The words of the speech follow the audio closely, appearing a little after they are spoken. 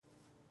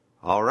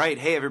All right.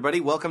 Hey, everybody.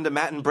 Welcome to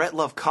Matt and Brett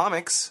Love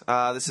Comics.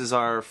 This is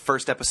our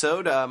first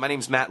episode. My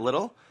name's Matt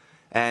Little,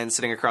 and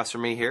sitting across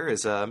from me here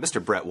is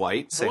Mr. Brett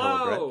White. Say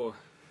hello, Brett.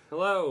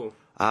 Hello.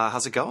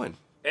 How's it going?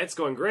 It's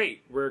going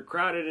great. We're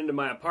crowded into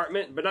my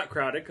apartment, but not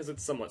crowded because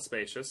it's somewhat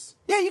spacious.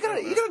 Yeah, you got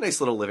a nice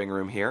little living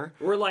room here.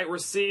 We're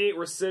seated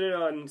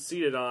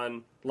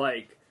on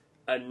like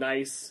a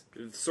nice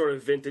sort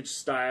of vintage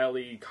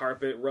style-y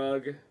carpet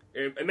rug.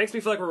 It makes me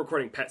feel like we're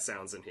recording pet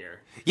sounds in here.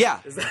 Yeah.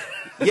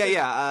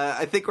 Yeah.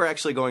 I think we're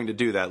actually going to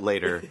do that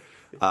later.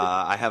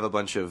 I have a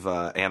bunch of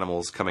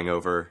animals coming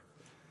over.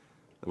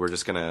 We're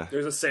just gonna.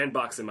 There's a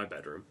sandbox in my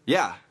bedroom.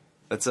 Yeah,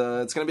 it's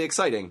gonna be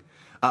exciting.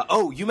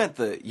 You meant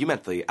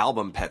the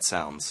album Pet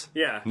Sounds.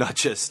 Yeah. Not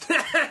just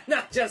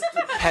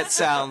Pet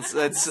Sounds.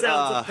 That's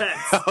Sounds of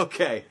pets.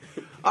 Okay.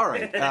 All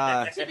right.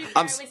 To be fair,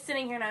 I was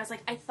sitting here and I was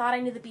like, I thought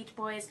I knew the Beach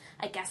Boys.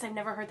 I guess I've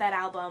never heard that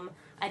album.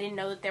 I didn't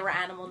know that there were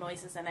animal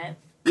noises in it.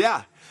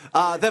 Yeah.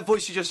 That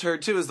voice you just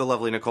heard, too, is the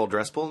lovely Nicole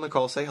Drespel.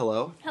 Nicole, say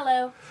hello.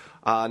 Hello.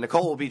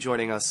 Nicole will be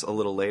joining us a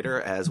little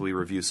later as we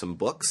review some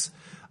books.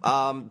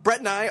 Brett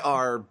and I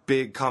are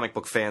big comic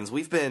book fans.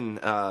 We've been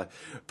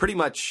pretty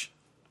much...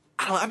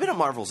 I've been a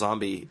Marvel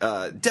zombie,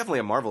 definitely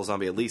a Marvel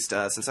zombie at least,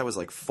 since I was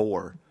like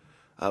 4.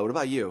 What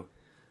about you?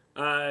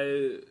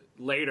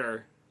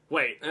 Later.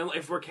 Wait,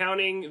 if we're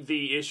counting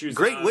the issues...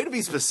 Great way to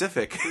be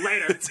specific.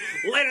 Later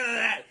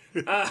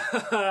than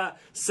that.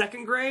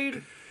 Second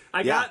grade?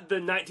 I got the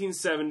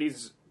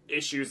 1970s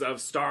issues of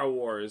Star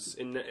Wars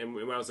when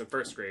I was in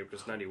first grade, which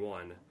was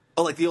 91.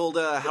 Oh, like the old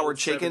Howard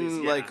Chaykin,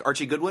 70s, yeah. like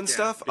Archie Goodwin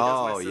stuff?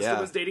 Because my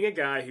sister was dating a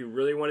guy who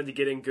really wanted to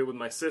get in good with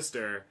my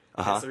sister,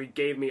 and so he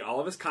gave me all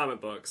of his comic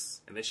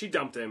books, and then she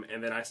dumped him,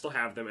 and then I still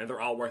have them, and they're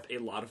all worth a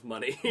lot of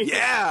money.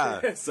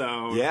 Yeah!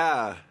 So,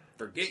 yeah.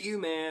 Forget you,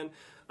 man.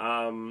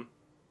 And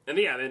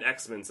yeah, then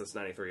X-Men since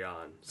 93 on.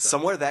 So.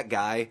 Somewhere that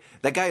guy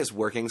is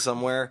working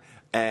somewhere,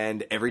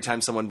 and every time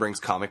someone brings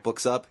comic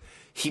books up,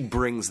 he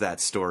brings that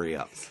story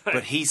up.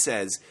 But he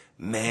says,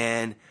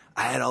 man,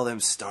 I had all them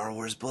Star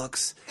Wars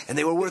books, and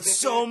they were worth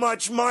so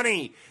much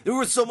money. They were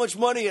worth so much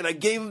money, and I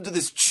gave them to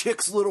this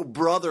chick's little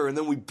brother, and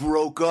then we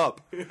broke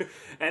up.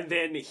 And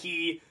then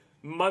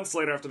months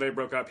later after they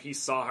broke up, he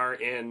saw her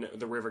in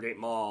the Rivergate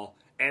Mall,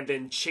 and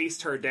then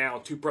chased her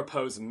down to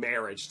propose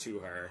marriage to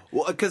her.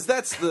 Well, because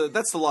that's the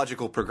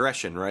logical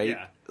progression, right?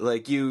 Yeah.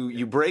 Like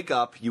you break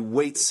up, you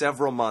wait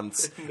several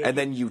months, and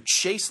then you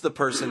chase the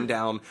person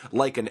down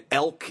like an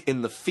elk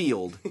in the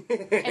field.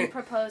 And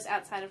propose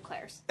outside of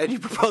Claire's. And you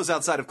propose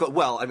outside of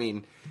well, I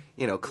mean,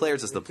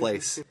 Claire's is the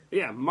place.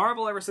 Yeah,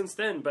 Marvel ever since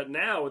then, but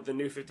now with the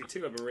New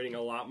 52, I've been reading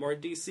a lot more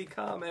DC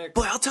comics.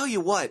 Boy, I'll tell you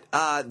what,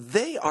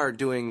 they are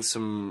doing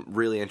some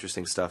really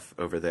interesting stuff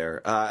over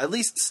there. At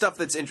least stuff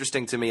that's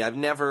interesting to me. I've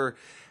never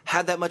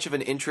had that much of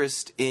an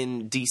interest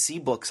in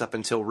DC books up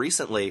until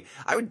recently.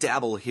 I would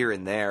dabble here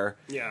and there.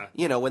 Yeah.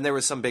 When there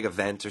was some big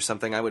event or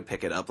something, I would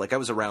pick it up. Like, I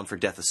was around for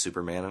Death of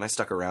Superman, and I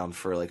stuck around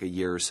for like a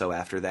year or so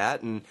after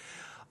that, and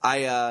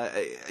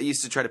I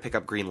used to try to pick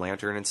up Green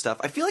Lantern and stuff.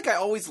 I feel like I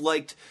always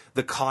liked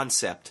the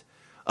concept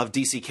of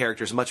DC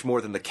characters much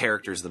more than the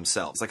characters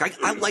themselves. Like,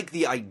 I like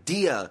the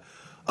idea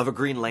of a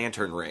Green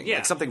Lantern ring. Yeah.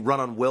 Like something run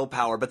on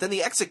willpower. But then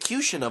the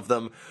execution of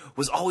them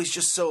was always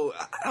just so...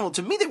 I don't know,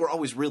 to me they were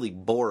always really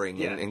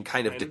boring and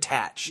kind of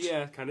detached.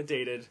 Yeah, kind of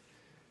dated.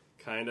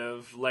 Kind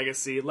of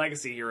legacy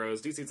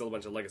heroes. DC's a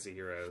bunch of legacy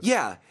heroes.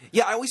 Yeah,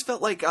 I always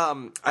felt like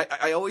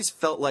I always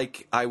felt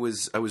like I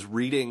was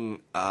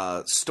reading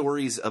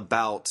stories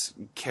about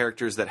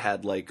characters that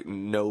had like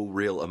no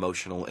real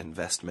emotional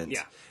investment.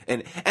 Yeah,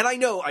 and I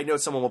know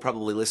someone will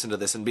probably listen to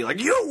this and be like,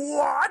 "You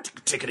what?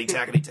 Tickety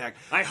tackety tack."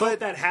 I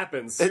hope that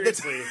happens.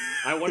 Seriously,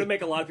 I want to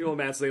make a lot of people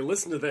mad, so they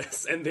listen to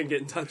this and then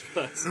get in touch with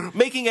us.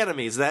 Making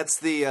enemies. That's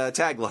the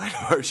tagline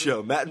of our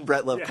show. Matt and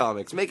Brett Love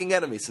Comics. Making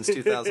enemies since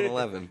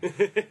 2011.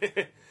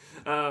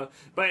 But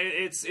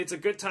it's a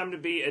good time to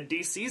be a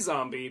DC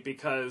zombie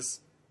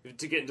because,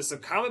 to get into some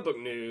comic book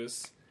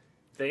news,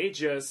 they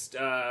just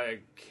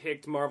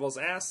kicked Marvel's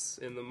ass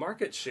in the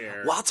market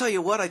share. Well, I'll tell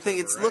you what, I think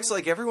it looks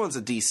like everyone's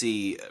a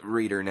DC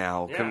reader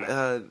now.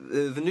 Yeah.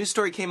 The news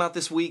story came out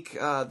this week.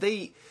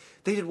 They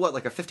did what,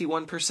 like a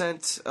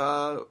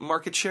 51%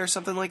 market share,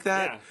 something like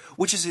that? Yeah.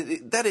 Which is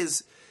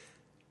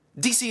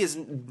DC is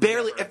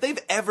barely... If they've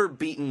ever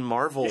beaten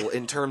Marvel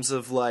in terms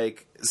of,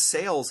 like,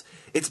 sales,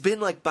 it's been,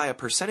 like, by a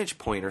percentage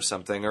point or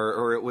something,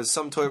 or it was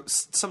some type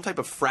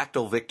of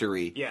fractal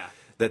victory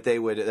that they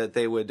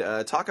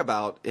would talk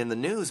about in the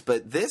news.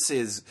 But this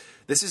is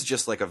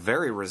just, like, a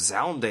very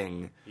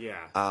resounding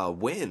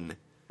win.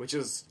 Which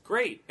is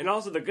great. And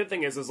also the good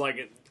thing is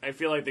like, I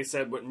feel like they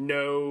said what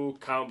no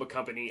comic book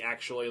company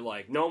actually,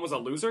 like, no one was a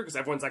loser because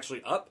everyone's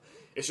actually up.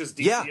 It's just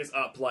DC is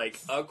up, like,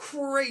 a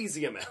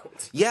crazy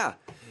amount. Yeah.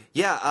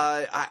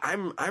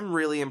 I'm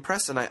really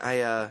impressed, and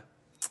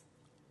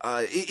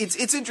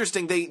it's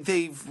interesting.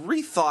 They've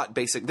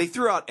rethought they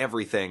threw out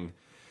everything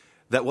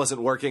that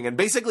wasn't working and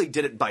basically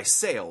did it by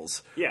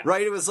sales. Yeah.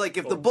 Right? It was like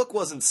if the book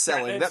wasn't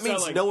selling, Batman's that means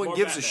selling, no one more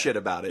gives a Batman. shit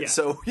about it. Yeah.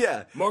 So,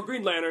 yeah. More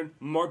Green Lantern,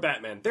 more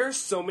Batman. There are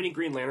so many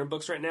Green Lantern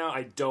books right now.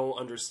 I don't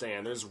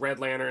understand. There's Red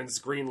Lanterns,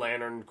 Green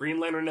Lantern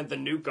and the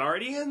New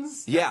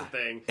Guardians. That's Yeah. a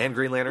thing. And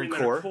Green Lantern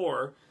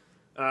Corps.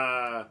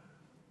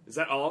 Is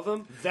that all of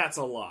them? That's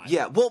a lot.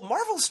 Yeah. Well,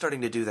 Marvel's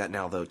starting to do that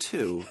now, though,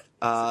 too.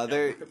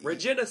 They're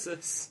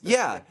Regenesis.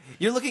 Yeah,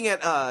 you're looking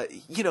at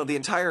the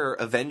entire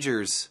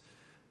Avengers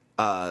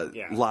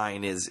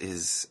line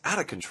is out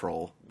of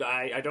control.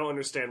 I don't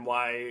understand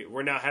why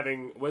we're now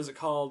having, what is it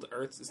called?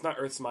 It's not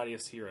Earth's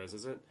Mightiest Heroes,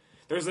 is it?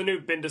 There's a new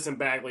Bendis and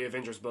Bagley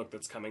Avengers book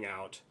that's coming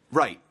out.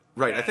 Right.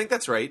 I Yeah. think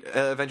that's right.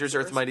 Avengers: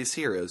 Earth's Mightiest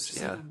Heroes.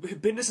 Yeah.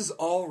 Bendis is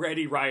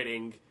already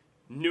writing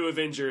new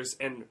Avengers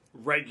and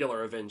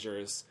regular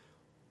Avengers.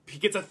 He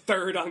gets a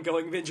third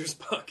ongoing Avengers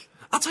book.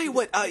 I'll tell you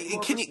what.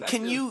 More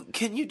Can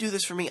you do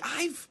this for me?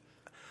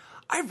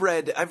 I've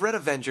read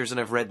Avengers and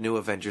I've read New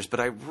Avengers, but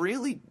I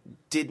really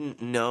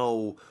didn't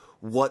know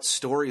what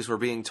stories were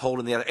being told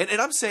in the other.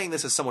 And I'm saying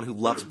this as someone who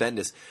loves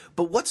Bendis,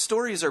 but what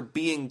stories are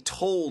being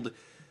told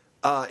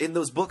in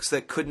those books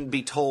that couldn't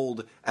be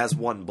told as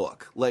one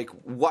book? Like,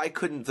 why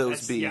couldn't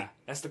those be? Yeah,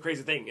 that's the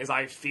crazy thing, is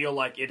I feel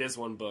like it is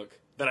one book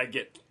that I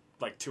get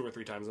like 2 or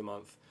 3 times a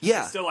month.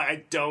 Yeah. Still,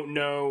 I don't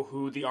know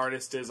who the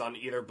artist is on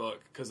either book,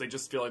 because they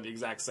just feel like the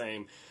exact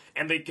same.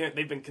 And they've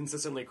been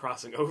consistently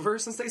crossing over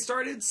since they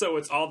started, so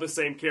it's all the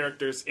same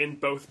characters in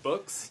both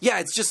books. Yeah,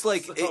 it's just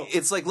like So-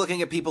 it's like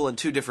looking at people in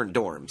 2 different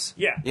dorms.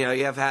 Yeah. You know,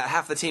 you have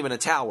half the team in a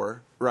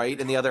tower, right,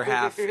 and the other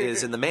half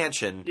is in the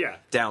mansion Yeah.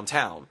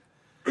 downtown.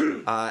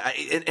 And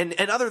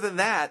other than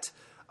that,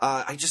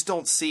 I just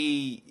don't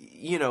see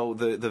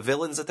the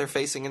villains that they're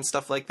facing and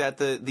stuff like that.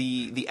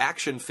 The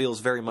action feels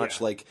very much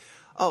Yeah. like,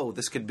 oh,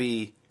 this could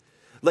be.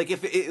 Like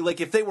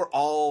if they were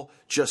all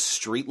just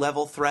street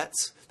level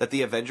threats that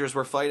the Avengers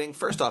were fighting.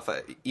 First off,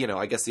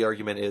 I guess the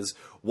argument is,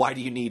 why do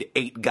you need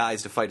 8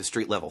 guys to fight a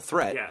street level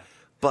threat? Yeah.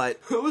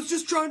 But I was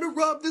just trying to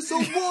rob this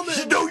old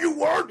woman! no, you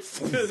weren't.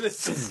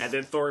 And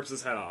then Thor rips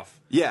his head off.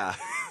 Yeah,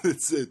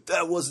 that's it.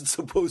 That wasn't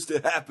supposed to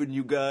happen,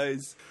 you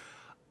guys.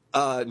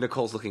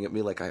 Nicole's looking at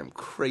me like I am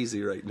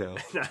crazy right now.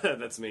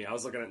 That's me. I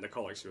was looking at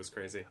Nicole like she was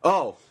crazy.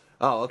 Oh,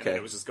 And okay.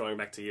 it was just going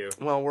back to you.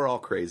 Well, we're all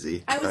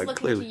crazy. I was looking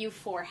clearly. to you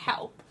for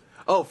help.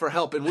 Oh, for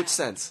help in which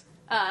sense?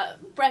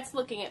 Brett's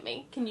looking at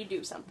me. Can you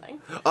do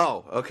something?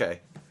 Oh,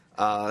 okay.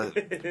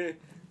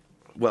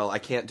 Well, I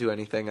can't do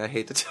anything. I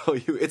hate to tell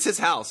you. It's his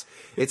house.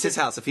 It's his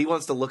house. If he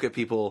wants to look at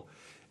people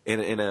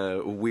in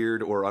a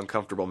weird or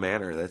uncomfortable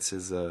manner, that's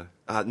his. No.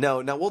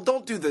 Well,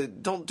 don't do the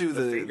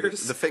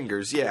fingers? The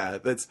fingers. Yeah,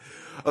 that's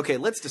okay.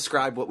 Let's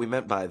describe what we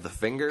meant by the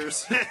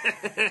fingers.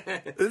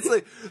 It's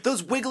like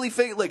those wiggly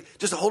fingers, like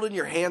just holding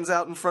your hands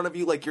out in front of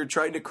you, like you're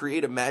trying to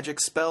create a magic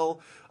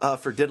spell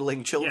for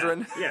diddling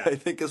children. Yeah. I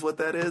think is what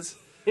that is.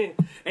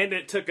 And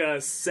it took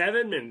us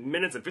 7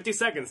 minutes and 50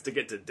 seconds to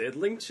get to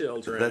diddling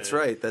children. That's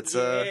right. That's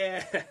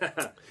Yeah.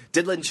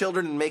 diddling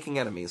children and making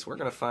enemies. We're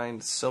gonna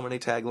find so many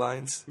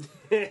taglines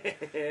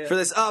for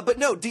this. But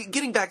no,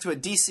 getting back to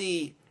it,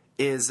 DC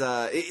is.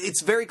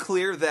 It's very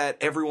clear that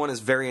everyone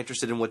is very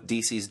interested in what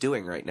DC's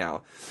doing right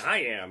now. I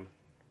am.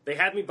 They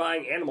had me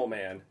buying Animal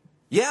Man.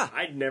 Yeah,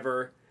 I'd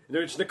never.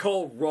 Which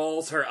Nicole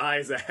rolls her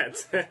eyes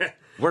at.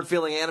 weren't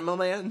feeling Animal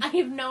Man. I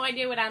have no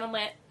idea what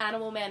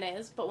Animal Man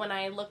is, but when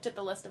I looked at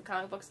the list of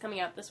comic books coming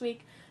out this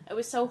week, I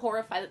was so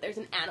horrified that there's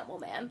an Animal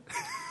Man.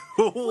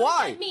 What does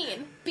Why? that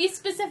mean? Be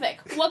specific.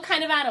 What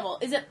kind of animal?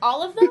 Is it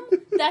all of them?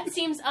 That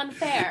seems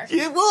unfair.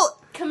 Yeah,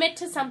 well, Commit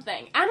to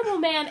something. Animal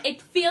Man,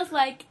 it feels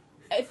like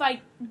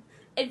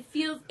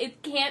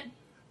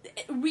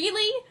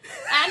really?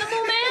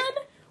 Animal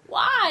Man?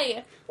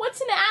 Why?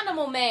 What's an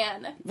Animal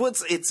Man?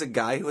 it's a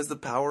guy who has the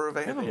power of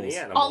animals. Any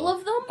animal. All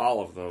of them?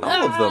 All of them.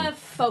 All of them.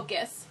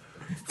 Focus.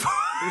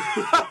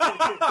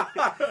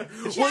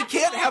 Well, you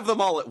can't have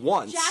them all at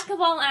once. Jack of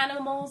all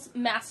animals,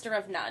 master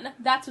of none.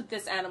 That's what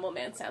this Animal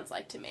Man sounds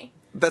like to me.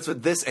 That's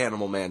what this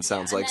Animal Man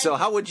sounds Yeah, like. and So then-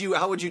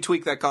 how would you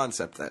tweak that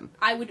concept then?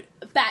 I would...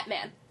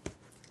 Batman.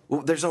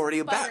 Well, there's already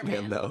a Spider-Man.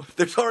 Batman though.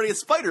 There's already a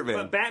Spider-Man.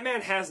 But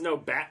Batman has no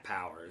bat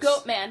powers.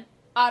 Goat Man.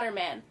 Otter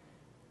Man.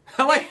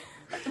 I like.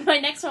 My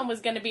next one was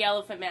going to be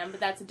Elephant Man,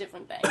 but that's a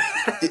different thing.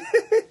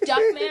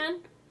 Duck Man.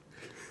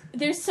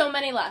 There's so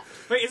many left.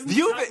 Wait, isn't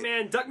You-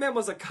 Duckman? Duckman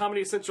was a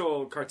Comedy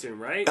Central cartoon,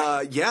 right?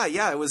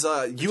 Yeah, it was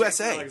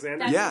USA. Alexander?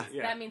 That Yeah.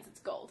 means, that means it's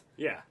gold.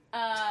 Yeah.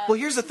 Well,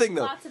 here's the thing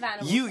though. Lots of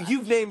animals left.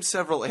 You've named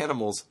several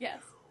animals. Yes.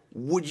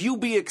 Would you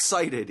be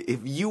excited if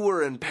you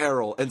were in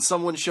peril and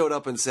someone showed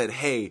up and said,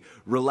 "Hey,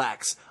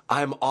 relax,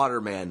 I'm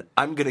Otterman.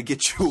 I'm gonna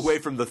get you away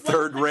from the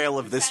third rail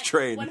of this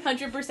train."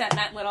 100%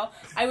 Matt Little.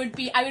 I would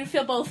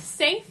feel both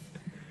safe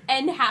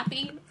and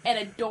happy and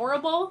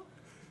adorable.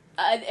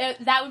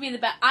 That would be the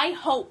best. I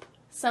hope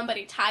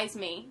somebody ties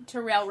me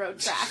to railroad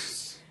tracks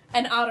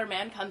and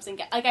Otterman comes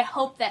and I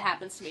hope that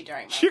happens to me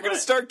during my You're gonna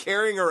start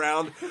carrying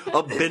around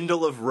a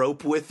bindle of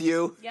rope with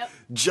you, Yep.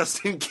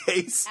 just in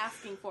case.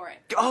 asking for it.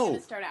 Oh. I'm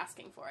gonna start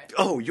asking for it.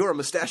 Oh, you're a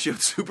mustachioed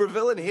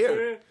supervillain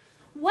here.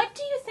 What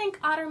do you think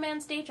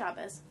Otterman's day job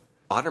is?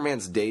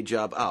 Otterman's day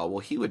job. Oh, well,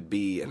 he would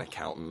be an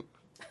accountant.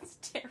 That's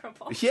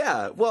terrible.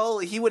 Yeah, well,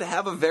 he would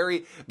have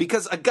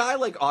because a guy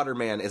like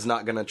Otterman is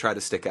not going to try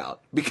to stick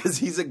out because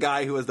he's a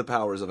guy who has the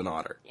powers of an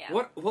otter. Yeah.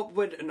 What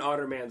would an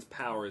Otterman's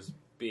powers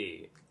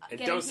be? And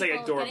don't say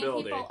Getting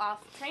adorability. people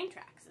off train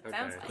tracks, it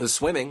sounds like.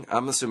 Swimming.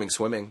 I'm assuming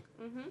swimming.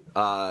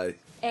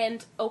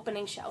 And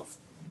opening shells.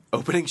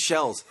 Opening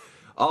shells.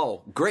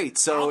 Oh, great.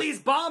 So All these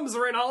bombs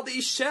are in all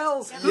these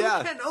shells. Who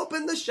Yeah. can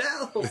open the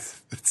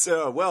shells?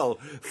 well,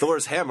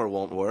 Thor's hammer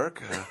won't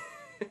work.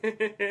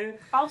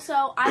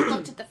 Also, I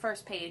looked at the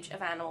first page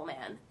of Animal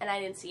Man, and I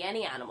didn't see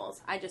any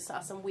animals. I just saw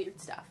some weird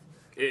stuff.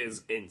 It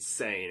is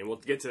insane, and we'll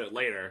get to it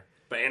later.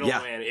 But Animal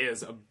Yeah. Man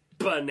is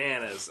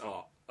bananas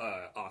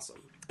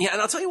awesome. Yeah,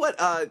 and I'll tell you what.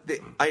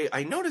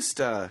 I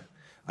noticed.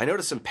 I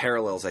noticed some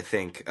parallels. I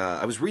think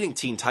I was reading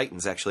Teen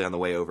Titans actually on the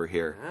way over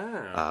here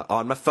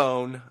on my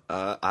phone.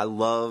 I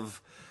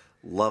love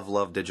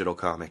digital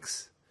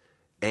comics,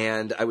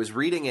 and I was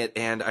reading it,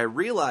 and I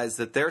realized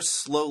that they're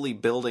slowly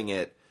building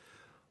it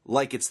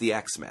like it's the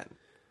X-Men,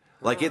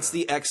 like it's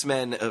the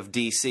X-Men of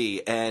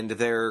DC, and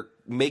they're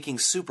making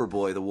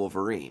Superboy the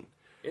Wolverine.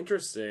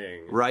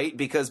 Interesting. Right?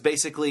 Because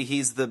basically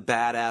he's the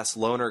badass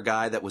loner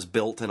guy that was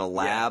built in a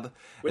lab.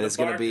 With and a is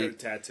gonna be barcode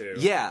tattoo.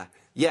 Yeah,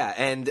 yeah,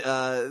 and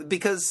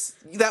because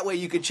that way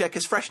you can check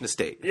his freshness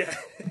date. Yeah.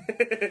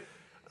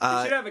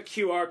 You should have a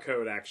QR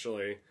code,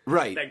 actually.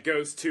 Right. That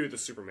goes to the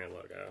Superman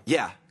logo.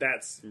 Yeah.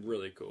 That's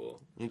really cool.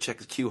 You check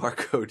his QR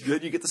code.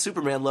 Then you get the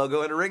Superman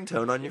logo and a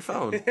ringtone on your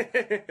phone.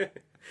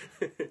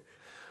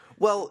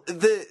 Well,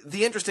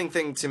 the interesting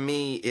thing to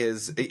me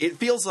is it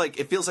feels like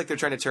they're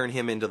trying to turn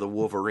him into the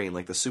Wolverine,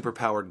 like the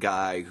superpowered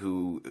guy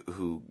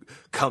who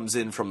comes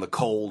in from the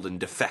cold and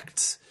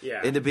defects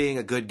into being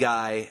a good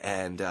guy,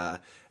 and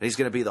he's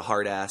going to be the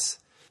hard ass.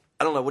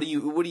 I don't know. What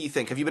do you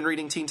think? Have you been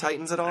reading Teen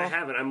Titans at all? I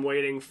haven't. I'm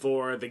waiting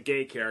for the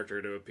gay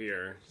character to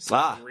appear. So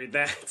I can read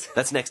that.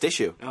 That's next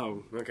issue.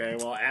 Oh, okay.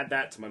 Well, add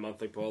that to my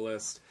monthly pull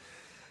list.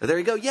 There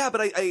you go. Yeah,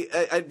 but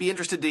I'd be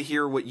interested to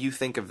hear what you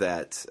think of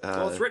that.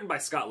 Well, it's written by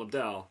Scott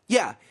Lobdell.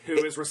 Yeah,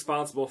 who is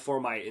responsible for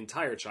my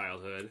entire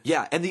childhood.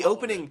 Yeah, and the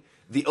opening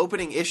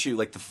issue,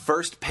 like the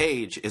first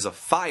page, is a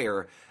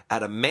fire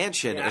at a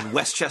mansion in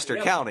Westchester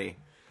County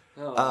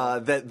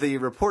that the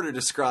reporter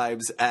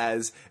describes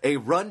as a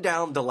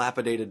rundown,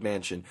 dilapidated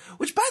mansion.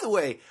 Which, by the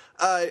way,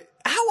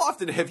 how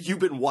often have you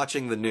been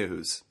watching the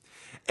news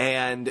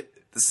and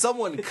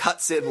someone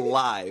cuts in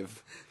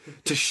live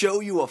to show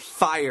you a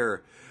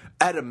fire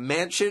at a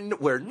mansion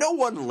where no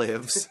one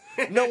lives,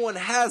 no one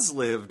has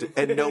lived,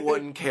 and no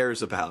one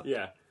cares about?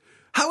 Yeah.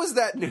 How is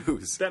that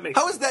news?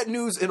 How is that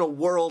news in a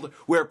world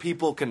where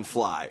people can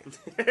fly?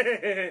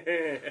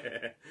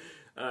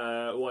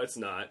 Well, it's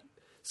not.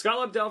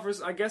 Scott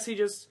Lobdell, I guess he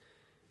just...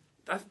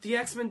 the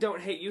X-Men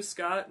don't hate you,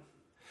 Scott.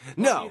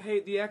 No. You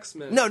hate the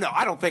X-Men. No,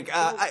 I don't think...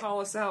 Don't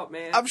call us out,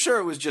 man. I'm sure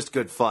it was just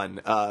good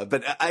fun.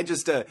 But I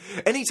just...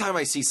 anytime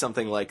I see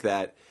something like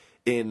that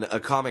in a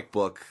comic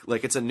book,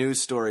 like it's a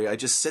news story, I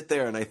just sit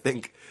there and I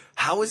think,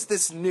 how is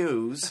this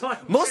news?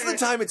 Most of the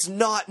time it's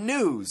not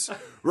news,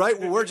 right?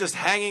 Well, we're just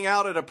hanging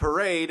out at a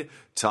parade,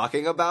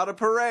 talking about a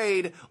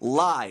parade,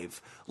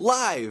 live,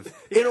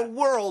 in a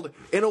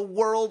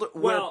world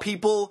where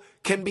people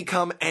can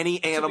become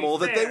any animal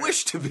that they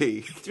wish to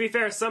be. To be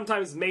fair,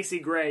 sometimes Macy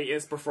Gray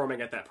is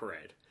performing at that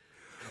parade.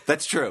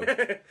 That's true.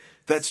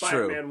 That's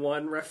true. Spider-Man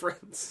 1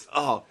 reference.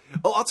 Oh,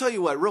 I'll tell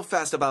you what, real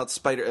fast about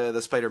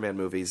the Spider-Man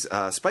movies.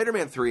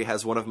 Spider-Man 3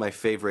 has one of my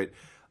favorite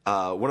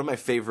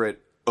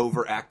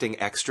overacting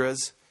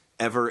extras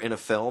ever in a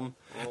film.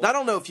 Now, I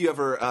don't know if you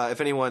ever,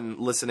 if anyone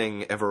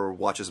listening ever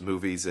watches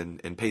movies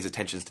and pays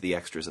attention to the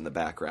extras in the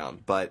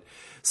background, but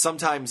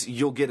sometimes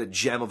you'll get a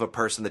gem of a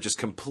person that just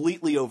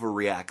completely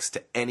overreacts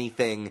to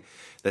anything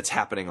that's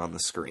happening on the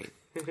screen.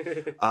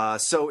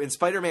 So in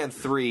Spider-Man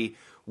 3,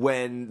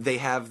 when they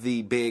have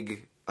the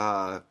big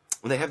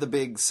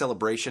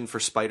celebration for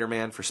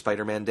Spider-Man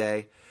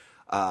Day.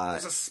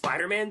 There's a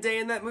Spider-Man Day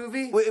in that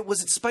movie?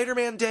 Was it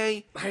Spider-Man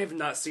Day? I have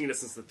not seen it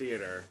since the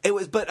theater. It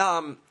was, but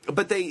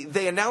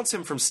they announce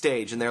him from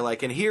stage, and they're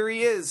like, and here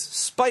he is,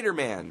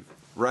 Spider-Man,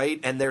 right?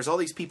 And there's all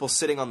these people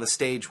sitting on the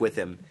stage with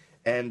him,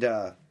 and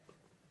or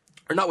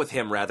not with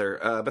him, rather,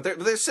 but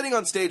they're sitting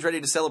on stage ready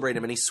to celebrate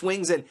him, and he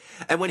swings in,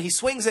 and when he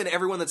swings in,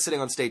 everyone that's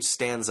sitting on stage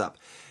stands up,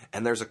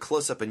 and there's a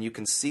close-up, and you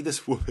can see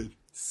this woman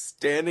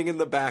standing in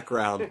the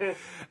background,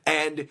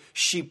 and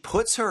she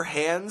puts her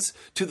hands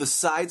to the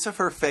sides of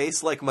her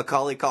face like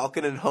Macaulay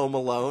Culkin in Home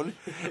Alone,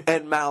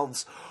 and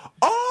mouths,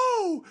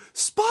 "Oh,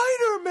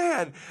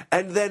 Spider-Man!"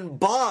 and then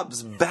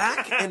bobs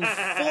back and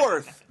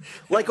forth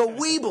like a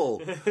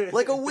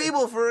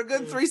weeble for a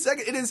good 3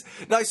 seconds. It is.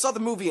 Now, I saw the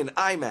movie in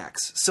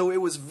IMAX, so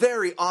it was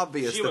very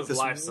obvious that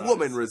this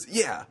woman was,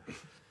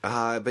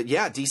 but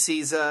yeah,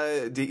 DC's.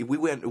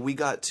 We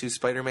got to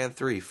Spider-Man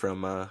 3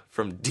 from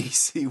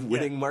DC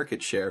winning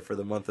market share for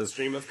the month of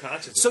Stream of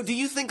consciousness. So, do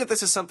you think that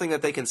this is something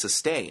that they can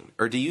sustain,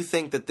 or do you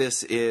think that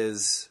this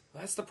is?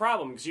 That's the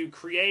problem, because you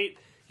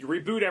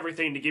reboot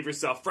everything to give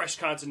yourself fresh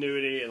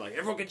continuity, and like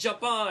everyone can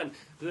jump on.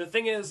 But the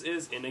thing is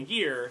in a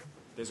year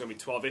there's going to be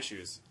 12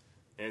 issues.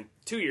 In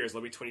 2 years,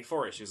 there'll be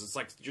 24 issues. It's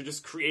like you're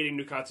just creating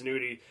new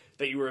continuity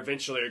that you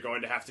eventually are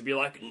going to have to be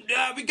like,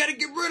 nah, we got to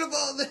get rid of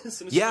all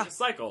this. And it's just a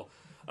cycle.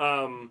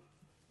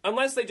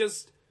 Unless they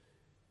just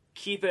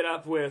keep it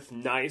up with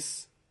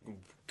nice,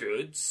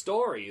 good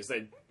stories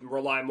that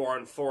rely more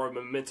on forward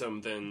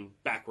momentum than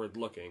backward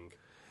looking.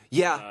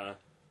 Yeah.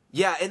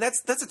 Yeah, and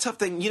that's a tough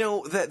thing. You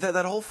know,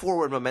 that whole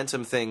forward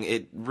momentum thing,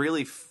 it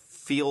really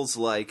feels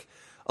like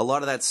a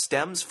lot of that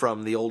stems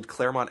from the old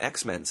Claremont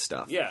X-Men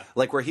stuff. Yeah.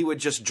 Like where he would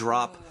just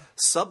drop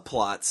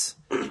subplots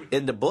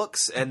into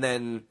books and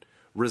then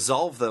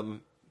resolve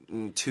them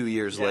 2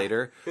 years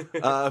later.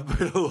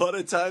 But a lot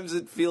of times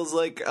it feels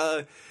like,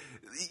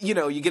 you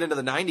know, you get into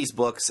the 90s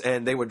books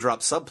and they would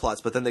drop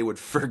subplots, but then they would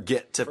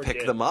forget to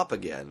pick them up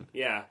again.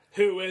 Yeah.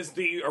 Who is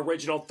the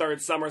original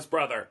Third Summer's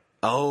brother?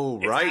 Oh,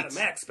 It's right. Adam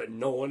X, but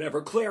no one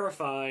ever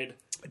clarified.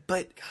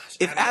 But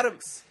Adam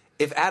X.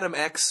 if Adam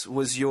X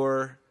was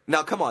your...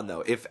 Now, come on,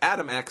 though. If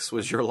Adam X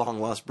was your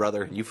long-lost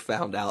brother and you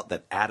found out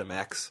that Adam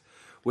X...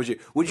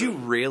 Would you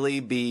really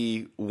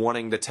be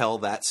wanting to tell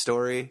that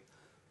story?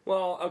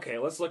 Well, okay,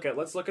 let's look at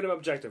him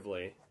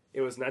objectively.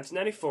 It was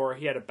 1994.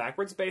 He had a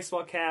backwards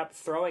baseball cap,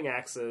 throwing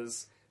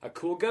axes, a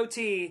cool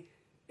goatee,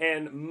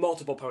 and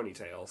multiple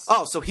ponytails.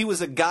 Oh, so he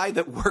was a guy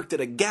that worked at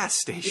a gas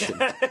station.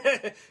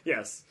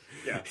 Yes.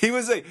 Yeah. He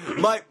was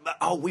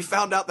we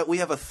found out that we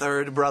have a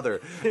third brother,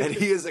 and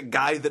he is a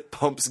guy that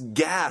pumps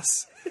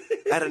gas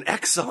at an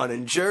Exxon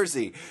in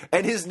Jersey,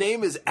 and his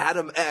name is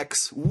Adam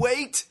X.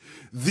 Wait,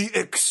 the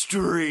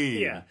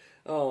Extreme. Yeah.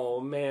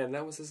 Oh man,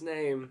 that was his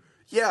name.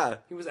 Yeah.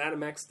 He was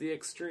Adam X the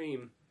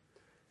Extreme.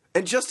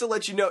 And just to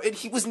let you know,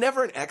 he was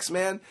never an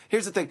X-Man.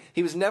 Here's the thing.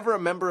 He was never a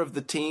member of the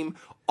team,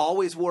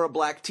 always wore a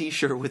black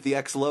t-shirt with the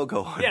X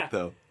logo on it,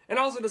 though. And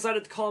also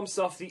decided to call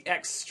himself the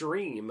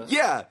Extreme.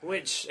 Yeah.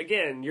 Which,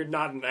 again, you're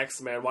not an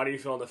X-Man. Why do you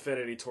feel an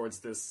affinity towards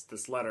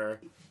this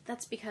letter?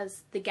 That's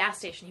because the gas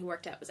station he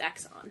worked at was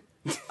Exxon.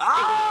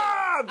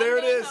 Ah! There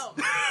it is.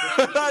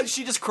 Home.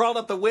 She just crawled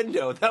out the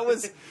window. That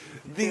was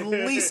the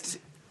least...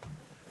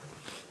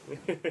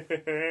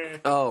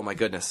 Oh, my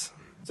goodness.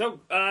 So,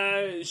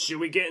 should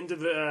we get into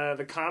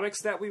the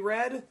comics that we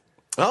read?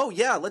 Oh,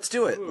 yeah, let's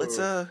do it.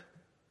 Ooh.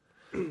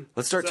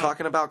 Let's start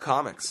talking about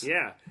comics.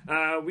 Yeah.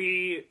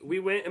 We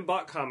went and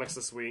bought comics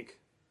this week,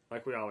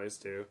 like we always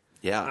do.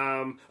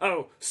 Yeah.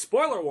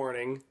 Spoiler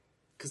warning,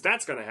 because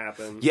that's going to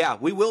happen. Yeah,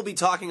 we will be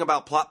talking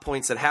about plot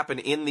points that happen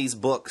in these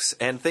books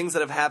and things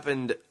that have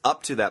happened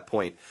up to that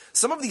point.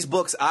 Some of these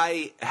books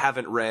I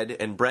haven't read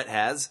and Brett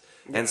has,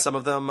 and some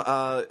of them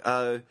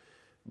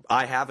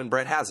I have and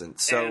Brett hasn't.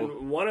 So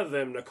And one of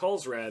them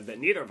Nicole's read that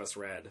neither of us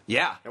read.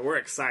 yeah, And we're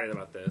excited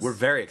about this. we're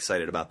very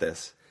excited about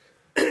this.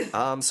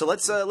 So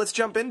let's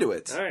jump into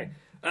it. All right.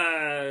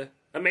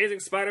 Amazing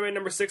Spider-Man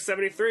number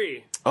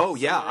 673. Oh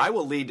yeah, I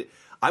will lead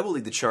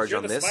the charge You're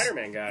on the this.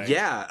 Spider-Man guy.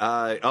 Yeah.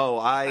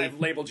 I've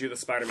labeled you the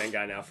Spider-Man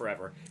guy now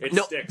forever. It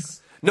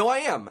sticks. No, I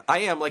am.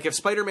 Like, if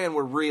Spider-Man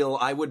were real,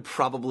 I would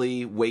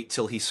probably wait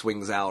till he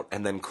swings out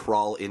and then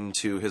crawl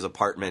into his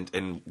apartment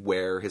and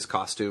wear his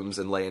costumes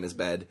and lay in his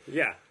bed.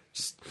 Yeah.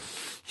 Just,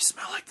 you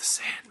smell like the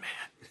Sandman.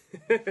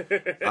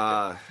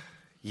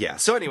 Yeah.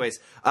 So anyways,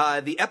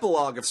 the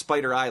epilogue of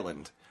Spider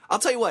Island. I'll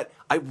tell you what,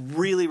 I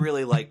really,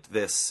 really liked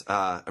this.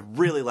 I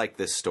really liked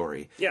this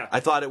story. Yeah. I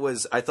thought it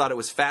was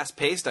fast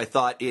paced. I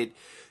thought it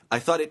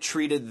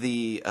treated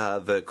the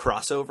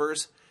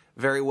crossovers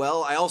very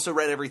well. I also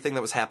read everything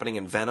that was happening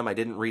in Venom. I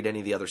didn't read any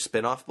of the other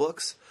spin-off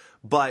books,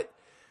 but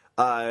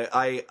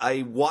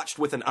I watched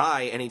with an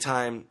eye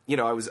anytime, you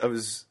know, I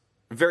was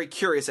very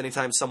curious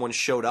anytime someone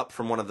showed up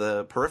from one of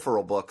the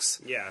peripheral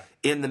books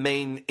in the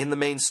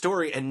main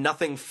story, and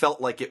nothing felt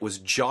like it was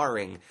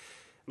jarring.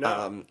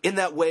 No. In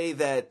that way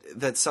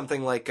that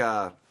something like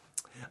I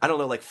don't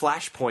know, like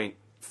Flashpoint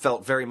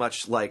felt very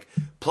much like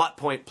plot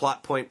point,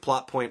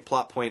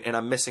 and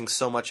I'm missing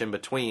so much in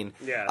between.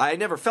 Yeah. I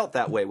never felt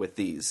that way with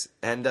these,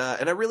 and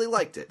I really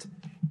liked it.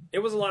 It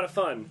was a lot of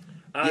fun.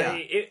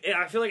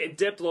 I feel like it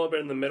dipped a little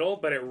bit in the middle,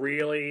 but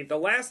the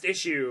last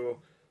issue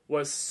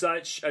was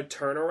such a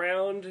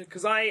turnaround,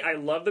 because I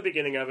love the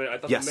beginning of it. I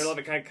thought the middle of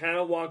it kind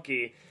of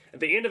wonky. At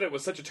the end of it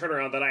was such a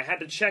turnaround that I had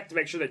to check to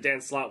make sure that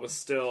Dan Slott was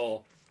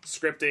still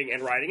scripting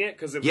and writing it,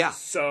 because it was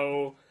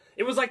so...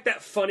 It was like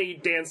that funny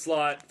Dan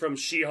Slott from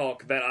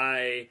She-Hulk that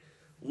I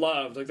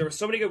loved. Like, there were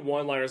so many good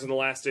one-liners in the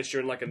last issue,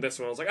 and like in this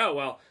one, I was like, oh,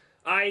 well,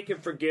 I can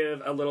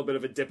forgive a little bit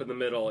of a dip in the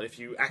middle if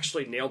you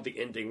actually nailed the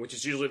ending, which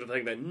is usually the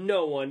thing that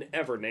no one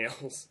ever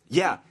nails.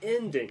 Yeah. The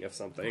ending of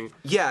something.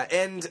 Yeah,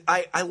 and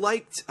I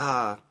liked...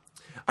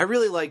 I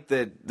really liked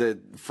that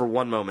for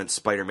one moment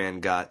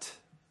Spider-Man got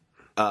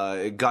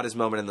his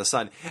moment in the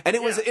sun, and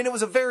it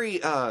was a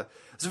very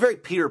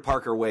Peter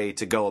Parker way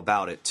to go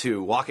about it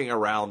too, walking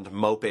around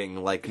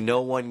moping like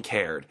no one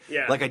cared.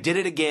 Yeah. Like I did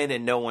it again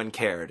and no one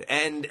cared,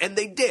 and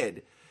they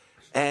did.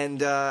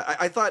 And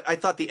I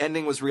thought the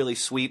ending was really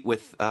sweet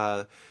with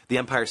the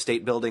Empire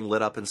State Building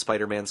lit up in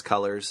Spider-Man's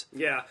colors.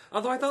 Yeah,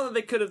 although I thought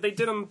that they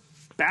did them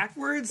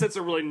backwards, that's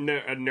a really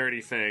a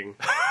nerdy thing.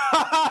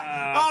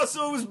 Oh,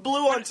 so it was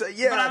blue on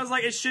yeah. But I was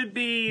like, it should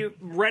be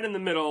red in the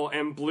middle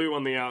and blue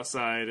on the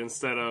outside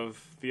instead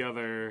of the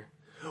other.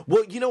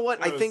 Well, you know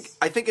what? I was-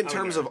 think in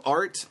terms of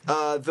art,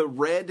 the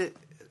red,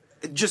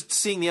 just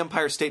seeing the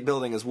Empire State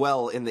Building as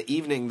well in the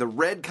evening, the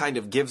red kind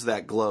of gives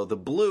that glow. The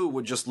blue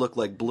would just look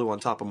like blue on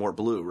top of more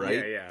blue,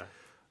 right? Yeah.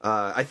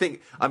 I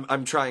think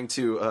I'm trying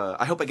to.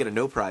 I hope I get a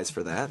no prize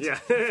for that. Yeah.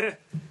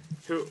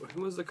 Who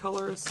was the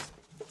colorist?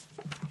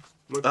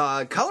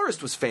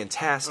 Colorist was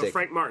fantastic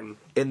Frank Martin.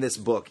 in this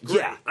book. Great.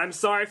 Yeah. I'm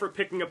sorry for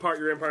picking apart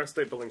your Empire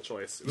State Building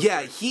choice. It was Yeah,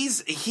 great.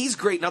 he's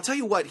great. And I'll tell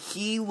you what,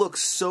 he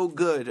looks so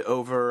good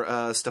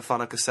over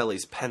Stefano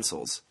Caselli's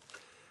pencils.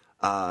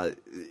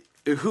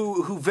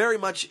 Who very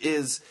much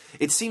is,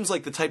 it seems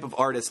like the type of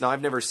artist. Now,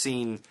 I've never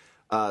seen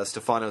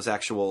Stefano's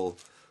actual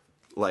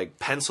like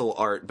pencil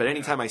art, but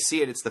anytime I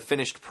see it, it's the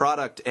finished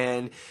product,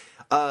 and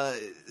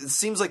it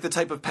seems like the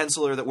type of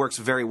penciler that works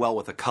very well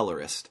with a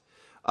colorist.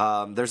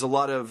 There's a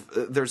lot of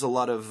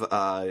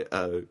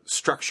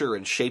structure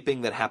and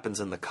shaping that happens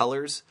in the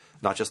colors,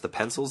 not just the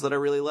pencils, that I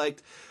really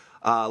liked.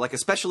 Like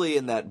especially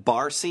in that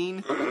bar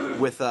scene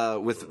with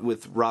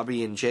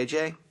Robbie and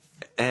JJ,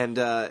 and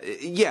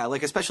yeah,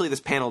 like especially this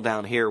panel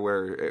down here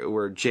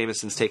where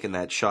Jameson's taking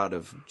that shot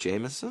of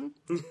Jameson.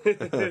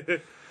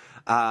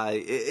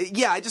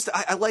 Yeah,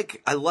 I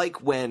like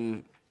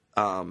when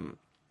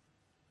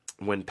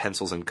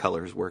pencils and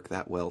colors work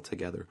that well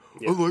together.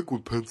 I like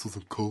when pencils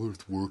and colors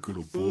work in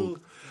a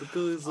book.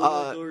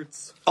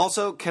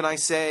 Also, can I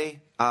say,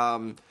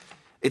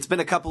 it's been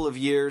a couple of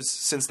years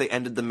since they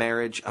ended the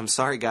marriage. I'm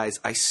sorry, guys.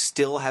 I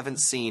still haven't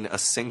seen a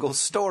single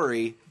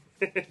story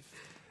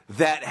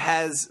that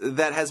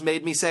has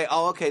made me say,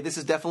 oh, okay, this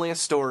is definitely a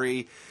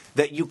story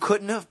that you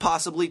couldn't have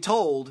possibly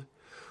told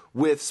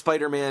with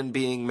Spider-Man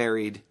being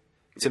married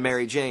to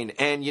Mary Jane.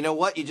 And you know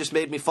what? You just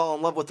made me fall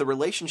in love with the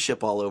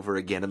relationship all over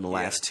again in the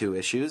last two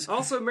issues.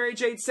 Also, Mary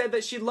Jane said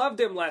that she loved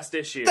him last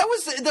issue. That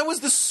was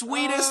the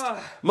sweetest,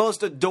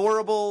 most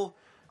adorable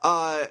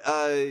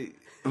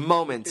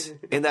moment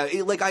in that.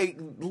 Like, I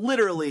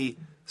literally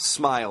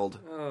smiled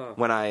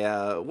when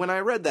I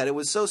read that. It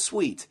was so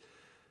sweet.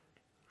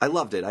 I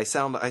loved it. I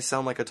sound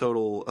like a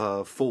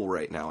total fool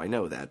right now. I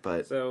know that,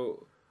 but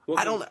So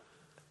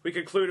we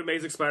conclude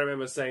Amazing Spider-Man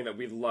by saying that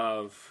we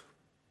love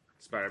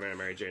Spider-Man and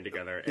Mary Jane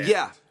together. And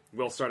Yeah.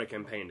 we'll start a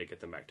campaign to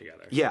get them back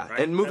together. Yeah, right?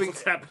 and moving-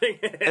 That's what's happening.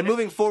 And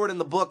moving forward in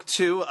the book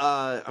too,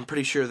 I'm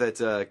pretty sure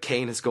that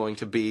Kane is going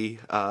to be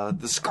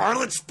the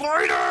Scarlet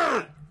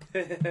Spider.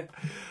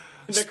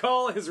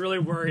 Nicole is really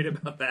worried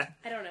about that.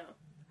 I don't know.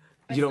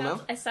 You don't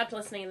know? I stopped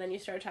listening, and then you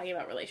started talking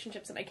about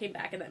relationships, and I came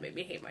back, and that made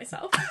me hate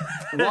myself.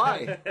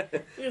 Why?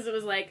 Because it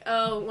was like,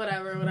 oh,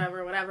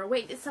 whatever.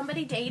 Wait, is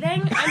somebody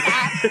dating? I'm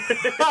back.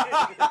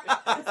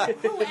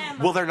 Who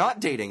am I? Well, they're not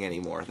dating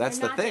anymore. That's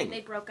They're the not dating,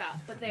 thing. They broke up,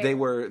 but They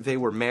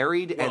were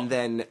married, and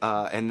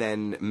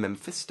then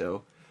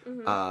Mephisto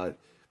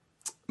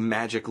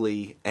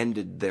magically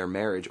ended their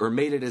marriage, or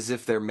made it as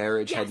if their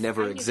marriage had Yes,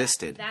 never I knew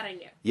existed. That I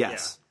knew.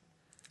 Yes.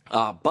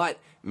 But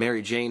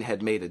Mary Jane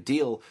had made a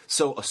deal,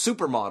 so a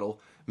supermodel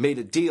made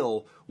a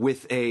deal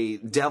with a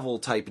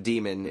devil-type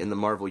demon in the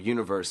Marvel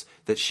Universe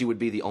that she would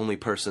be the only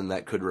person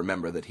that could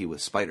remember that he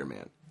was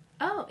Spider-Man.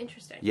 Oh,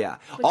 interesting. Yeah.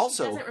 But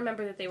Also, she doesn't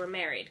remember that they were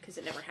married because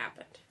it never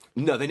happened.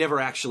 no, they never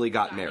actually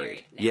got Got married.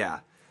 married, no. Yeah.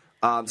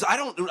 So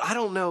I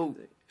don't know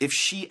if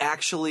she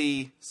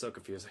actually. So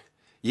confusing.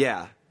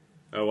 Yeah.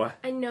 Oh, what?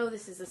 I know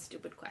this is a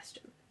stupid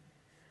question.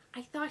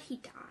 I thought he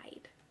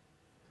died.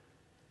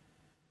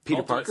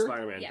 Peter Ultimate Parker?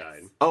 Spider-Man Yes.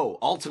 died. Oh,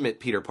 Ultimate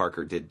Peter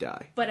Parker did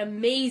die. But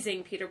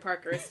amazing Peter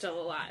Parker is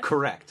still alive.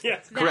 Correct.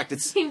 Yes. Correct.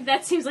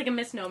 That seems like a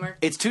misnomer.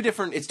 It's two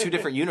different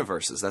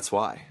universes. That's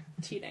why.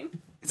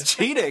 Cheating. It's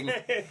cheating.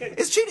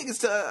 It's cheating.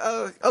 It's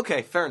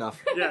okay. Fair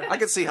enough. Yeah. I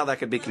can see how that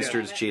could be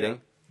construed as Yeah.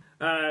 cheating.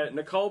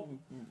 Nicole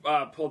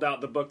pulled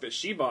out the book that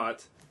she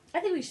bought. I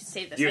think we should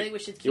save this. You, I think we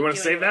should keep you want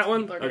doing to save it that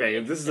once one? people are Okay,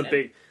 really this is a interested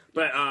in big...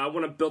 But I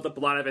want to build up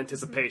a lot of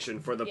anticipation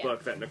for the Yeah.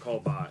 book that Nicole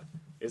bought.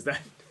 Is that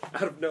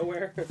out of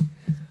nowhere?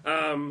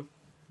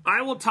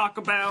 I will talk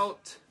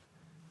about...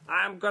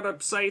 I'm going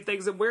to say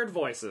things in weird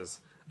voices.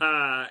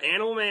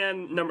 Animal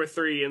Man number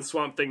 3 and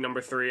Swamp Thing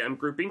number 3 I'm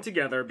grouping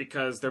together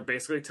because they're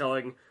basically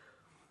telling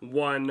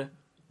one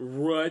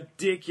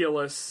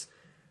ridiculous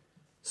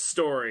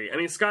story. I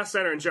mean, Scott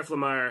Snyder and Jeff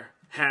Lemire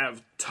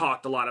have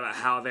talked a lot about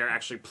how they're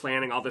actually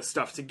planning all this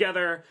stuff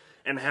together,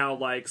 and how,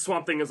 like,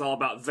 Swamp Thing is all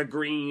about the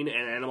green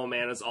and Animal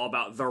Man is all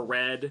about the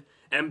red.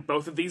 And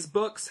both of these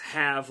books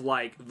have,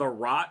 like, the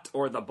rot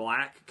or the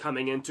black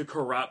coming in to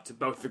corrupt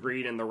both the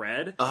green and the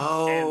red.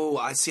 Oh,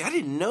 I see. I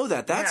didn't know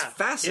that. That's Yeah,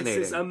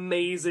 fascinating. It's this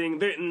amazing.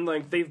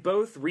 They've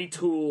both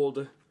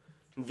retooled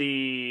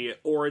the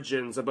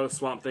origins of both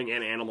Swamp Thing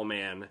and Animal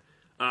Man.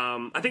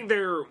 I think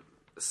they're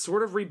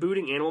sort of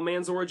rebooting Animal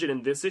Man's origin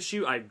in this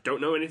issue. I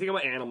don't know anything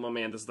about Animal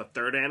Man. This is the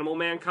third Animal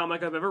Man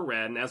comic I've ever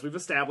read, and as we've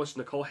established,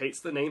 Nicole hates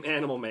the name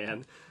Animal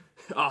Man.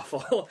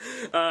 Awful.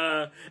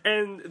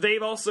 And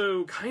they've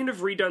also kind of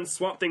redone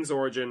Swamp Thing's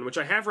origin, which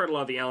I have read a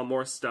lot of the Alan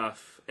Moore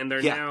stuff, and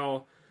they're Yeah.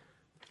 now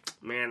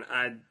Man,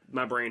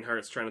 my brain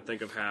hurts trying to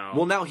think of how.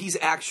 Well, now he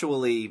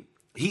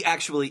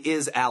actually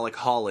is Alec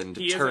Holland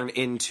turned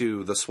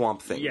into the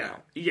Swamp Thing. Yeah.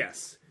 Now.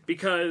 Yes.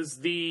 Because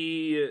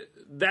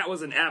that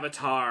was an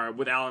avatar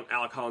with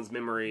Alec Holland's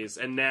memories,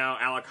 and now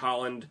Alec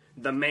Holland,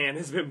 the man,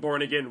 has been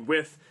born again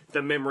with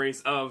the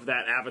memories of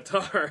that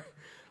avatar.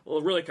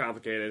 Well, really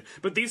complicated.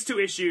 But these 2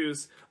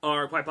 issues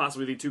are quite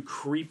possibly the 2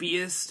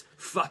 creepiest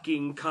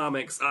fucking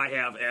comics I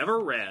have ever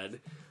read.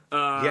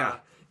 Yeah.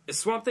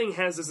 Swamp Thing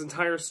has this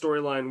entire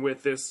storyline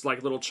with this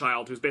like little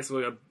child who's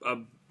basically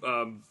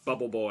a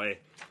bubble boy,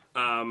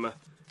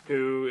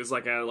 who is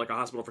like a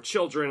hospital for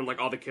children, and like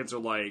all the kids are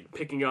like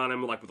picking on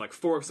him like with like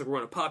forks, like we're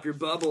gonna pop your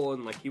bubble,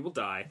 and like he will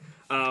die.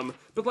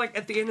 But like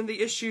at the end of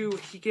the issue,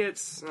 he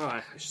gets.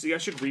 I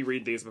should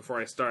reread these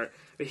before I start.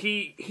 But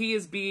he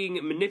is being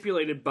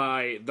manipulated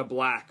by the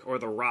Black or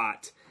the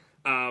Rot.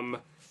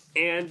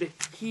 And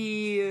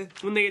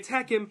when they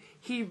attack him,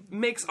 he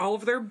makes all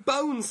of their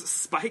bones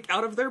spike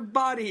out of their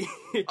body.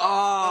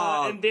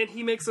 And then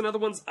he makes another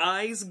one's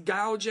eyes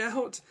gouge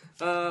out.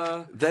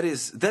 That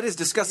is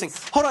disgusting.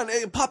 Hold on,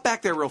 pop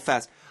back there real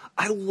fast.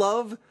 I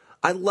love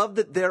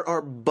that there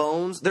are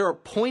bones. There are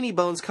pointy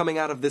bones coming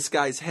out of this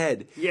guy's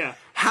head. Yeah.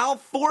 How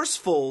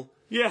forceful?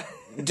 Yeah.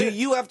 Do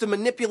you have to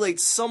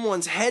manipulate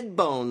someone's head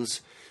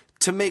bones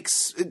to make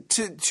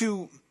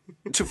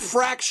to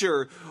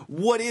fracture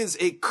what is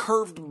a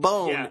curved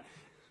bone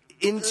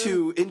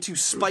into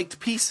spiked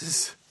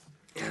pieces?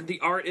 And the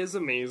art is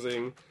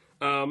amazing.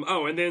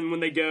 And then when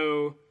they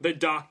go, the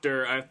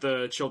doctor at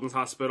the children's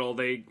hospital,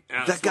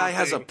 that guy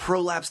has a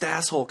prolapsed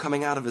asshole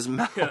coming out of his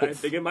mouth. Yeah, I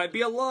think it might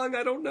be a lung,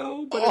 I don't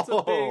know, but it's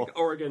a big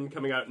organ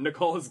coming out.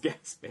 Nicole is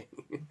gasping.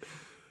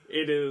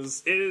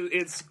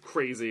 It's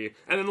crazy.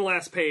 And then the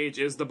last page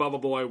is the Bubble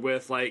Boy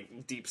with like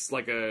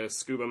a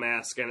scuba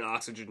mask and an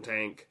oxygen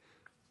tank,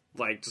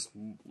 like just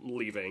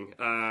leaving.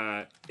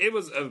 It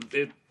was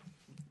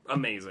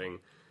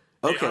amazing.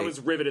 Okay. I was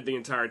riveted the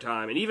entire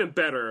time, and even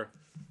better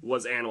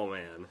was Animal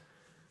Man.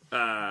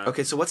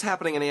 Okay, so what's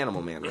happening in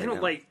Animal Man right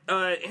now?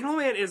 Animal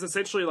Man is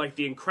essentially like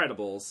The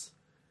Incredibles,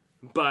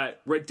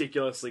 but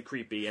ridiculously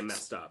creepy and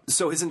messed up.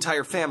 So his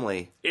entire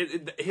family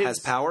has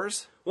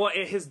powers? Well,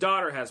 his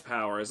daughter has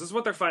powers. This is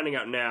what they're finding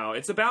out now.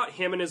 It's about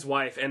him and his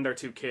wife and their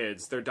 2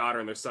 kids, their daughter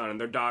and their son. And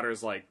their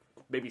daughter's like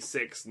maybe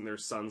 6, and their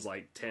son's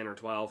like 10 or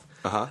 12.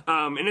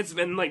 And it's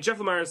been like Jeff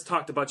Lemire has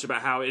talked a bunch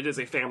about how it is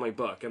a family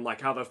book and like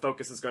how the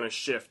focus is going to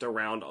shift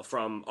around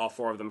from all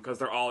 4 of them because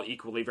they're all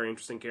equally very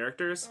interesting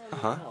characters.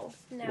 Oh,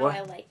 now What?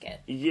 I like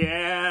it.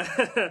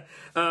 Yeah.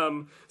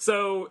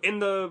 So in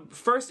the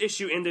first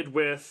issue ended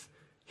with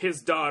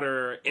his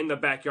daughter in the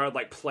backyard,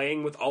 like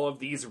playing with all of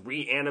these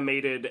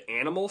reanimated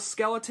animal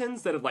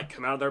skeletons that had like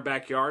come out of their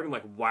backyard, and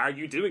like, why are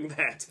you doing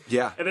that?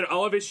 Yeah. And then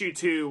all of issue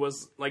 2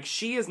 was like,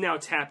 she is now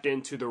tapped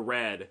into the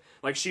red.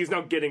 Like, she's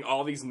now getting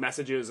all these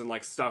messages and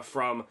like stuff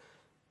from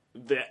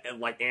the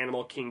like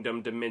animal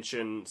kingdom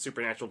dimension,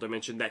 supernatural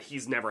dimension that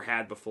he's never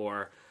had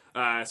before.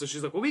 So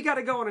she's like, well, we got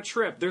to go on a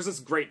trip. There's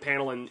this great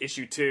panel in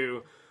issue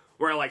 2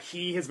 where like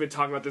he has been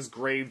talking about this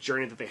grave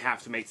journey that they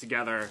have to make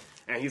together,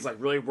 and he's like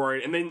really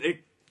worried. And then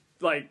it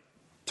like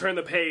turn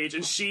the page,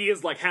 and she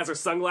is like has her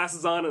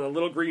sunglasses on and a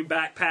little green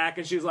backpack,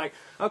 and she's like,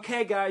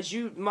 okay guys,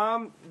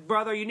 mom,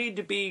 brother, you need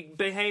to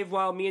behave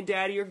while me and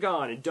daddy are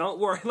gone, and don't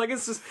worry. Like,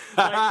 it's just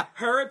like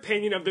her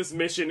opinion of this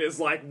mission is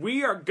like,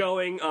 we are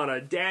going on a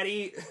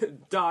daddy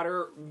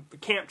daughter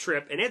camp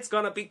trip, and it's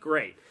gonna be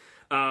great.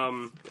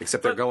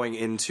 Except they're going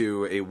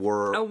into a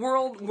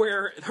world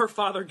where her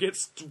father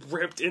gets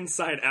ripped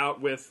inside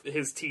out with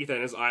his teeth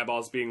and his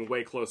eyeballs being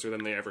way closer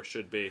than they ever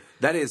should be.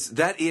 That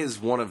is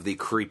one of the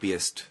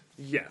creepiest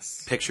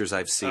Yes. pictures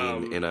I've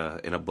seen in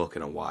a book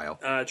in a while.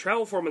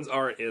 Travel Foreman's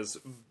art is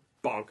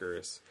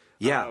bonkers.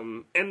 Yeah.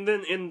 And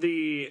then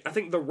in I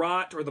think the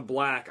Rot or the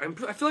Black,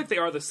 I feel like they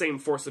are the same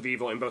force of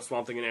evil in both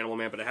Swamp Thing and Animal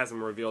Man, but it hasn't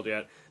been revealed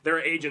yet. There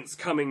are agents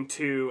coming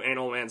to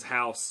Animal Man's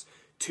house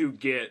to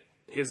get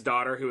his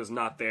daughter, who is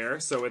not there.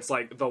 So it's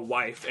like the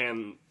wife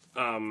and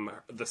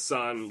the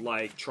son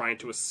like trying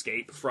to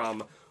escape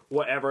from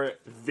whatever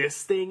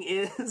this thing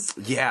is.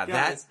 Yeah,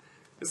 Guys,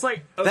 it's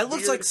like that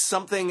looks like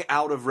something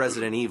out of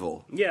Resident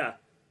Evil. Yeah.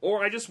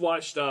 Or I just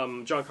watched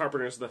John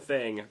Carpenter's The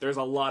Thing. There's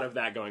a lot of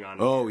that going on.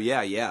 Oh,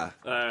 yeah.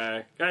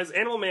 Guys,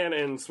 Animal Man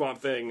and Swamp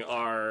Thing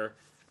are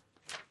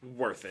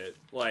worth it.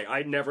 Like,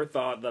 I never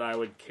thought that I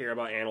would care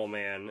about Animal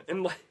Man.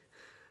 And like,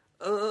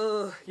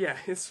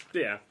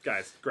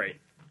 guys,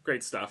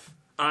 great stuff.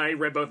 I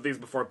read both of these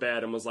before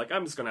bed and was like,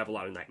 I'm just gonna have a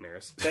lot of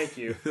nightmares. Thank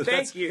you.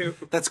 Thank you.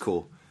 That's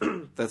cool.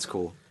 That's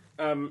cool.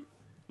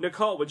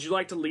 Nicole, would you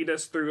like to lead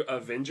us through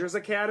Avengers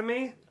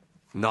Academy?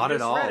 Not at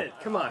all. Read it.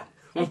 Come on.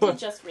 I did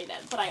just read it,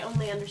 but I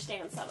only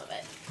understand some of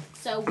it.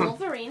 So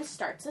Wolverine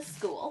starts a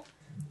school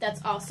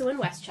that's also in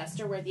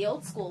Westchester, where the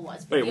old school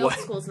was, but Wait, the old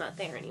what? school's not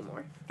there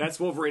anymore. That's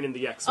Wolverine and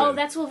the X-Men. Oh,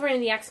 that's Wolverine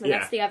and the X-Men. Yeah.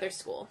 That's the other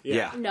school.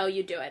 Yeah. No,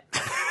 you do it.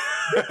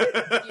 You do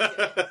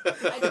it.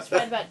 I just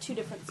read about 2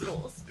 different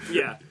schools.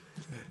 Yeah.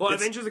 Well,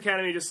 Avengers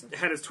Academy just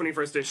had its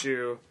 21st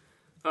issue.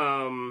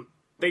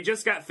 They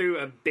just got through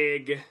a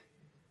big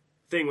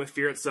thing with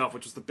Fear Itself,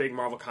 which was the big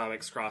Marvel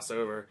Comics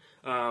crossover,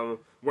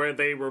 where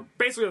they were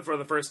basically for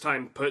the first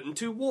time put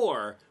into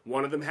war.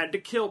 One of them had to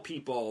kill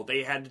people.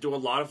 They had to do a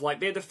lot of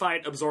they had to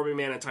fight Absorbing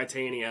Man and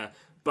Titania,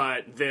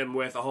 but them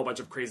with a whole bunch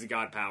of crazy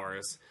god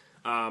powers.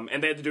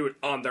 And they had to do it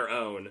on their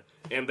own.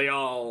 And they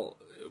all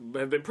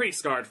have been pretty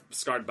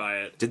scarred by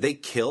it. Did they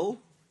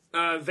kill?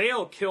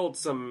 Vale killed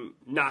some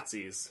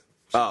Nazis.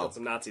 She killed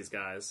some Nazis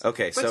guys.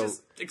 Okay, which so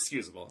is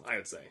excusable, I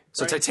would say.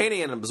 So right?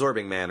 Titania and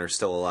Absorbing Man are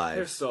still alive.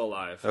 They're still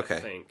alive, Okay. I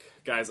think.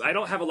 Guys, I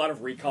don't have a lot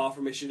of recall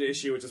from issue to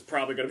issue, which is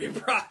probably going to be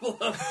a problem.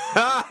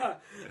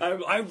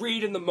 I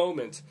read in the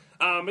moment.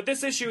 But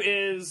this issue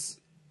is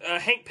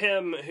Hank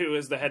Pym, who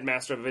is the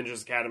headmaster of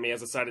Avengers Academy,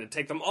 has decided to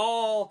take them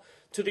all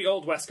to the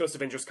old West Coast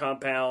Avengers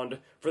compound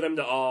for them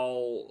to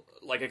all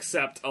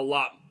accept a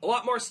lot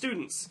more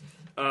students.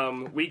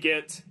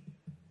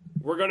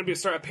 We're going to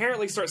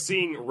start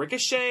seeing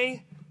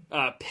Ricochet,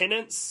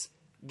 Penance,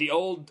 the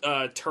old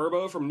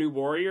Turbo from New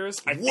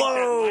Warriors. I think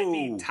that might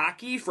be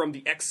Taki from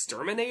the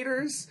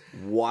Exterminators.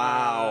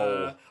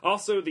 Wow.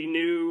 Also, the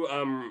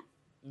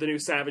new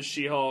Savage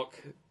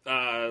She-Hulk,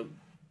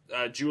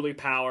 Julie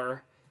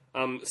Power,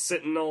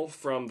 Sentinel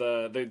from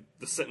the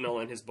Sentinel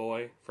and his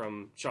boy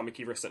from Sean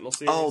McKeever Sentinel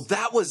series. Oh,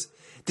 that was...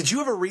 Did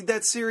you ever read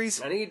that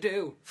series? I think you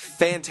do.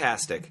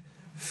 Fantastic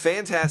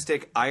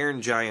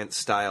Iron Giant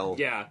style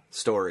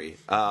story.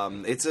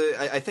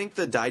 I think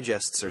the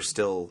digests are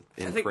still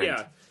in print.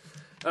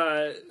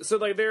 Yeah. So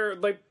they're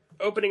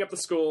opening up the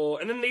school,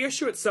 and then the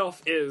issue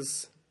itself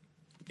is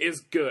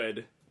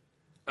good.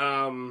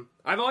 I've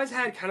always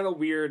had kind of a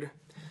weird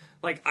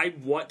I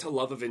want to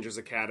love Avengers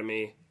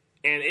Academy,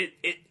 and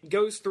it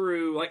goes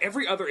through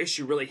every other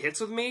issue really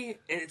hits with me,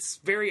 and it's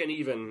very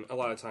uneven a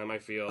lot of time. I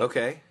feel.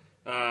 Okay.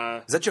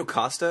 Is that Joe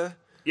Costa?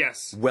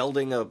 Yes.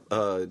 Welding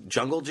a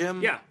jungle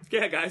gym? Yeah,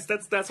 guys,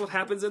 that's what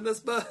happens in this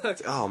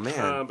book. Oh,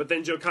 man. But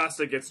then Joe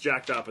Costa gets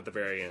jacked up at the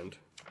very end.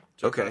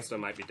 Joe Costa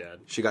might be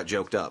dead. She got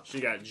joked up.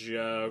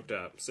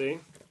 See?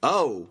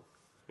 Oh.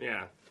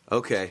 Yeah.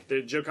 Okay.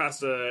 Joe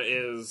Costa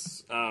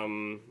is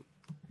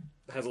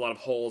has a lot of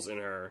holes in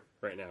her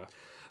right now.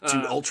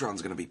 Dude,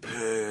 Ultron's gonna be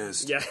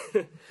pissed. Yeah.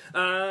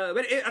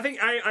 I think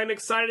I'm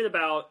excited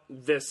about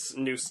this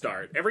new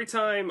start. Every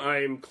time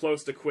I'm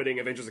close to quitting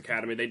Avengers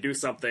Academy, they do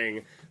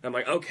something. I'm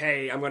like,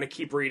 okay, I'm going to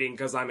keep reading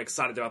because I'm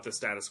excited about the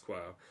status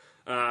quo.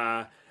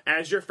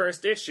 As your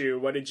first issue,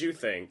 what did you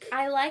think?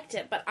 I liked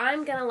it, but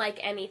I'm gonna like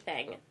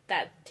anything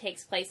that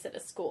takes place at a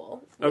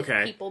school with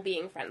people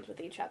being friends with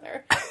each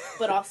other,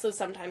 but also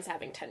sometimes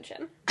having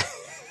tension.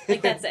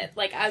 That's it.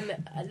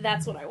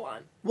 That's what I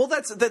want. Well,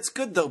 that's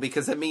good though,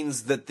 because that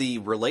means that the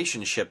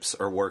relationships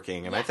are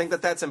working, and I think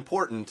that's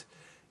important.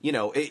 You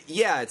know,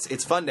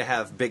 it's fun to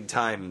have big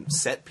time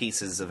set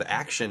pieces of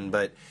action,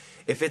 but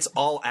if it's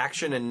all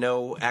action and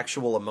no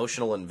actual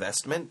emotional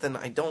investment, then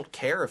I don't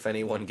care if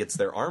anyone gets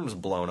their arms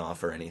blown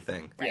off or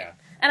anything. Right. Yeah.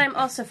 And I'm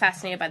also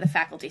fascinated by the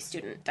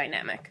faculty-student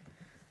dynamic.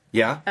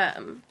 Yeah?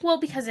 Well,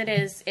 because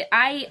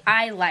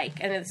I like,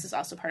 and this is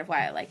also part of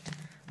why I liked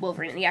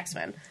Wolverine and the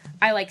X-Men,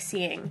 I like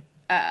seeing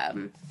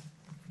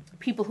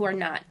people who are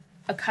not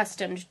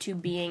accustomed to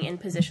being in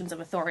positions of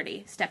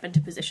authority step into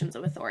positions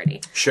of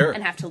authority. Sure.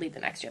 And have to lead the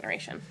next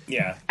generation.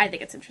 Yeah. I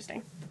think it's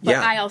interesting. But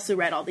I also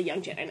read all the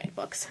Young Jedi Knight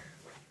books.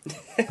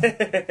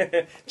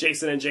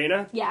 Jason and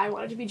Jaina? Yeah, I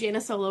wanted to be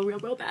Jaina Solo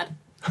real bad.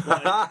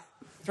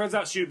 Turns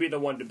out she would be the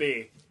one to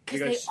be. Because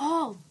they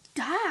all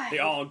died. They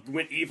all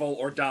went evil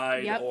or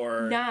died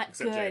or... Not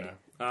good.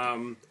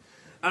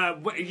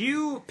 Jaina.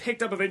 You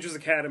picked up Avengers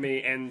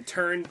Academy and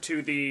turned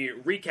to the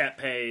recap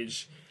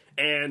page,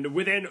 and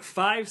within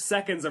 5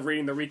 seconds of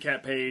reading the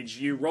recap page,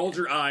 you rolled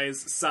your eyes,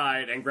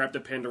 sighed, and grabbed a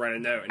pen to write a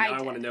note. And now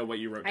I want to know what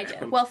you wrote down. I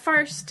did. Well,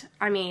 first,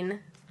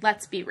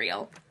 let's be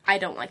real. I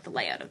don't like the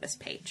layout of this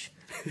page.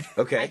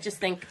 Okay. I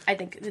think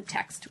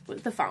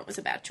the font was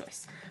a bad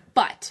choice.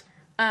 But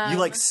you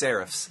like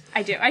serifs.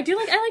 I do. I like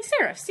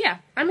serifs. Yeah,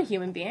 I'm a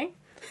human being.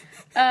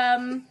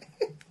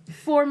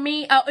 For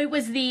me, it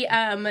was the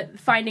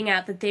finding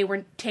out that they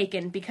were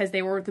taken because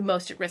they were the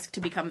most at risk to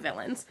become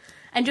villains.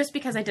 And just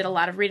because I did a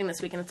lot of reading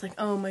this week, and it's like,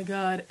 oh my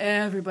god,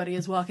 everybody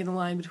is walking the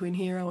line between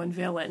hero and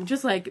villain.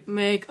 Just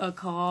make a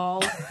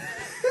call.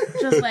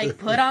 Just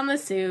put on the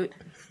suit.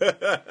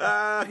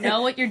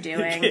 Know what you're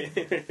doing.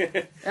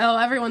 Oh,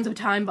 everyone's a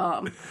time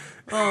bomb.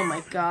 Oh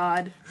my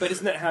god. But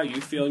isn't that how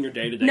you feel in your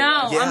day-to-day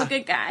No, life? Yeah. I'm a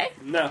good guy.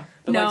 No.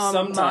 But no, I'm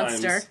sometimes...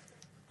 a monster.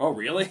 Oh,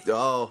 really?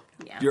 Oh,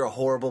 yeah. You're a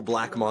horrible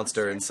black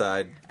monster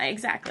inside.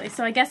 Exactly.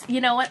 So I guess, you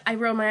know what? I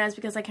roll my eyes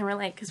because I can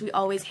relate, because we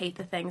always hate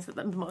the things that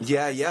the most...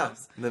 Yeah.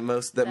 That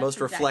most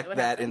exactly reflect that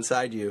happened.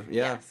 Inside you.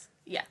 Yeah. Yes.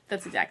 Yeah,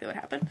 that's exactly what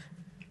happened.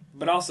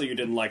 But also you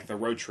didn't like the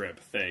road trip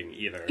thing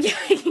either.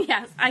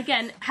 Yes.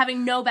 Again,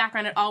 having no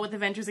background at all with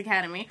Avengers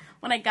Academy,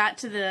 when I got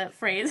to the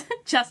phrase,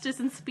 Justice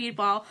and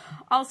Speedball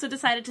also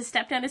decided to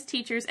step down as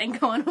teachers and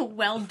go on a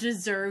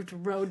well-deserved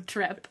road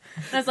trip.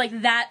 And I was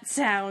like, that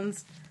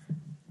sounds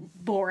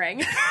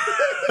boring.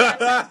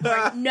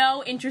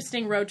 No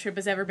interesting road trip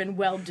has ever been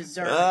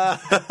well-deserved.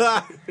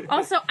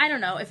 Also, I don't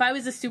know, if I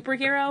was a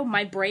superhero,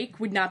 my break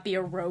would not be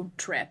a road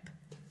trip.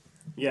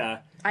 Yeah.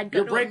 I'd go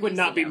Your to a break would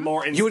not be museum.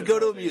 more. You would go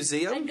to a instability.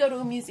 museum? I'd go to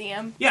a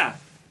museum. Yeah.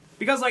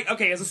 Because, like,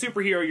 okay, as a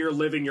superhero, you're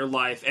living your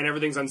life, and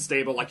everything's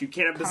unstable. Like, you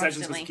can't have possessions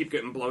because Constantly. you keep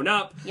getting blown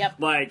up. Yep.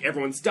 Like,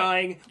 everyone's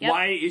dying. Yep.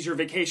 Why is your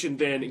vacation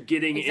then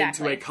getting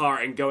Exactly. into a car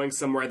and going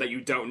somewhere that you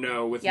don't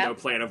know with Yep. no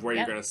plan of where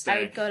Yep. you're going to stay? I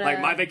would go to- Like,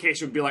 my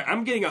vacation would be like,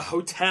 I'm getting a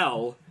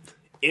hotel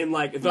in,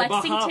 like, the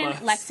Bahamas.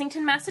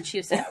 Lexington,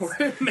 Massachusetts.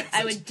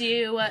 I would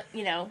do,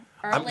 early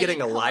I'm getting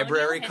a colonial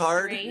library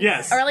card? history.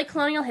 Yes. Early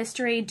colonial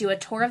history, do a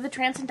tour of the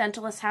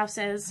Transcendentalist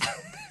houses.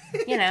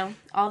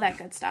 All that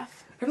good stuff.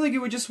 I feel like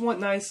you would just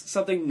want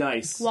something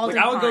nice. Walden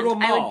like, I would Pond. go to a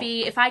mall. I would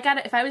be if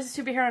I was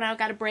a superhero and I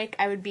got a break,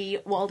 I would be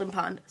Walden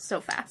Pond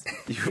so fast.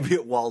 You would be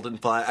at Walden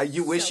Pond.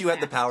 You wish So you had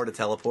the fast. power to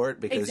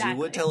teleport, because you Exactly.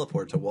 would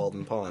teleport to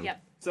Walden Pond.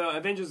 Yep. So,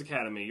 Avengers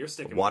Academy, you're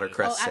sticking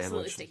Watercress Oh, absolutely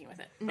sandwich. sticking with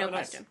it. No Oh,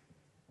 nice. question.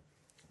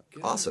 with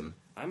it. Awesome.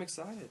 I'm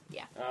excited.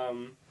 Yeah.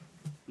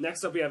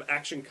 Next up, we have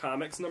Action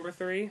Comics number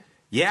 3.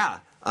 Yeah.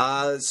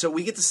 So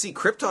we get to see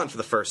Krypton for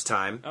the first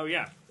time Oh,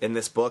 yeah. in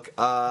this book.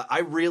 I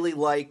really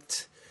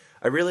liked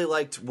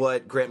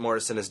what Grant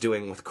Morrison is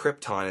doing with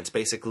Krypton. It's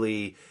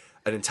basically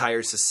an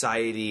entire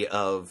society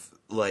of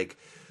the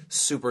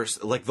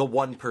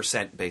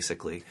 1%,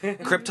 basically.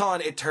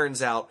 Krypton, it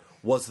turns out,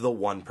 was the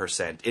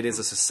 1%. It is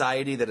a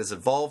society that has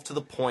evolved to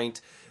the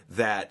point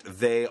that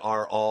they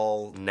are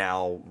all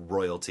now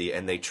royalty,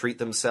 and they treat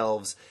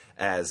themselves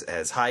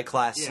as high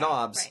class Yeah.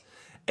 snobs. Right.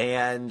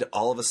 And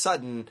all of a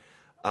sudden,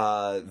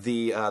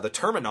 the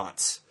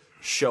Terminauts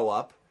show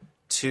up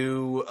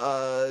to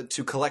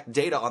collect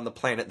data on the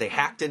planet. They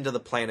hacked into the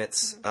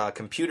planet's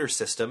computer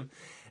system,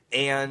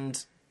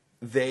 and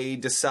they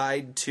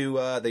decide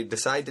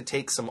to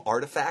take some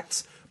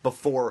artifacts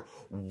before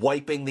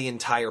wiping the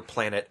entire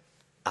planet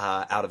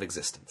out of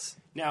existence.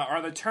 Now,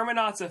 are the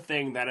Terminauts a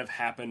thing that have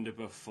happened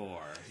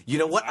before? You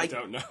know what? I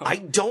don't know. I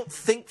don't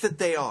think that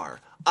they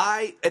are.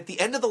 At the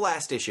end of the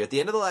last issue,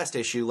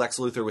 Lex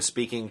Luthor was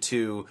speaking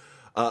to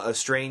a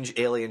strange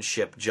alien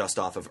ship just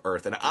off of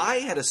Earth, and I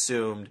had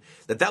assumed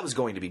that was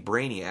going to be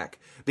Brainiac,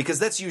 because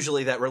that's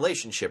usually that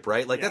relationship,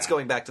 right? Like, that's Yeah.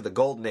 going back to the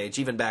Golden Age,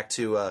 even back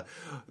to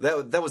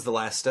that was the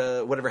last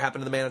Whatever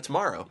Happened to the Man of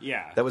Tomorrow.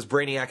 Yeah. That was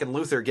Brainiac and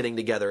Luthor getting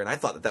together, and I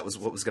thought that was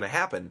what was going to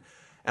happen,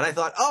 and I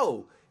thought,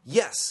 oh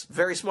yes,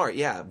 very smart,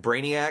 yeah,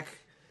 Brainiac.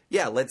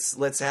 Yeah, let's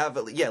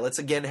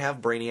again have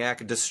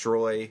Brainiac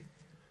destroy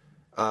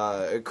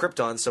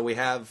Krypton, so we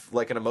have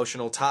like an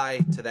emotional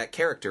tie to that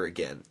character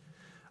again.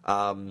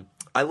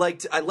 I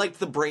liked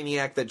the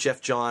Brainiac that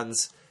Jeff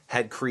Johns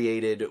had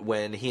created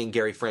when he and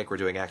Gary Frank were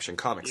doing Action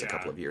Comics a Yeah.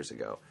 couple of years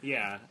ago.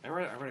 Yeah, I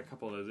read a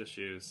couple of those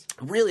issues.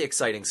 Really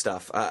exciting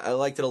stuff. I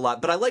liked it a lot,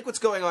 but I like what's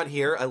going on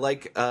here. I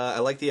like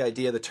the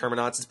idea of the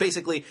Terminauts. It's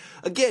basically,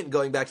 again,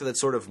 going back to that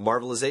sort of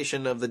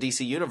Marvelization of the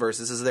DC universe.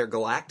 This is their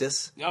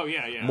Galactus, Oh,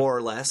 yeah. more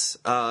or less,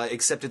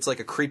 except it's like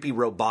a creepy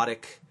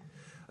robotic.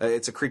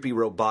 It's a creepy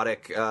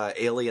robotic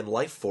alien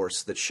life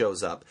force that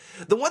shows up.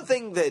 The one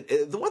thing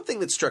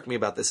that struck me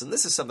about this, and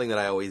this is something that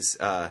I always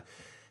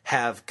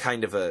have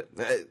kind of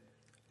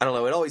I don't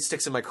know, it always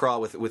sticks in my craw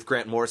with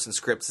Grant Morrison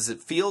scripts, is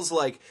it feels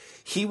like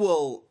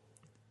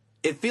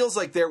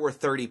there were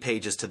 30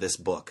 pages to this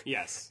book.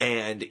 Yes.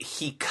 And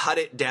he cut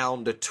it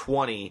down to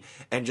 20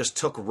 and just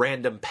took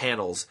random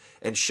panels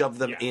and shoved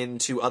them Yeah.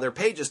 into other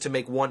pages to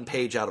make one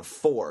page out of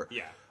 4.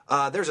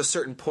 Yeah. There's a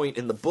certain point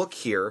in the book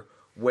here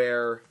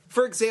where,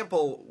 for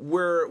example,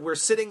 we're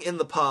sitting in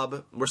the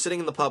pub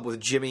with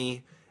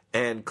Jimmy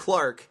and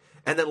Clark,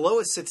 and then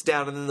Lois sits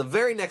down, and then the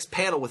very next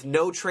panel, with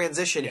no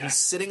transition, Yeah. he's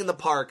sitting in the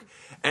park,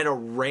 and a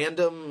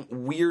random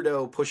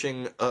weirdo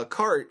pushing a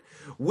cart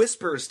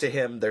whispers to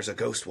him, "There's a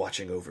ghost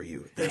watching over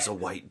you. There's a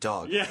white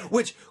dog." Yeah.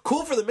 Which,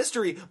 cool for the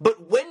mystery,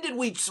 but when did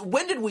we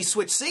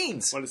switch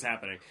scenes? What is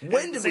happening?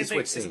 When And did the we same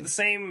switch thing- it's scenes? the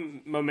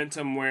same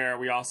momentum where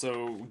we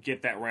also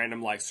get that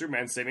random, like,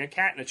 Superman saving a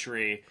cat in a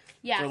tree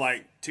Yes. for,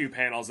 like, 2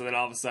 panels, and then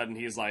all of a sudden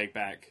he's, like,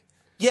 back.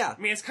 Yeah.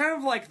 I mean, it's kind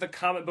of like the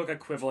comic book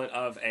equivalent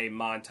of a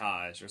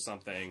montage or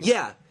something.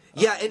 Yeah.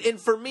 Yeah, and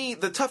for me,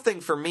 the tough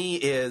thing for me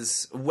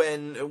is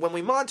when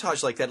we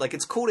montage like that, like,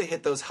 it's cool to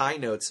hit those high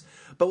notes,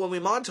 but when we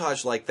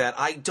montage like that,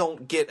 I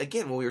don't get,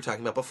 again, what we were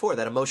talking about before,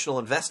 that emotional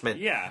investment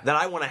Yeah. that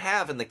I want to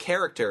have in the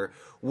character,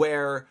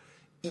 where,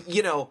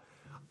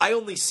 I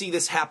only see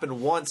this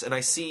happen once, and I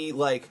see,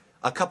 like,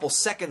 a couple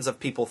seconds of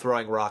people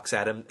throwing rocks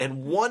at him,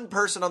 and one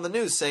person on the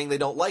news saying they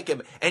don't like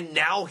him, and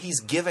now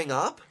he's giving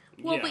up?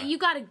 Well, Yeah. but you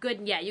got a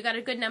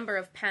good number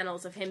of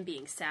panels of him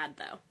being sad,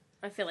 though.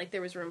 I feel like there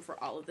was room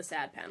for all of the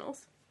sad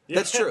panels.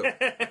 That's true.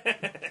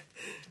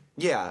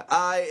 Yeah,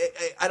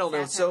 I don't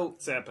know, Sad so...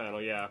 Sad panel,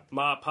 yeah.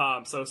 Ma, Pa,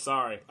 I'm so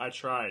sorry. I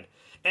tried.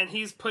 And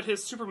he's put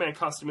his Superman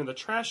costume in the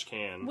trash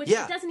can. Which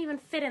Yeah. doesn't even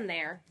fit in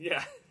there.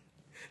 Yeah.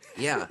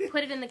 Yeah.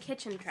 Put it in the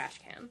kitchen trash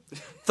can.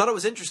 Thought it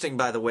was interesting,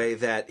 by the way,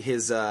 that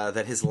his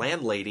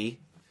landlady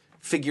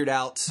figured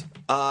out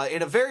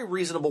in a very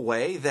reasonable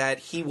way that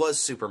he was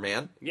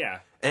Superman, Yeah.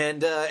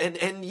 and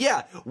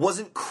yeah,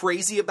 wasn't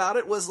crazy about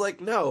it. Was like,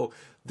 no,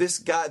 this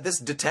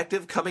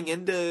detective coming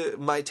into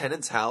my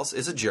tenant's house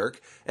is a jerk,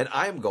 and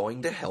I am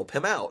going to help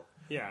him out.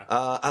 Yeah.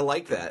 I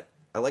like that.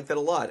 I like that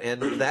a lot,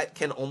 and that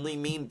can only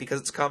mean, because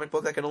it's a comic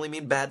book, that can only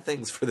mean bad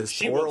things for this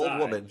She poor will old die.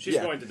 woman. She's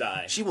Yeah. going to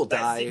die. She will that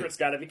die. secret's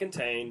got to be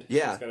contained.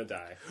 Yeah. She's going to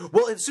die.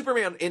 Well, in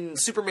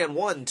Superman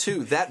 1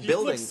 too, that You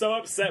building. look so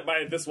upset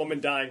by this woman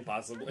dying,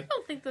 possibly. I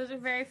don't think those are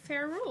very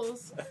fair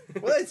rules.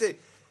 Well, I'd say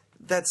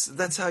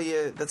that's how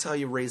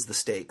you raise the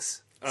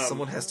stakes.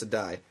 Someone has to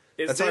die.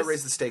 is That's how I this-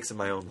 raise the stakes in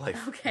my own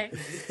life. Okay.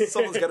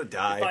 Someone's got to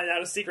die. Find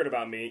out a secret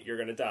about me, you're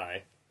going to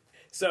die.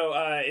 So,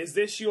 is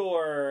this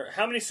your...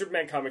 How many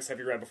Superman comics have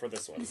you read before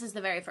this one? This is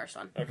the very first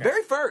one. Okay.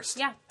 Very first.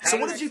 Yeah. So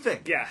what did you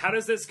think? Yeah, how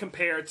does this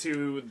compare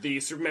to the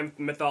Superman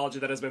mythology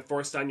that has been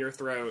forced down your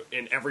throat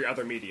in every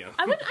other medium?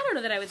 I don't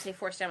know that I would say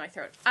forced down my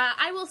throat.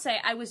 I will say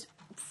I was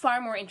far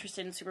more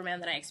interested in Superman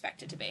than I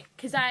expected to be.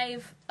 Because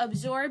I've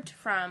absorbed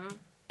from...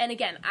 And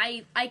again,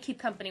 I keep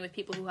company with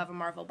people who have a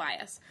Marvel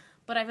bias.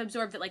 But I've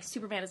absorbed that, like,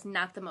 Superman is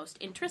not the most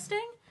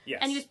interesting. Yes.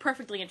 And he was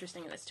perfectly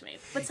interesting in this to me.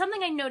 But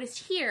something I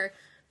noticed here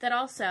that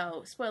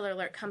also, spoiler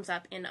alert, comes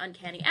up in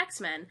Uncanny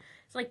X-Men,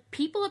 is, like,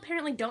 people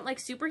apparently don't like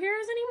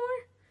superheroes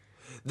anymore.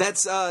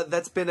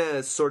 That's been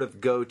a sort of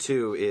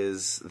go-to,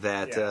 is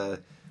that Yeah.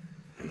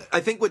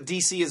 I think what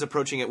DC is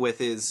approaching it with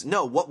is,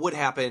 no, what would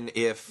happen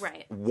if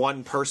Right.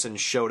 one person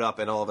showed up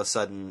and all of a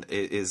sudden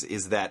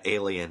is that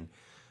alien?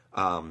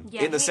 Yeah,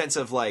 in the he- sense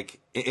of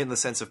in the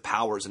sense of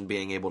powers and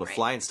being able to Right.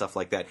 fly and stuff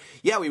like that.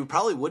 Yeah, we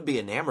probably would be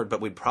enamored,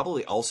 but we'd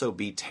probably also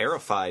be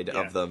terrified Yeah.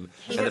 of them,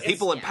 He and the was-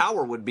 people in yeah.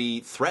 power would be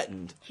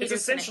threatened. It's Haters gonna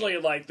essentially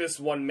hate. like this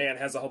one man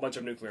has a whole bunch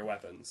of nuclear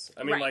weapons.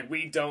 I mean, Right. like,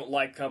 we don't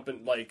like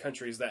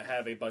countries that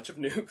have a bunch of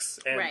nukes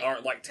and Right.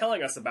 aren't, like,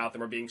 telling us about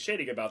them or being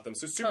shady about them.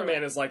 So Superman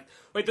Totally. is like,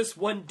 wait, this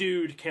one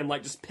dude can,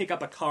 like, just pick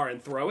up a car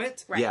and throw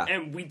it? Right. Yeah.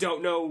 And we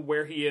don't know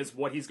where he is,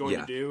 what he's going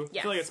Yeah. to do. I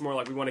Yes. feel like it's more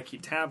like we want to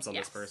keep tabs on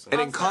Yes. this person. And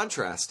in Also-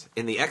 contrast,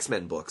 in the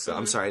X-Men books,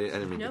 I'm sorry,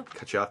 I didn't mean No. to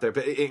cut you off there,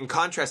 but in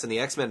contrast, in the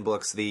X-Men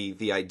books,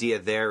 the idea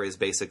there is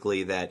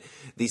basically that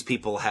these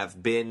people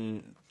have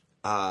been,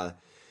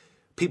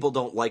 people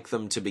don't like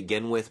them to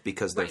begin with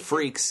because they're Right.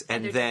 freaks,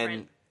 And and they're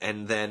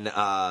then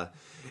different.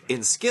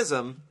 in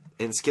Schism,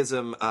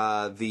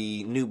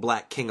 the new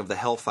Black King of the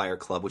Hellfire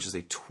Club, which is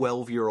a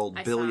 12-year-old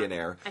I saw.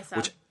 billionaire, I saw.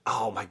 which,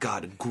 oh my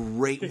god,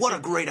 what a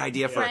great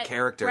idea for a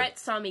character. Brett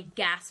saw me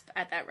gasp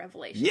at that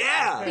revelation.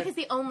 Yeah! Because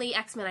the only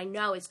X-Men I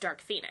know is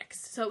Dark Phoenix.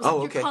 So it was Oh,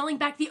 like, okay. you're calling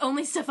back the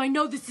only stuff I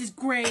know. This is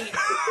great.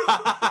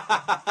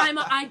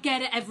 I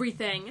get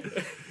everything.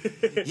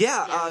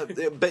 Yeah,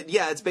 but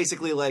yeah, it's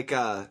basically like,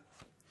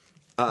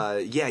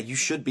 yeah, you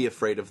should be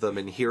afraid of them,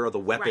 and here are the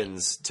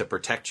weapons to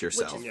protect Which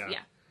yourself. is,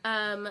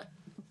 Yeah.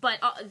 But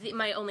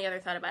my only other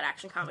thought about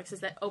Action Comics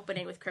is that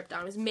opening with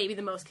Krypton was maybe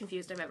the most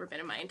confused I've ever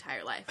been in my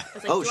entire life. I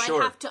was like, Oh, do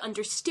sure. I have to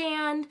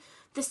understand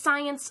the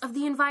science of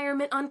the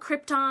environment on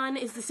Krypton?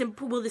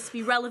 Will this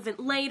be relevant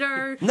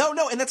later? No,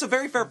 and that's a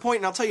very fair point,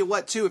 and I'll tell you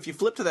what, too, if you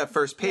flip to that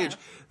first page,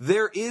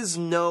 there's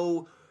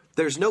no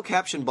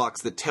caption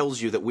box that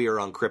tells you that we are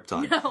on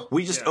Krypton. No.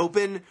 We just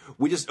open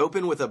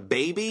with a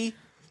baby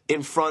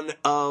in front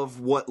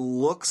of what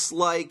looks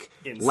like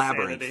Insanity.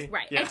 Labyrinth.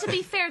 Right. Yeah. And to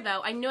be fair,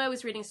 though, I knew I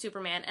was reading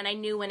Superman, and I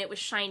knew when it was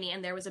shiny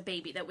and there was a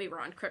baby that we were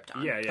on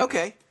Krypton. Yeah.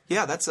 Okay,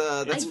 yeah, that's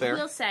I fair.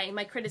 will say,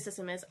 my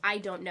criticism is I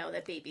don't know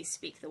that babies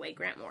speak the way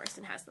Grant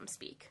Morrison has them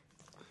speak.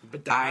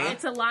 But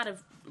It's a lot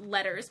of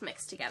letters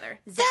mixed together.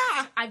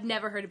 Zapped. I've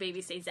never heard a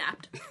baby say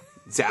zapped,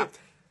 Zapped.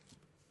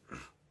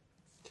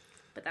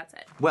 but that's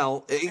it.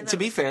 Well, to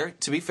be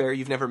was fair,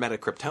 you've never met a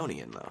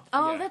Kryptonian, though.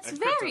 Oh, Yeah, that's a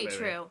very Krypton baby.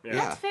 true. Yeah.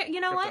 That's fair.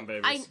 You know Krypton what?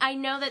 babies. I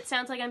know that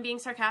sounds like I'm being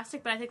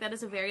sarcastic, but I think that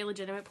is a very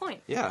legitimate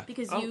point. Yeah.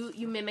 Because Oh.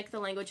 you mimic the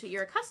language that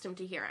you're accustomed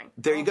to hearing.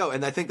 There you go,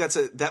 and I think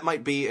that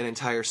might be an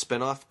entire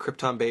spin-off,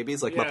 Krypton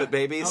Babies, like Yeah. Muppet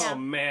Babies. Oh,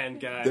 man,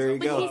 guys. There you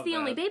But go. he's the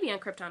only baby on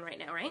Krypton right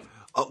now, right?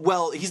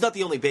 Well, he's not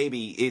the only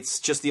baby. It's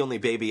just the only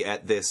baby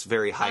at this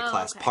very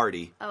high-class okay.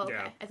 party Oh, okay.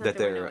 Yeah. I thought that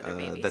there were they're no other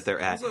babies. that they're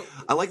at. Also-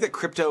 I like that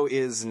Crypto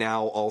is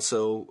now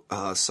also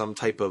some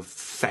type of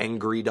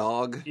fangry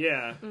dog.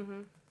 Yeah.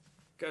 Mm-hmm.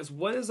 Guys,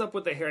 what is up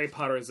with the Harry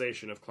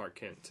Potterization of Clark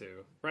Kent,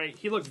 too? Right?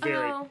 He looks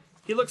very... Oh.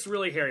 He looks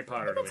really Harry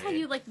Potter to That's me. how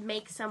you like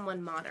make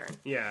someone modern.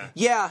 Yeah.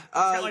 Yeah,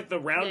 Got, like, the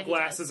round Yeah, he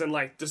glasses and,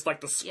 like, just,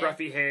 like, the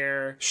scruffy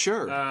hair.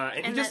 sure. And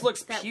he And just that-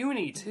 looks that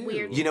puny, too.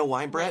 Weird You know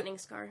why, Brett? lightning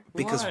scar.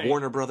 Because Why?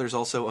 Warner Brothers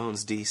also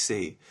owns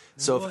DC.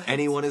 So if What?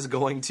 anyone is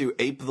going to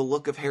ape the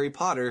look of Harry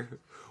Potter,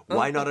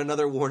 why not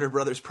another Warner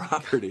Brothers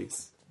property?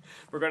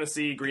 We're going to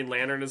see Green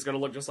Lantern is going to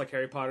look just like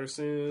Harry Potter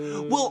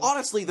soon. Well,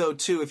 honestly, though,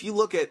 too, if you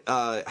look at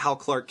how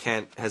Clark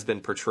Kent has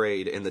been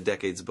portrayed in the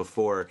decades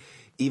before,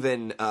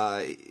 even,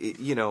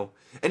 and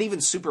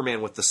even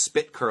Superman with the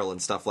spit curl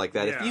and stuff like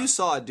that, if Yeah. you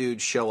saw a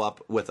dude show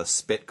up with a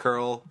spit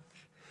curl,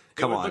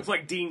 come it on. looks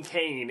like Dean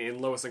Cain in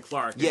Lois and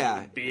Clark.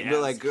 Yeah, Be you're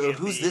as like,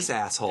 who's campy this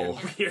asshole?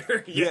 and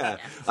weird. Yeah,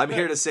 I'm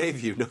here to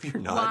save you. No,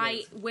 you're not.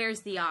 Why?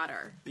 Where's the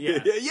otter? Yeah.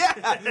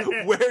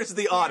 Yeah, where's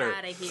the otter?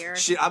 outta here.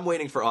 Shit, I'm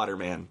waiting for Otter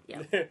Man.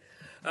 Yeah.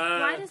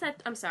 Why does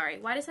that? I'm sorry.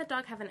 Why does that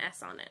dog have an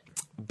S on it?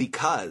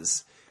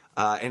 Because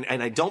and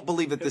I don't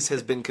believe that this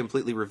has been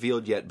completely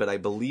revealed yet, but I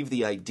believe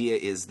the idea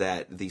is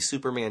that the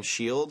Superman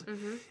shield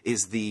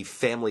is the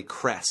family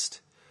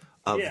crest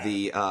of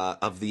Yeah.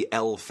 the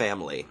L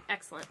family.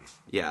 Excellent.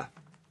 Yeah.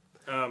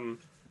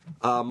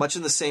 Much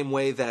in the same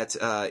way that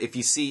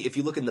if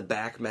you look in the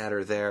back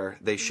matter there,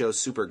 they show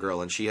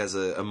Supergirl, and she has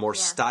a more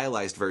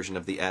stylized version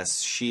of the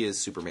S. She is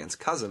Superman's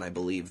cousin, I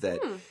believe. That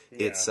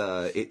it's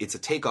a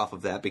takeoff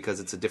of that because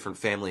it's a different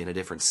family in a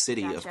different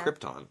city of Gotcha.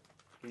 Krypton.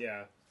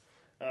 Yeah.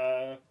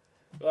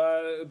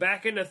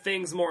 Back into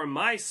things more in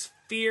my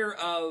sphere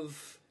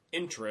of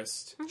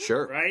interest,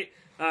 Sure. right?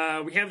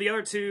 We have the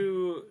other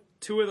two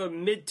of the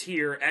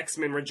mid-tier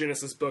X-Men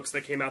Regenesis books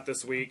that came out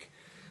this week.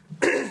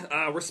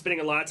 We're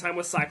spending a lot of time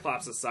with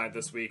Cyclops' side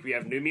this week. We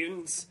have New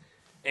Mutants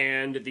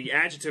and the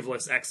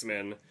adjectiveless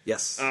X-Men.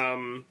 Yes.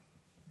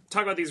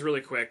 Talk about these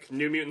really quick.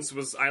 New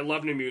Mutants I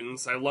love New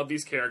Mutants. I love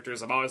these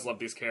characters. I've always loved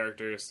these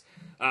characters.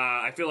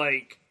 I feel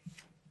like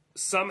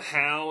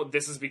somehow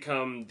this has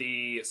become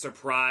the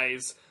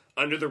surprise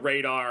under the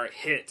radar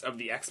hit of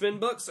the X-Men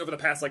books over the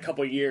past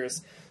couple of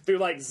years through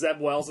Zeb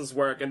Wells'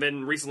 work, and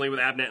then recently with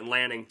Abnett and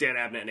Lanning, Dan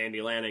Abnett and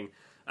Andy Lanning.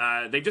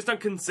 They've just done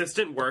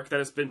consistent work that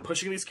has been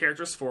pushing these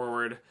characters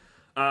forward.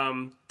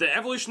 The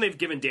evolution they've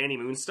given Danny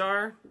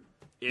Moonstar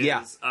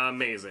is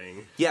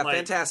amazing. Yeah,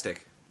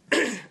 fantastic.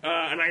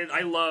 And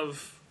I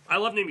love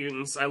New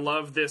Mutants. I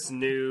love this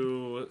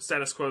new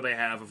status quo they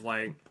have of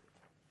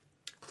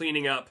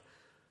cleaning up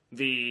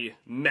the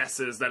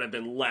messes that have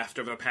been left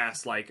over the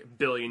past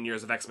billion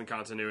years of X-Men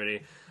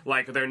continuity.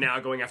 They're now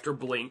going after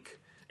Blink.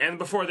 And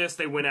before this,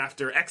 they went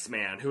after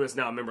X-Man, who is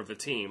now a member of the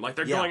team.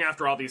 They're going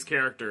after all these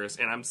characters,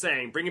 and I'm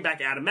saying, bringing back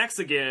Adam X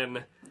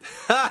again.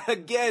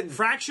 Again.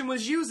 Fraction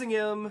was using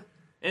him,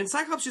 and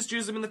Cyclops just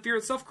used him in the Fear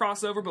Itself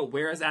crossover, but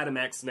where is Adam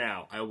X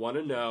now? I want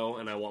to know,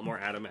 and I want more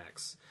Adam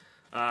X.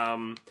 But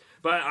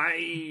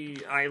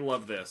I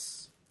love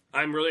this.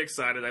 I'm really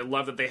excited. I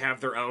love that they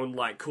have their own,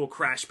 cool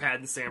crash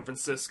pad in San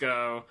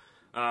Francisco.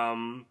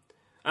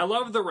 I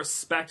love the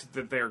respect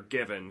that they're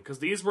given, because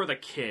these were the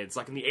kids.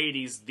 In the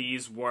 80s,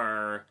 these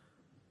were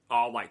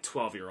all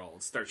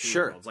 12-year-olds,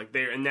 13-year-olds.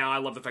 Sure. And now I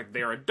love the fact that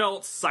they're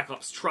adults.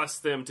 Cyclops trusts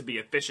them to be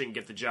efficient and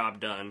get the job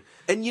done.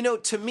 And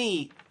to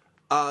me,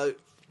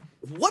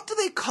 what do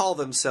they call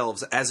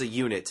themselves as a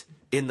unit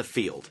in the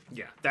field?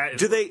 Yeah, that is.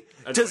 Do they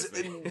annoys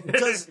me.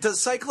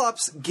 does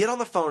Cyclops get on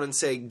the phone and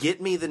say,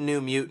 "Get me the New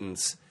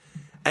Mutants,"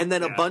 and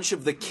then a bunch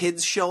of the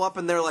kids show up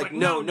and they're like,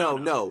 "No.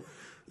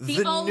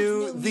 The old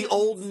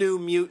New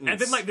Mutants." And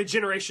then the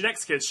Generation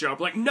X kids show up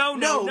no.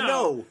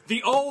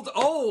 The old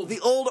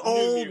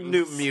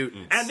New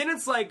Mutants. And then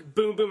it's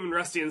Boom Boom and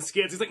Rusty and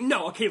Skids. He's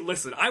no, okay,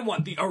 listen, I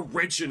want the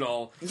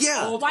original.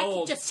 Yeah.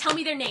 Why just tell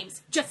me their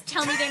names? Just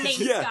tell me their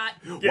names, Scott.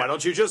 Why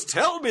don't you just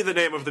tell me the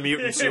name of the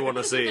mutants you want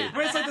to see?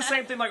 But it's the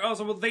same thing.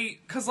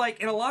 Because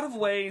in a lot of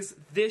ways,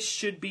 this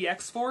should be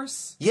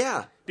X-Force.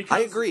 Yeah, Because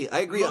I agree.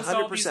 100%.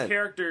 All these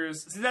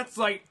characters. See,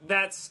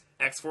 that's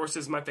X-Force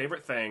is my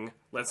favorite thing.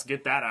 Let's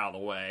get that out of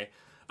the way.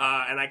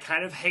 And I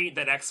kind of hate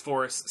that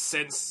X-Force,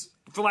 since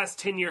for the last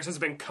 10 years, has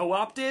been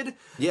co-opted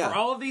for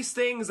all of these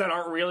things that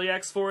aren't really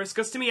X-Force.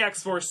 Because to me,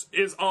 X-Force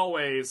is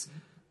always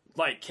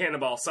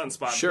Cannonball,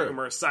 Sunspot,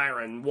 Boomer,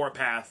 Siren,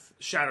 Warpath,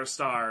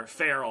 Shatterstar,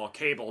 Feral,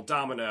 Cable,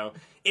 Domino.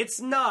 It's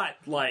not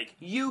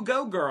You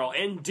Go Girl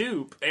and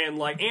Dupe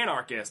and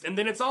Anarchist. And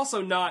then it's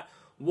also not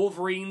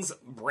Wolverine's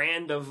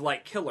brand of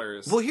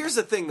killers. Well, here's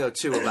the thing, though,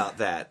 too, about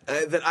that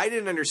that I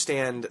didn't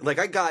understand.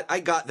 I got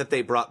that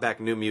they brought back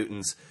New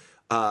Mutants.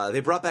 They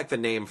brought back the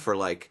name for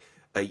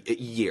a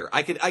year.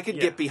 I could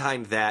get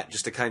behind that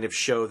just to kind of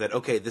show that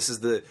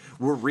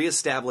we're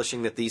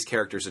reestablishing that these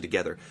characters are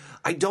together.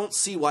 I don't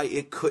see why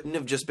it couldn't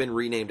have just been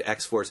renamed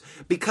X-Force,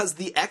 because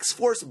the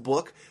X-Force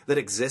book that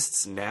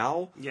exists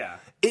now,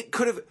 it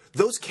could have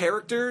those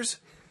characters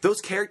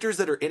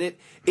that are in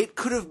it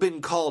could have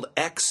been called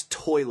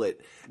X-Toilet,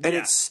 and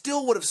it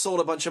still would have sold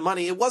a bunch of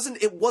money. It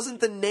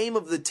wasn't the name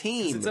of the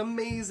team. It's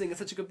amazing. It's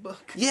such a good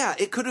book. Yeah,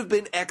 it could have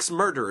been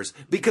X-Murderers,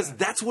 because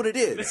that's what it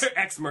is.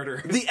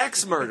 X-Murder. The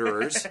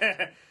X-Murderers.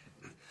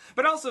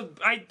 But also,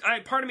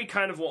 I part of me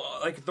kind of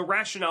the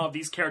rationale of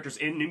these characters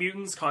in New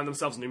Mutants calling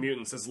themselves New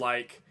Mutants is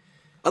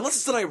Unless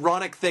it's an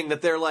ironic thing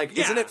that they're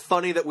isn't it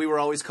funny that we were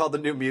always called the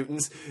New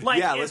Mutants?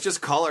 Let's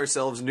just call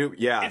ourselves New.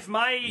 Yeah,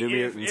 New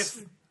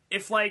Mutants.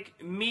 If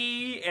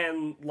me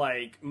and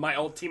my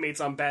old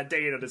teammates on Bad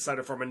Data decided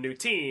to form a new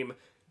team,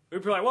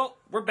 we'd be well,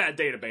 we're Bad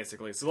Data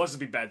basically, so let's just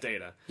be Bad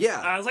Data. Yeah.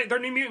 I was they're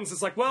New Mutants.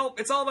 It's well,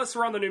 it's all of us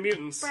who are on the New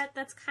Mutants. Brett,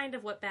 that's kind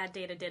of what Bad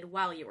Data did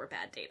while you were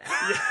Bad Data.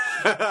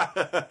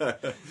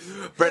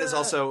 Brett is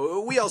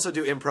we also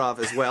do improv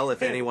as well.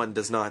 If anyone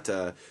does not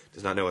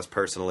know us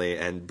personally,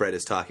 and Brett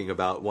is talking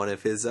about one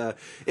of his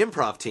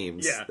improv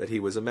teams that he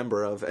was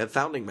a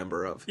founding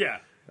member of. Yeah.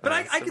 But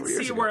I several can years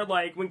see ago. where,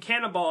 like, when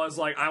Cannonball is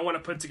like, I want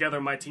to put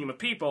together my team of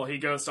people, he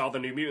goes to all the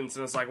New Mutants,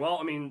 and it's like, well,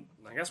 I mean,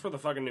 I guess we're the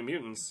fucking New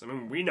Mutants. I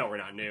mean, we know we're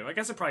not new. I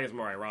guess it probably is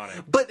more ironic.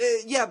 But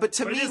but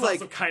to But it me, is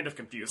like, also kind of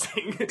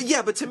confusing.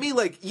 yeah, but to me,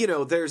 like,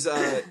 there's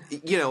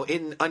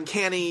in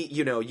Uncanny,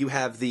 you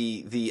have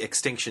the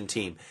Extinction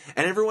Team,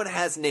 and everyone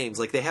has names.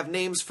 Like, they have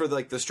names for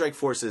like the Strike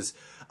Forces.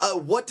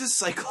 What does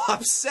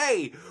Cyclops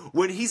say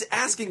when he's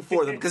asking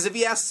for them? Because if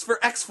he asks for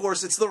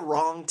X-Force, it's the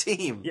wrong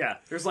team. Yeah,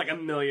 there's like a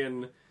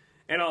million,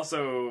 and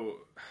also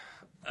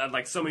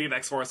like so many of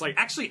X-Force. Like,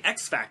 actually,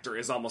 X-Factor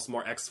is almost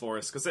more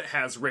X-Force because it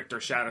has Richter,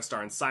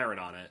 Shatterstar, and Siren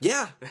on it.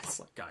 Yeah. It's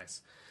like,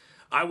 guys,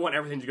 I want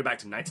everything to go back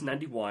to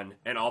 1991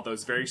 and all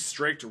those very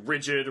strict,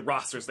 rigid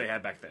rosters they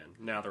had back then.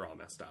 Now they're all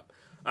messed up.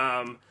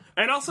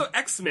 And also,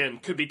 X-Men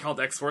could be called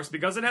X-Force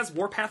because it has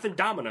Warpath and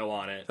Domino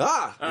on it.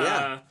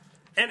 Yeah.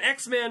 And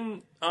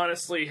X-Men,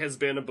 honestly, has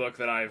been a book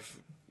that I've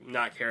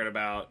not cared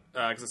about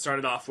because it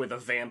started off with a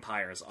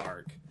vampires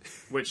arc,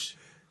 which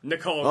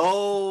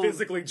Nicole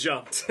physically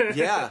jumped.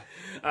 Yeah.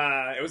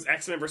 It was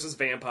X-Men versus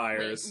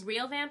vampires.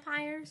 Real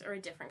vampires or a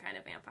different kind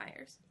of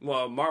vampires?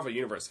 Well, Marvel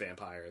Universe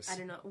vampires. I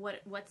don't know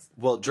what's.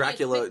 Well,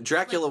 Dracula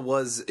Like,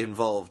 was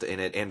involved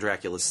in it, and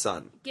Dracula's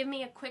son. give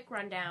me a quick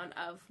rundown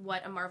of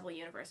what a Marvel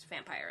Universe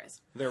vampire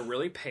is. They're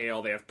really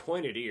pale. They have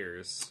pointed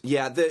ears.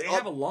 Yeah, They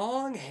have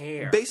long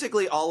hair.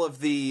 basically all of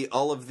the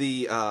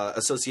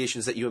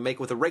associations that you would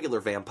make with a regular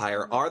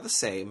vampire are the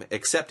same,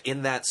 except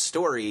in that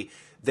story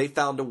they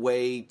found a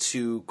way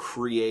to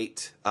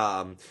create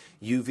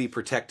UV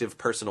protective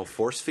personal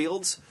force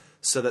fields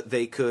so that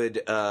they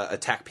could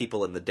attack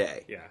people in the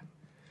day. Yeah.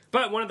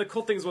 But one of the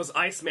cool things was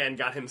Iceman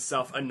got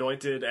himself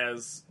anointed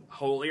as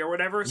holy or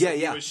whatever. So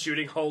he was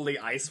shooting holy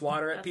ice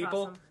water at That's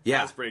people. awesome. Yeah.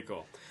 That's pretty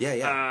cool.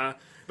 Yeah.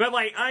 But,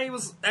 like, I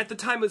was, at the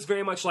time, it was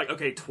very much like,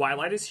 okay,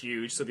 Twilight is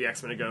huge, so the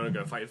X-Men are going to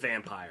go fight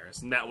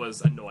vampires. And that was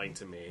annoying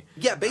to me.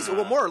 Yeah, basically,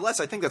 well, more or less,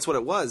 I think that's what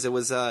it was. It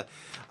was, I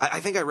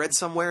think I read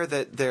somewhere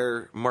that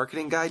their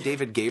marketing guy,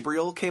 David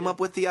Gabriel, came up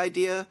with the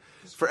idea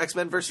for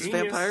X-Men versus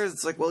Genius. Vampires.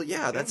 It's like, well,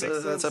 yeah, that's makes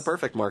a sense.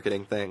 perfect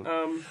marketing thing.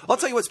 I'll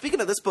tell you what,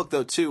 speaking of this book,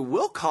 though, too,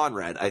 Will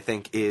Conrad, I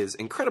think, is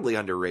incredibly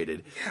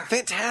underrated.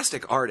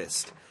 Fantastic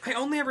artist. I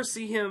only ever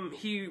see him,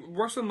 he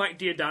works with Mike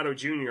Diodato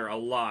Jr. a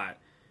lot.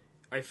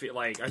 I feel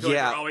like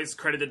they're always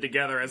credited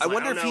together as. I like,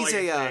 wonder I if don't know, he's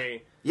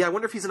like, I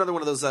wonder if he's another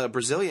one of those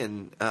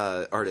Brazilian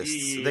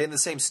artists. Are they in the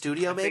same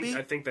studio, maybe?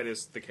 I think that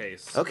is the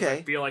case. Okay.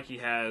 I feel like he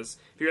has.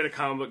 If you go to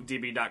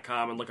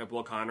comicbookdb.com and look up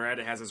Will Conrad,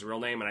 it has his real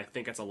name, and I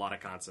think it's a lot of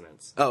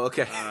consonants. Oh,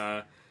 okay.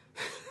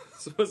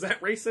 So was that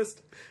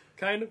racist?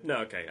 Kind of? No,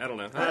 okay. I don't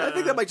know. I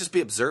think that might just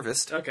be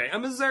observist. Okay,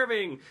 I'm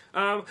observing.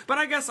 But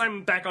I guess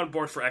I'm back on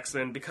board for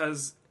X-Men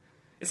because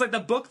it's like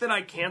the book that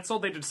I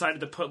canceled, they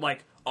decided to put,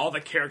 like, all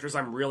the characters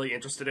I'm really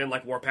interested in,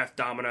 like Warpath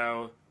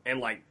Domino and,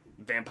 like,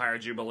 Vampire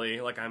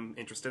Jubilee. Like, I'm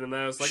interested in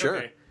those. Like, Sure.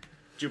 okay,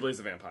 Jubilee's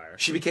a vampire.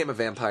 She became a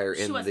vampire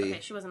in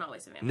She wasn't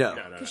always a vampire. No.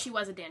 No. Because she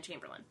was a Dan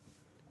Chamberlain.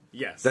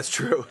 Yes. That's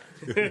true.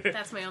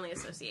 That's my only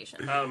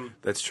association.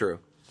 That's true.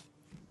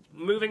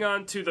 Moving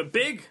on to the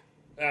big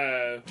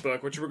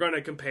book, which we're going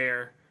to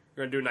compare.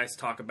 We're going to do a nice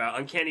talk about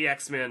Uncanny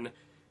X-Men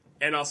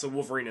and also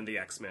Wolverine and the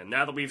X-Men.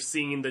 Now that we've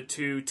seen the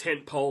two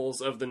tent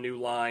poles of the new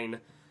line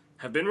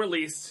have been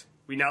released,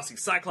 we now see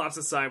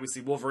Cyclops' side, we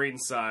see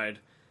Wolverine's side.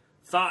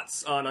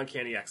 Thoughts on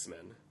Uncanny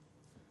X-Men?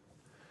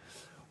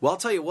 Well, I'll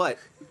tell you what.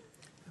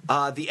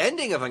 The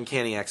ending of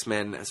Uncanny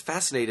X-Men, as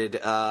fascinated,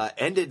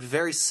 ended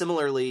very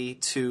similarly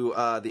to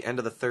the end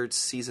of the third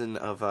season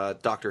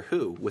of Doctor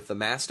Who with the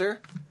Master.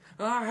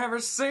 Oh, I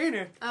haven't seen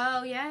it.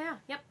 Oh, yeah.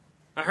 Yep.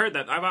 I heard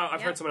that. I've Yeah.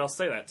 heard someone else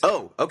say that. Too.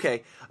 Oh,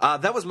 okay.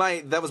 That was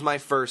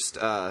my first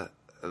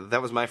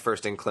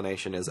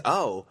inclination. Is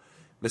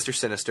Mr.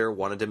 Sinister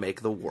wanted to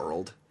make the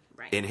world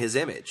Right. in his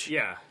image,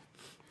 Yeah.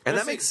 and that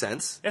That's makes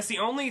sense. That's the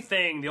only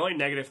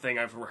negative thing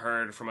I've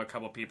heard from a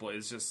couple people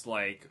is just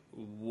like,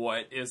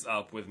 what is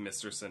up with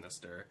Mr.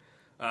 Sinister?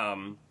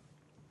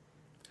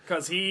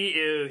 Because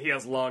he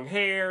has long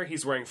hair,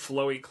 he's wearing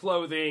flowy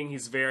clothing,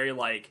 he's very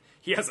like,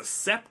 he has a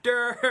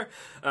scepter.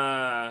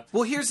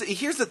 Well, here's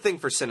the thing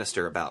for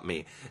Sinister about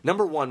me.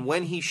 Number one,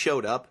 when he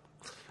showed up.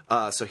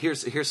 So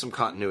here's some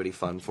continuity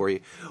fun for you.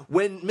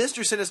 When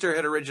Mr. Sinister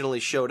had originally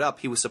showed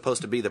up, he was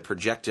supposed to be the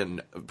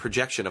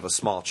projection of a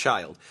small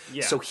child.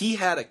 Yeah. So he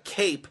had a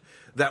cape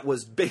that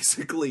was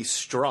basically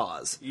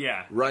straws.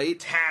 Yeah. Right?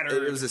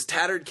 Tattered. It was this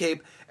tattered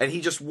cape, and he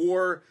just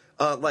wore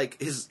like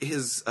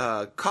his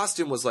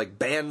costume was like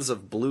bands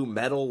of blue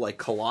metal, like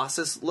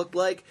Colossus looked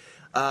like.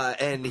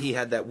 And he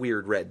had that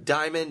weird red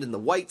diamond and the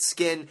white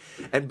skin.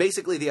 And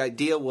basically the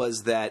idea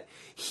was that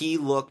he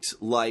looked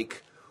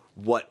like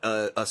what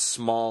a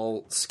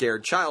small,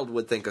 scared child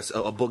would think a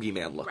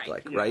boogeyman looked Right.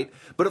 like, Yeah. right?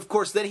 But of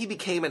course, then he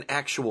became an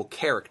actual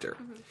character.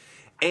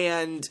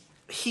 And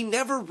he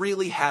never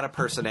really had a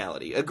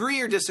personality.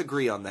 Agree or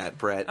disagree on that,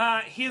 Brett?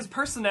 His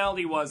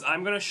personality was,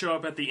 I'm going to show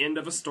up at the end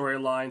of a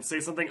storyline, say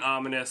something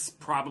ominous,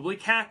 probably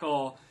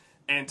cackle,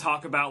 and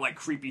talk about like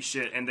creepy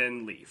shit, and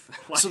then leave.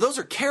 Like, So those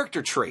are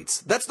character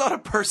traits. That's not a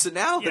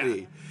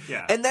personality.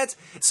 Yeah. And that's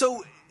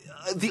so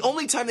the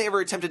only time they ever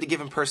attempted to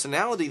give him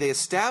personality, they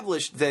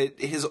established that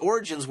his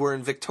origins were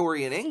in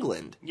Victorian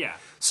England. Yeah.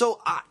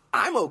 So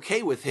I'm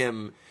okay with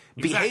him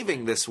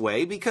behaving this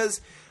way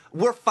because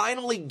we're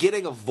finally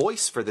getting a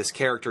voice for this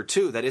character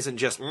too. That isn't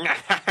just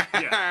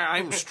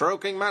I'm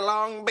stroking my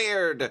long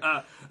beard.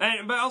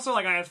 But also,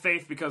 like, I have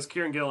faith because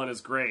Kieran Gillen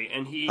is great,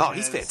 and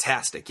he's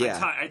fantastic. Yeah,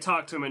 I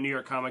talked to him at New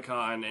York Comic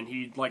Con, and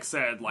he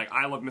said,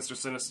 I love Mr.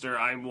 Sinister.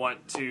 I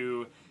want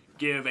to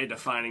give a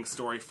defining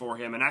story for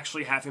him and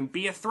actually have him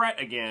be a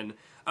threat again.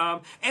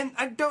 And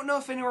I don't know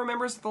if anyone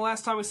remembers the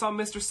last time we saw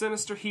Mr.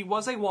 Sinister, he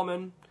was a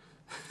woman.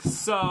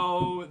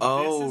 So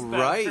this is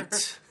better.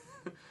 Right.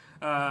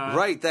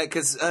 Right,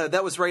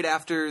 that was right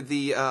after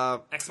the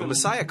X-Men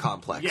Messiah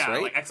Complex,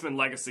 right? Like X-Men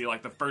Legacy,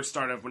 like the first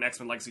start of when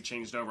X-Men Legacy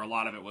changed over, a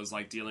lot of it was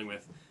like dealing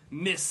with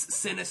Miss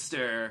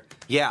Sinister.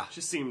 Yeah.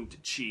 Just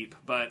seemed cheap,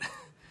 but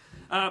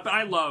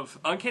I love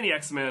Uncanny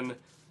X-Men.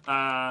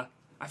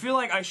 I feel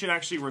like I should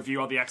actually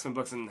review all the X-Men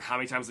books and how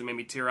many times they made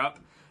me tear up.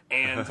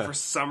 And for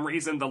some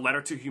reason, the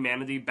Letter to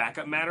Humanity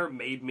backup matter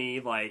made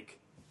me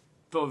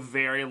feel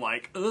very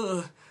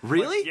ugh.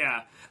 Really?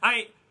 Yeah.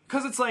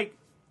 Because it's like,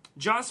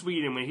 Joss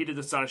Whedon, when he did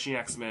the Astonishing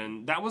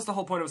X-Men, that was the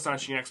whole point of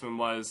Astonishing X-Men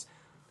was,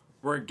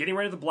 we're getting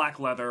rid of the black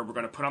leather, we're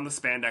going to put on the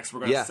spandex,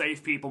 we're going to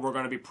save people, we're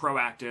going to be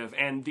proactive,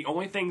 and the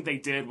only thing they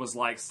did was,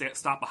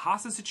 stop a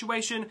hostage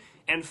situation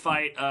and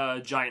fight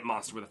a giant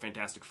monster with a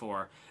Fantastic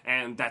Four,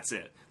 and that's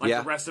it.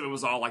 The rest of it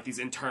was all, these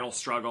internal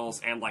struggles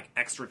and,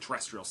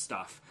 extraterrestrial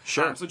stuff.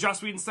 Sure. So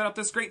Joss Whedon set up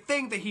this great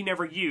thing that he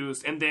never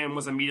used, and then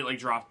was immediately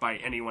dropped by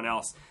anyone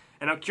else.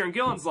 And now Kieran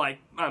Gillen's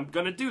I'm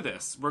going to do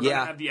this. We're going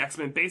to have the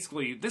X-Men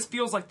basically... This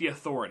feels like the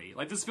Authority.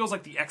 This feels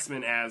like the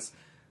X-Men as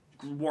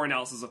Warren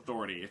Ellis's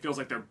Authority. It feels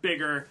like they're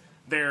bigger.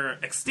 They're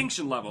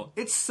extinction level.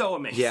 It's so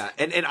amazing. Yeah,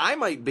 and I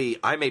may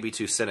be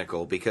too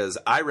cynical because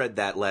I read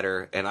that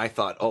letter and I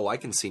thought, I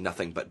can see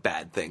nothing but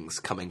bad things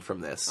coming from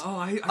this.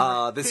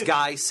 This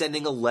guy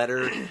sending a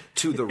letter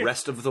to the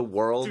rest of the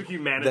world to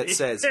humanity. That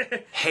says,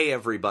 hey,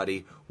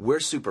 everybody,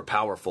 we're super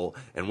powerful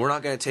and we're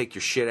not going to take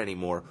your shit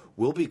anymore.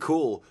 We'll be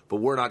cool, but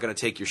we're not going to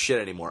take your shit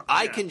anymore.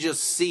 I can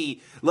just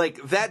see,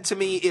 that to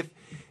me,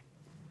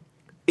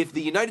 if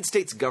the United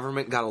States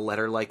government got a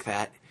letter like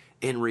that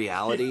in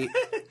reality...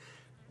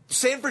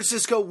 San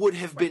Francisco would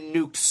have been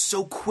nuked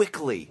so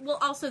quickly. Well,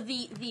 also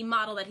the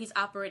model that he's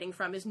operating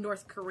from is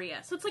North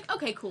Korea, so it's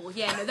okay, cool,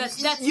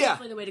 that's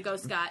definitely the way to go,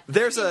 Scott.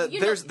 There's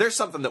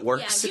something that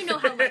works. Yeah,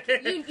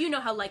 you know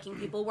how liking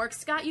people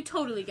works, Scott. You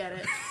totally get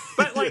it.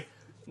 But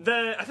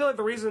I feel like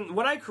the reason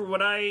what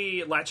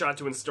I latch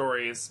onto in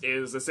stories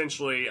is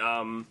essentially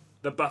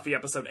the Buffy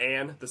episode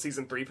Anne, the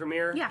season 3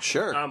 premiere. Yeah,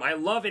 sure. I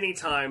love any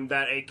time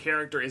that a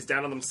character is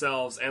down on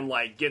themselves and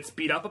gets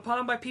beat up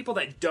upon by people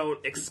that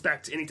don't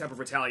expect any type of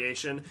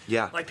retaliation.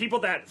 Yeah, people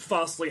that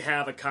falsely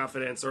have a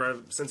confidence or a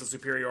sense of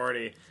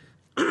superiority.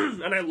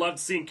 And I loved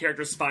seeing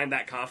characters find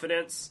that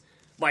confidence,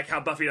 like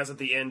how Buffy does at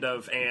the end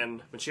of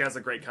Anne when she has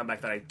a great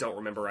comeback that I don't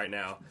remember right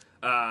now.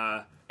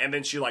 And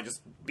then she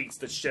just beats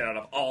the shit out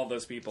of all of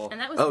those people. And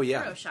that was the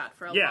hero shot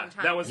for a long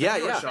time. That was the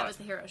hero shot. That was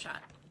the hero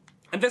shot.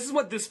 And this is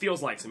what this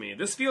feels like to me.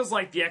 This feels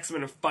like the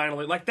X-Men are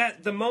finally...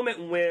 the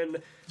moment when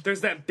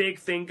there's that big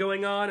thing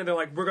going on, and they're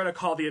we're going to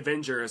call the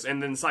Avengers,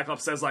 and then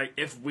Cyclops says,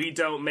 if we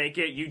don't make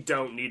it, you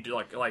don't need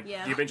to,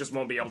 the Avengers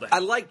won't be able to... I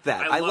like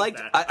that. I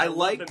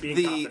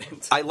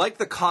like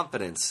the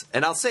confidence.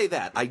 And I'll say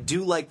that. I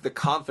do like the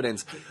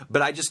confidence,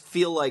 but I just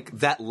feel like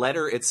that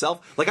letter itself...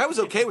 I was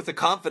okay with the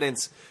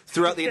confidence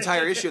throughout the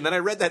entire issue, and then I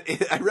read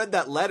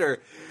that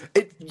letter...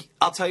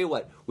 I'll tell you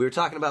what. We were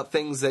talking about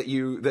things that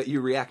you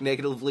react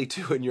negatively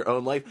to in your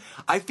own life.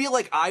 I feel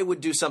like I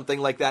would do something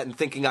like that and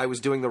thinking I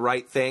was doing the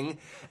right thing,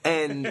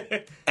 and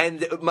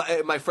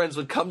my friends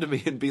would come to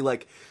me and be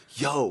like,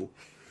 "Yo,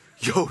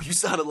 you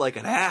sounded like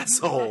an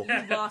asshole."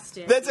 You lost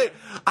it. That's it.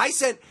 I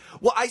sent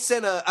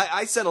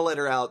a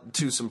letter out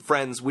to some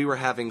friends. We were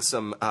having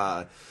some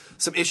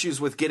issues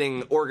with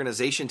getting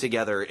organization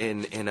together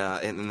in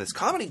this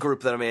comedy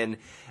group that I'm in,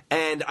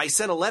 and I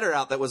sent a letter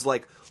out that was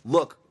like,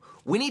 "Look,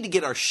 we need to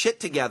get our shit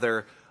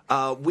together.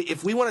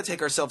 If we want to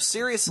take ourselves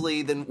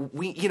seriously, then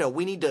we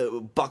need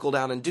to buckle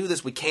down and do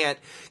this. We can't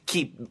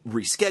keep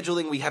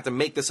rescheduling. We have to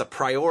make this a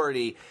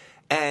priority."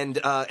 And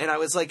I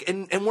was like,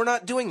 and we're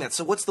not doing that.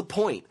 So what's the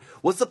point?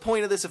 What's the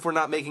point of this if we're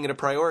not making it a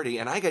priority?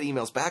 And I got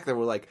emails back that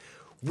were like,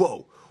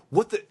 "Whoa,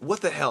 what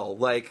the hell?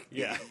 What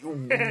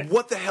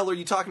the hell are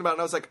you talking about?" And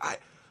I was like,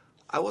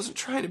 I wasn't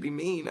trying to be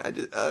mean.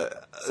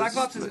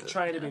 Cyclops isn't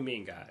trying to be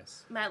mean,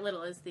 guys. Matt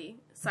Little is the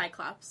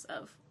Cyclops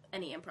of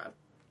any improv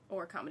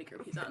or comedy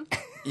group he's on.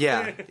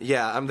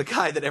 Yeah, I'm the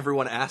guy that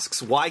everyone asks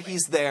why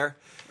he's there,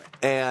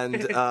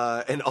 and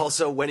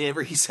also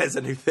whenever he says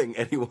anything,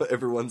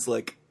 everyone's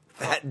like,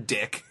 "That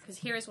dick." Because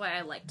here's why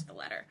I liked the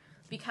letter.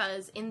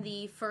 Because in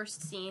the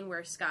first scene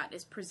where Scott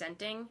is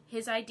presenting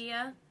his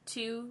idea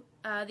to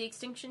the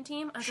Extinction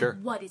team, I was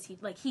like, what is he?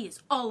 He is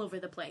all over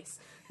the place.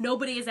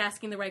 Nobody is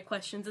asking the right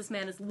questions. This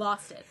man has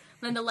lost it.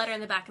 And then the letter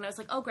in the back, and I was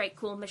like, oh, great,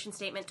 cool, mission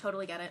statement,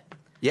 totally get it.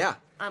 Yeah.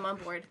 I'm on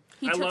board.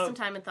 He took some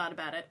time and thought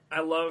about it.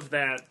 I love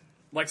that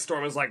like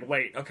Storm was like,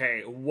 wait,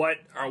 okay, what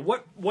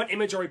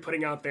image are we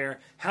putting out there?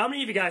 How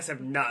many of you guys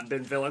have not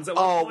been villains at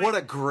one Oh, point? what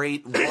a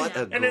great And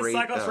then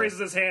Cyclops raises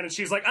his hand, and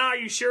she's like, "Ah, are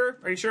you sure?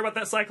 Are you sure about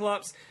that,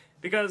 Cyclops?"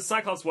 Because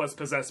Cyclops was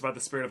possessed by the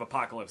spirit of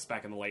Apocalypse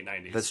back in the late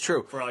 90s. That's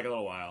true. For like a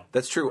little while.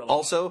 That's true. For a little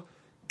Also,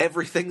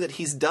 everything that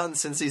he's done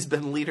since he's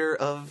been leader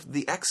of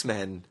the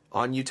X-Men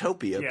on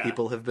Utopia, Yeah.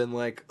 people have been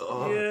like,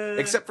 oh. Yeah.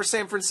 Except for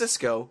San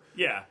Francisco.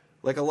 Yeah.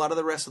 Like, a lot of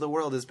the rest of the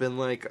world has been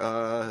like,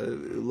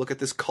 look at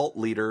this cult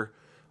leader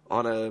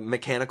on a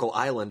mechanical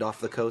island off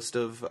the coast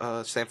of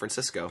San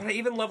Francisco. And I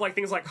even love like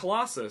things like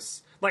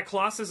Colossus. Like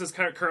Colossus is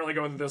kind of currently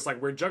going through this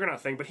like weird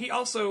Juggernaut thing, but he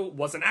also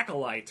was an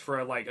acolyte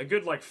for like a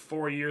good like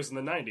 4 years in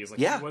the 90s. Like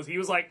Yeah. he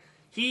was like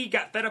he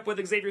got fed up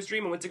with Xavier's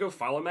dream and went to go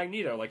follow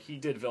Magneto. Like he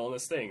did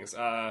villainous things.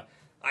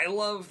 I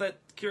love that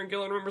Kieran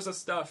Gillen remembers this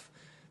stuff.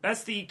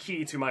 That's the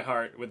key to my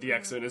heart with the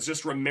X-Men, is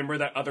just remember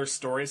that other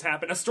stories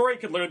happen. A story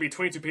could literally be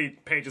 22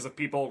 pages of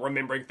people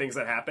remembering things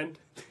that happened,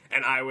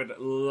 and I would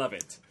love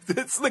it.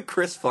 It's the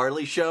Chris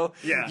Farley show.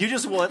 Yeah. You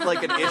just want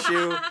like an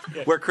issue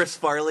where Chris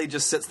Farley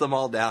just sits them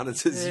all down and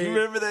says, Hey. you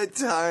remember that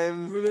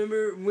time?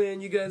 Remember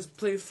when you guys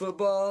played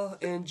football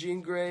and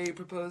Jean Grey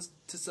proposed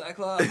to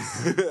Cyclops?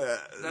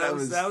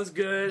 that was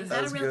good. Is that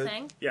a was real good.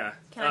 thing? Yeah.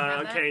 Can I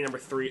have that? Uncanny number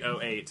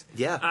 308.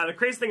 Yeah. The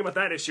crazy thing about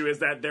that issue is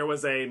that there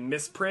was a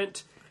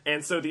misprint,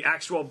 and so the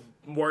actual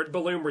word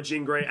balloon where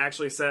Jean Grey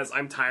actually says,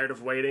 "I'm tired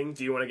of waiting,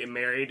 do you want to get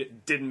married?"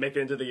 didn't make it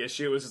into the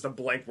issue. It was just a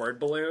blank word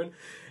balloon.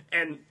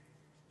 And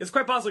it's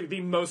quite possibly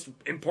the most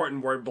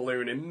important word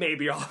balloon in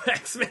maybe all of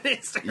X-Men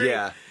history.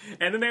 Yeah.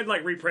 And then they'd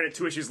like reprint it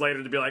 2 issues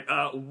later to be like,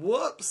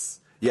 whoops.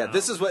 Yeah,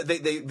 this is what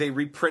they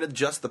reprinted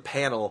just the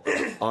panel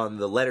on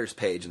the letters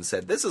page and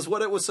said, this is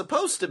what it was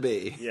supposed to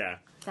be. Yeah.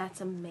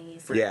 That's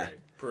amazing. Yeah.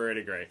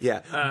 Pretty great.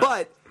 Yeah.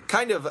 But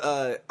kind of,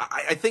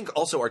 I think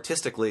also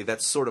artistically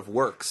that sort of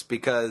works,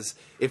 because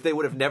if they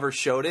would have never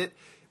showed it,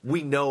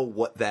 we know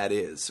what that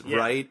is, Yeah.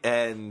 right?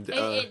 And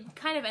It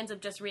kind of ends up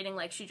just reading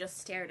like she just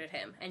stared at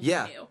him and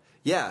yeah, he knew.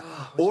 yeah.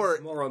 more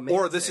romantic.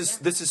 or this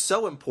is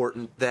so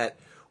important that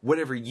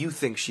whatever you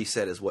think she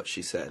said is what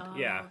she said. Oh,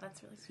 Yeah.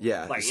 that's really sweet.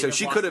 Yeah. Like, so even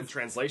she lost could in have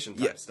translation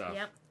type Yeah. stuff.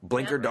 Yep.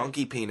 blinker Yep.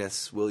 donkey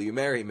penis. Will you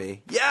marry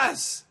me?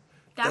 Yes.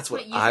 That's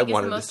what you I think is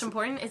wanted the to most s-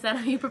 important? Is that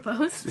how you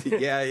proposed?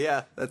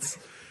 Yeah. That's.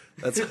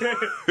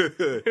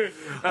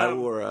 I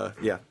wore.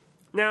 Yeah.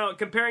 Now,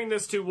 comparing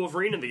this to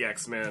Wolverine and the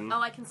X-Men.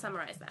 Oh, I can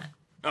summarize that.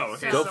 Oh,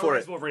 okay. Go for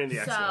Summarize it. Wolverine and the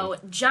X-Men. So,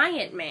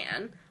 Giant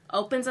Man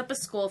opens up a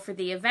school for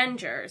the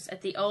Avengers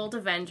at the old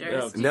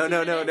Avengers. No. Did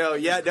you No. see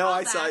it? Yeah, It's a no,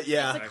 I callback. saw it,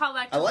 yeah. It's a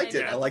callback to I liked what it.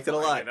 did I liked it a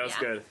before. lot. Okay, that was Yeah.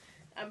 good.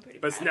 I'm pretty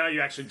But proud. now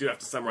you actually do have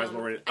to summarize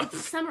Wolverine. I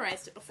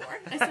summarized it before.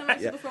 I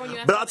summarized it before when you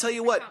asked But me I'll to tell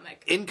you pick what. a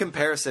comic. In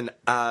comparison,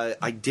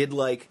 I did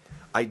like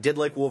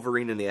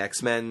Wolverine and the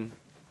X-Men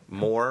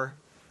more.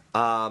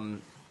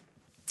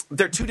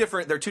 They're two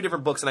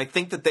different books, and I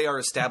think that they are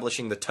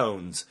establishing the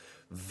tones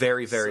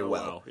very, very So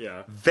well.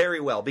 yeah. Very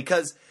well,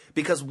 because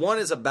one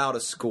is about a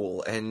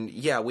school, and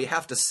yeah, we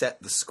have to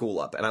set the school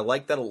up, and I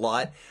like that a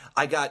lot.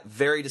 I got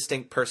very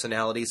distinct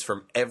personalities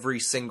from every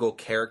single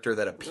character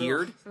that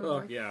appeared.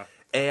 Oh, yeah.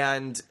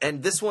 And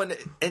this one,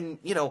 and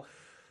you know,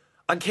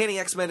 Uncanny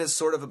X-Men is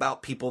sort of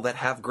about people that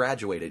have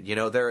graduated. You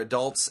know, they're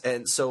adults,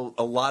 and so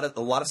a lot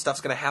of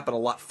stuff's going to happen a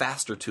lot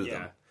faster to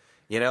them. Yeah.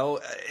 You know,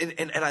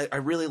 and I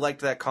really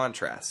liked that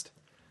contrast.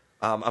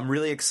 I'm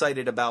really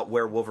excited about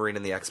where Wolverine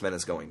and the X-Men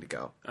is going to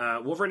go.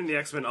 Wolverine and the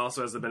X-Men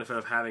also has the benefit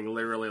of having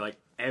literally like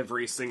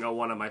every single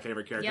one of my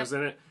favorite characters Yep.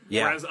 in it.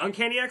 Yeah. Whereas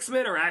Uncanny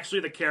X-Men are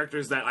actually the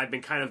characters that I've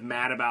been kind of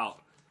mad about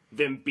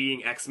them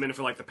being X-Men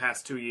for like the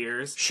past 2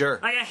 years. Sure.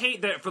 Like, I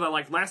hate that for the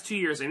like last 2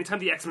 years, anytime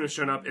the X-Men have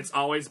shown up, it's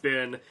always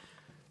been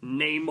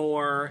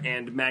Namor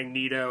and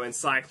Magneto and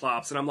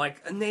Cyclops, and I'm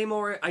like,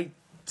 Namor, I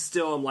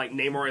still am like,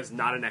 Namor is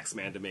not an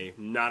X-Man to me.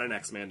 Not an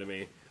X-Man to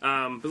me.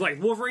 But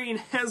like, Wolverine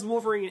has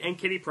Wolverine and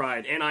Kitty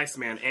Pryde and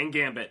Iceman and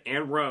Gambit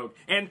and Rogue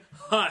and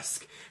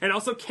Husk. And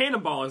also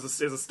Cannonball is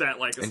a stat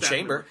like a And stat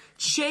Chamber. number.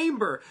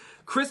 Chamber!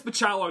 Chris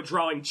Bachalo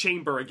drawing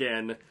Chamber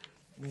again.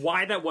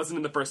 Why that wasn't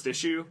in the first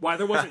issue, why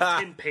there wasn't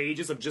 10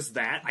 pages of just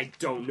that, I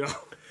don't know.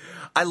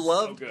 I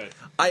loved. good.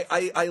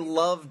 I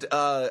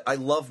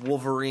loved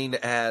Wolverine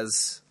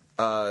as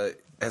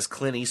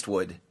Clint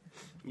Eastwood.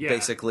 Yeah.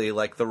 Basically,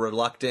 like the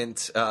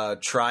reluctant,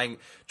 trying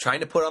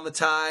to put on the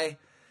tie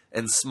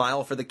and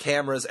smile for the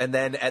cameras, and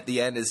then at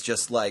the end is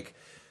just like,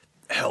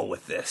 hell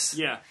with this.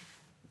 Yeah.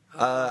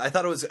 I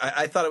thought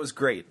it was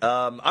great.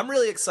 I'm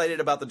really excited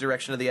about the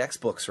direction of the X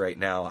books right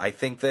now. I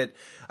think that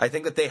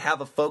they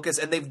have a focus,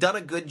 and they've done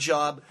a good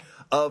job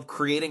of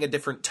creating a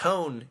different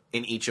tone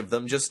in each of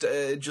them.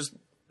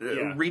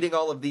 Reading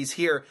all of these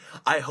here,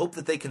 I hope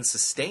that they can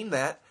sustain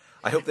that.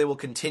 I hope they will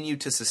continue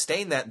to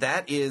sustain that.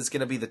 That is going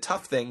to be the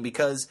tough thing,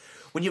 because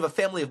when you have a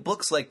family of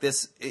books like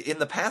this, in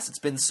the past it's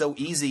been so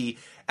easy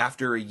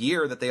after a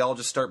year that they all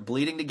just start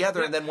bleeding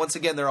together, and then once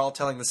again they're all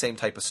telling the same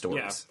type of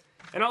stories.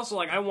 Yeah. And also,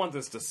 like, I want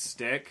this to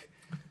stick.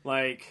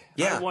 Like,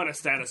 Yeah. I want a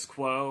status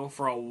quo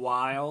for a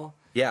while.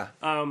 Yeah.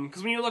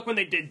 Because when you look when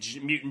they did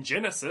Mutant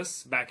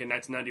Genesis back in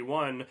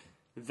 1991,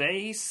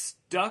 they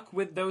stuck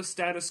with those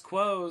status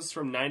quos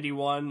from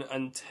 91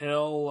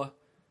 until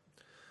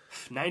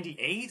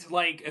 98,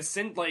 like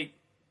Essentially,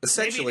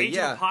 maybe Age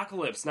yeah. of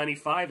Apocalypse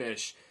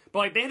 95-ish, but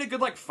like they had a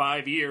good like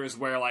 5 years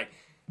where like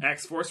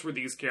X-Force were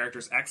these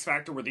characters,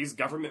 X-Factor were these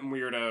government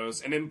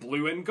weirdos, and then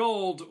Blue and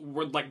Gold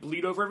would like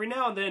bleed over every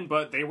now and then,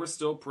 but they were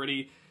still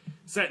pretty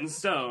set in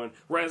stone.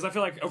 Whereas I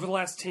feel like over the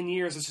last 10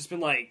 years it's just been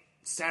like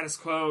status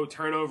quo,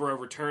 turnover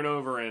over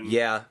turnover, and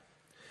Yeah.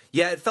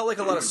 Yeah, it felt like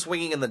a lot of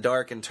swinging in the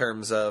dark in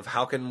terms of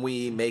how can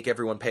we make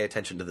everyone pay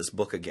attention to this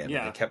book again. Yeah.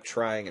 And they kept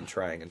trying and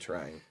trying and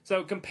trying.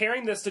 So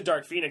comparing this to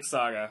Dark Phoenix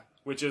Saga,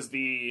 which is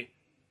the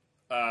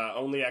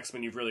only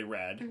X-Men you've really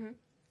read,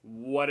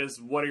 what is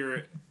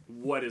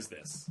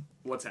this?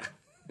 What's happening?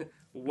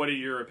 What are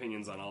your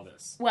opinions on all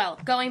this? Well,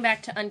 going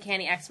back to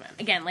Uncanny X-Men,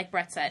 again, like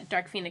Brett said,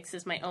 Dark Phoenix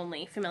is my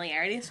only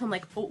familiarity, so I'm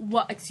like, oh,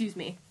 what, excuse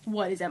me,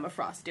 what is Emma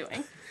Frost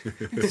doing?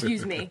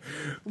 Excuse me.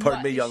 Pardon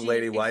What me, is young she-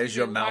 lady, why is excuse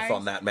your me, mouth why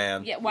on is- that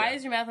man? Yeah, why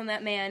is your mouth on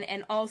that man?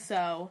 And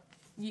also,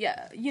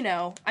 yeah, you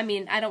know, I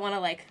mean, I don't want to,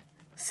 like,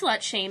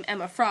 slut shame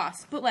Emma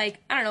Frost, but, like,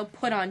 I don't know,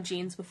 put on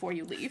jeans before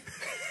you leave.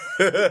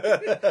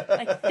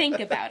 Like,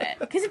 think about it.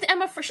 Because it's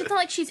Emma Frost. It's not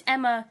like she's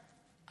Emma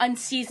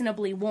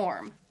unseasonably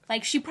warm.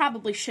 Like, she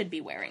probably should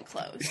be wearing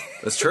clothes.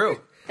 That's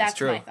true. That's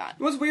true. my thought.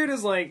 What's weird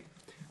is like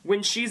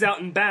when she's out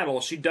in battle,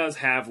 she does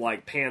have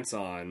like pants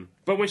on,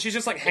 but when she's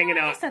just like hanging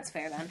I out. guess that's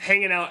fair then.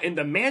 Hanging out in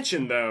the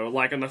mansion, though,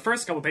 like on the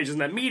first couple pages in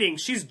that meeting,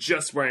 she's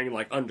just wearing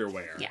like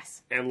underwear.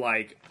 Yes. And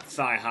like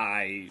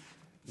thigh-high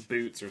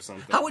boots or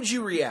something. How would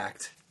you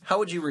react? How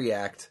would you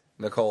react,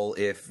 Nicole,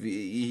 if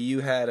you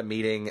had a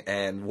meeting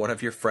and one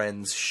of your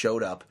friends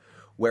showed up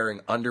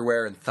wearing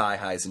underwear and thigh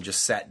highs and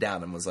just sat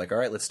down and was like, all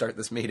right, let's start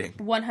this meeting?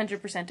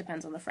 100%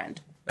 depends on the friend.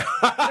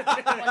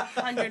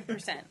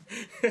 100%.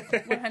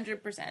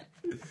 100%.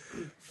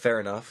 Fair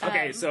enough.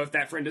 Okay, so if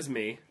that friend is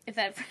me. If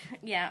that,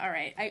 yeah, all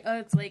right.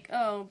 It's like,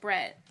 oh,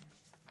 Brett.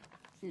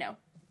 No,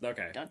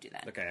 Okay. don't do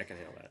that. Okay, I can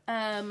handle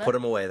that. Put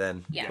him away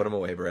then. Yeah. Put him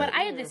away, Brett. But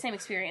I had the same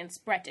experience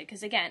Brett did,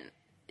 because again,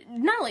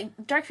 not only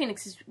Dark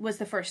Phoenix was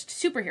the first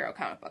superhero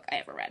comic book I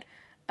ever read,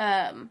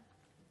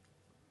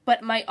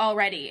 but my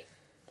already,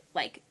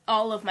 like,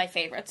 all of my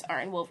favorites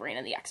are in Wolverine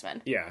and the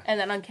X-Men. Yeah. And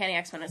then Uncanny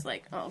X-Men is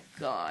like, oh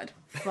god,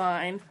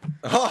 fine.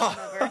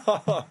 Whatever.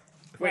 I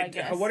Wait,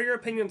 guess. what are your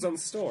opinions on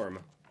Storm?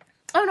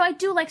 Oh no, I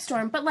do like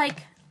Storm, but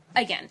like,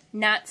 again,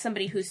 not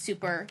somebody who's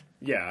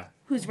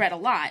read a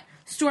lot.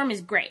 Storm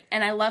is great,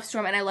 and I love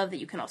Storm, and I love that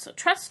you can also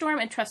trust Storm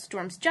and trust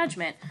Storm's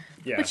judgment,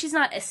 Yeah. but she's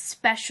not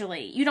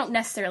especially, you don't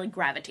necessarily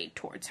gravitate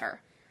towards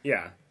her.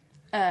 Yeah.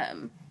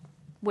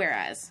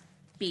 Whereas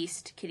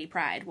Beast, Kitty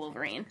Pryde,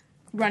 Wolverine,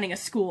 running a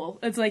school,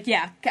 it's like,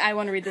 yeah, I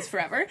want to read this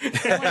forever. I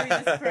want to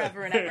read this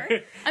forever and ever.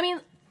 I mean,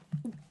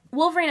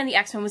 Wolverine and the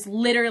X-Men was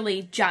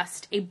literally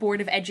just a Board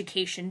of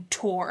Education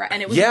tour,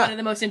 and it was Yeah. one of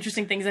the most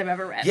interesting things I've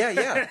ever read.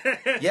 Yeah.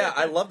 Yeah,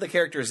 I love the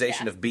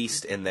characterization Yeah. of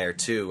Beast in there,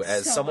 too,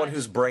 as So someone much.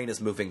 whose brain is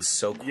moving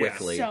so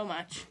quickly. So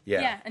much.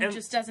 Yeah. And And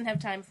just doesn't have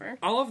time for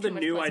All of the too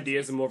much new pleasant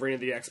ideas space. in Wolverine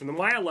and the X-Men, and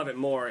why I love it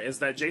more is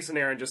that Jason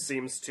Aaron just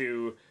seems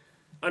to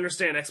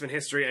understand X-Men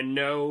history and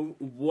know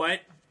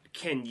what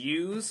can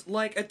use,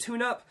 like, a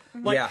tune-up.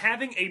 Like, Yeah.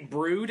 having a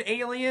brood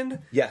alien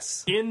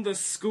Yes. in the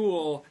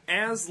school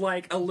as,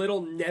 like, a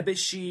little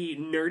nebbishy,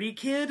 nerdy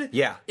kid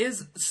Yeah.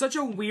 is such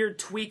a weird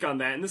tweak on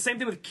that. And the same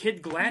thing with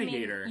Kid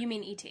Gladiator. You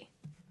mean E.T.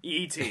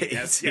 E.T.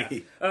 Yes, yeah.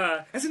 E.T..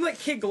 As in, like,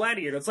 Kid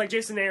Gladiator. It's like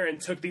Jason Aaron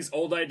took these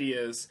old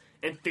ideas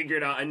and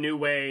figured out a new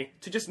way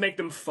to just make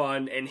them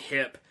fun and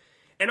hip.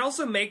 And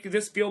also make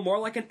this feel more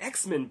like an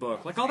X-Men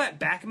book. Like, all that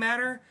back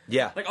matter.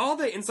 Yeah. Like, all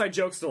the inside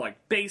jokes to, like,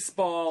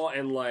 baseball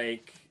and,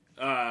 like,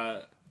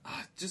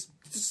 just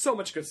so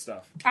much good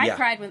stuff. I Yeah.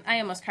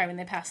 almost cried when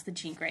they passed the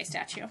Jean Grey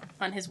statue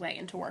on his way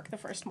into work the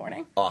first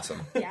morning.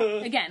 Awesome. Yeah.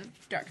 Again,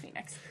 Dark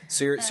Phoenix.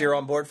 So you're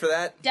on board for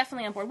that?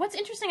 Definitely on board. What's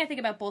interesting, I think,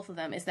 about both of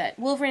them is that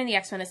Wolverine and the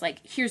X-Men is like,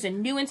 here's a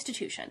new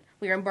institution.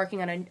 We are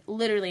embarking on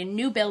literally a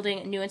new building,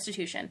 a new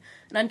institution.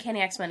 And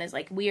Uncanny X-Men is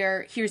like,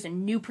 here's a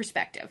new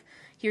perspective.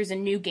 Here's a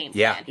new game plan.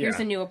 Yeah. Here's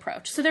Yeah. a new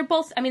approach. So they're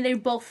both, they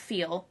both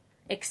feel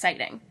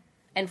exciting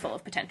and full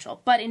of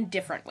potential, but in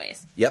different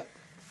ways. Yep.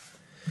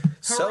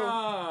 So,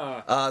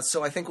 Hurrah!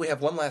 so I think we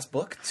have one last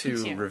book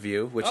to too.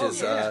 review, which Oh,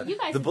 is yeah. You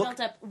guys the have book. built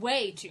up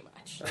way too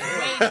much. Way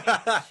too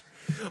much.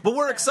 But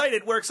we're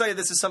excited. We're excited.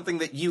 This is something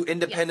that you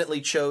independently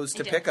chose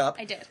to did. pick up.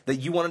 I did. That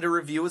you wanted to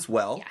review as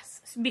well.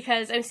 Yes,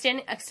 because I was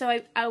standing.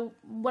 So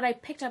what I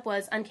picked up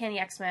was Uncanny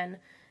X-Men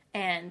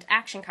and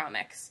Action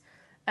Comics,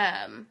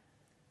 and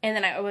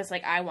then I was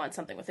like, I want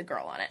something with a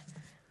girl on it,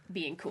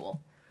 being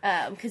cool.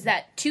 Because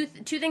that two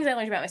things I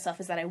learned about myself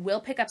is that I will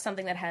pick up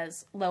something that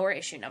has lower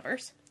issue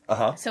numbers.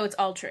 So it's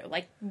all true.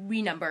 Like,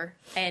 renumber,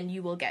 and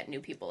you will get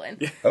new people in.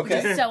 Okay.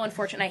 Which is so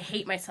unfortunate. I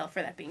hate myself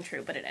for that being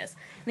true, but it is.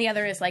 And the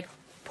other is, like,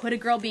 put a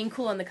girl being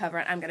cool on the cover,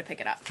 and I'm going to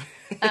pick it up.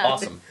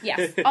 Awesome.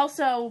 Yes.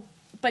 Also,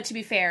 but to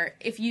be fair,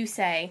 if you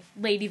say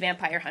Lady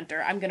Vampire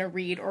Hunter, I'm going to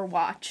read or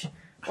watch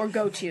or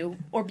go to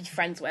or be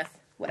friends with,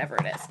 whatever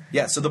it is.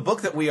 Yeah. So the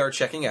book that we are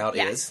checking out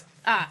Yes. is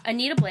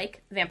Anita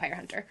Blake, Vampire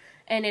Hunter.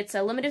 and it's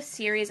a limited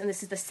series, and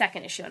this is the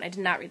second issue, and I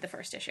did not read the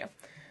first issue.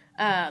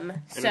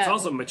 And it's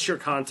also mature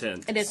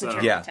content. It is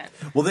mature Yeah. content.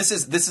 Well, this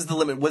is the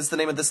limit. What's the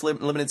name of this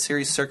limited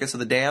series? Circus of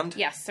the Damned.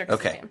 Yes, Circus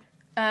Okay. of the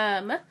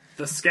Damned.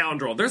 The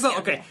Scoundrel. There's a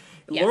okay.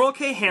 Yes. Laurel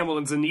K.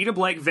 Hamilton's Anita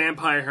Blake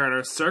Vampire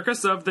Hunter,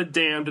 Circus of the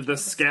Damned, The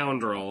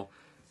Scoundrel.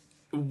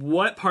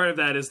 What part of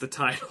that is the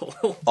title?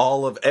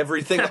 All of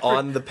everything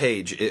on the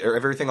page, or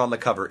everything on the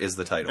cover, is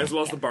the title. As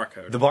well as the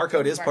barcode. The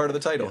barcode is part of the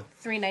title.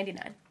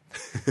 $3.99.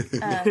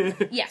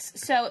 Yes,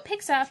 so it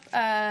picks up,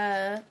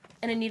 and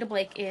Anita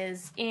Blake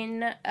is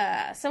in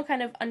some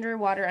kind of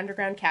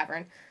underground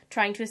cavern,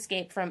 trying to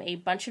escape from a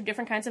bunch of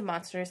different kinds of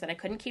monsters that I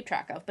couldn't keep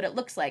track of, but it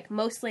looks like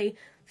mostly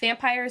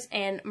vampires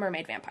and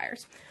mermaid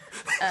vampires.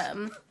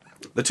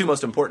 The two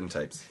most important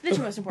types. The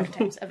two most important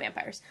types of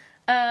vampires.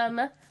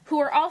 Who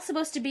are all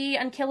supposed to be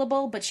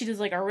unkillable, but she does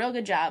like a real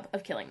good job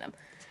of killing them.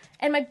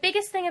 And my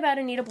biggest thing about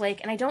Anita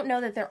Blake, and I don't know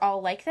that they're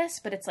all like this,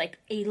 but it's like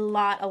a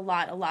lot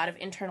of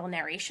internal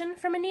narration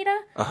from Anita,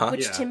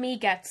 which Yeah. to me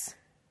gets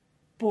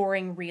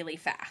boring really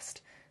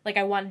fast. Like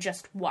I want to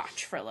just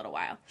watch for a little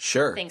while.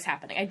 Sure. Things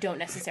happening. I don't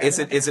necessarily. Is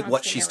want it the what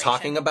constant she's narration.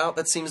 talking about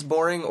that seems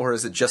boring, or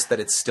is it just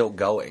that it's still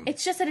going?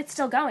 It's just that it's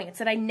still going. It's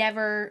that I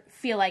never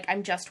feel like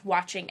I'm just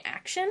watching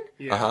action.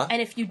 Uh-huh. And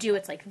if you do,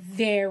 it's like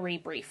very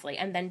briefly,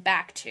 and then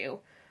back to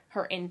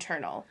her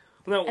internal.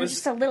 No, And it's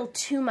just a little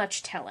too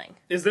much telling.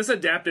 is this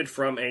adapted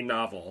from a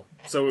novel?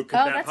 So could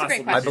Oh, that that's a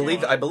great possibly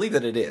question. I believe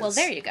that it is. Well,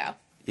 there you go.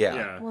 Yeah.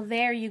 Yeah. Well,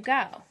 there you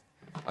go.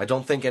 I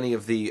don't think any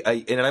of the,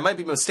 and I might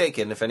be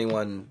mistaken. If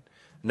anyone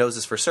knows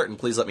this for certain,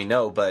 please let me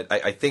know. But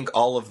I think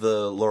all of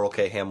the Laurel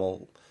K.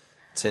 Hamilton,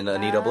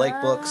 Anita Blake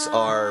books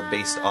are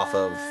based off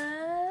of,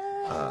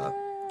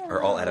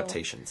 are all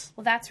adaptations.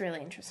 Well, that's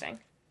really interesting.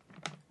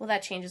 Well,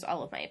 that changes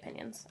all of my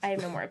opinions. I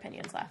have no more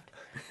opinions left.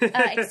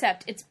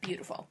 Except it's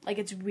beautiful. Like,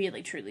 it's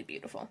really, truly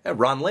beautiful. Yeah,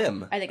 Ron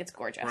Lim. I think it's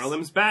gorgeous.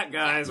 Ronlim's back,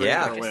 guys.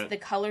 Yeah. Where you Gorgeous. The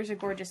went. colors are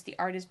gorgeous. The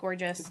art is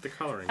gorgeous. The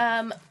coloring.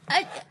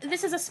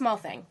 This is a small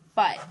thing,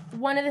 but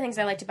one of the things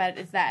I liked about it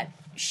is that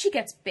she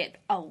gets bit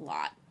a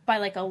lot by,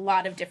 like, a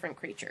lot of different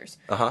creatures.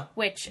 Uh-huh.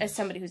 Which, as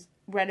somebody who's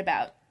read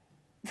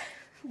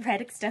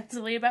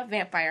extensively about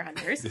vampire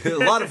hunters, A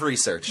lot of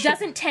research.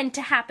 doesn't tend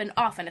to happen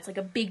often. It's, like,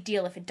 a big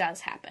deal if it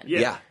does happen.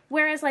 Yeah.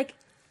 Whereas, like,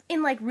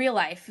 in, like, real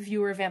life, if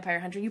you were a vampire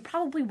hunter, you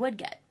probably would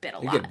get bit a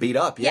You lot. get beat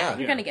up, yeah.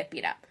 You're gonna get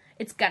beat up.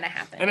 It's gonna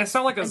happen. And it's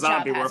not like a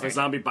zombie job where if a hazard.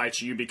 zombie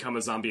bites you, you become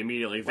a zombie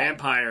immediately.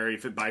 Vampire,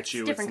 if it bites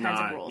you, it's different kinds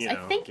not. of rules. You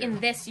know, I think in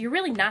this, you're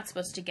really not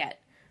supposed to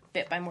get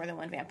bit by more than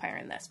one vampire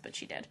in this, but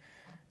she did.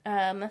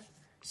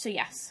 So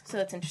yes, so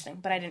that's interesting.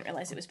 But I didn't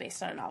realize it was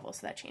based on a novel,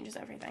 so that changes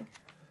everything.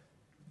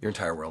 Your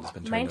entire world has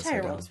been turned My upside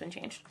entire down. world has been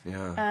changed.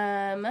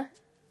 Yeah.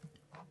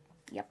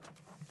 Yep.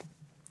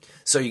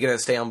 So you gonna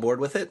stay on board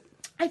with it?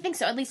 I think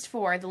so, at least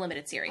for the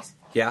limited series.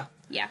 Yeah.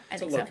 Yeah, I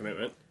it's a think low so.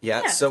 commitment.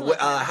 Yeah. Yeah, So it's a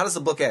little how does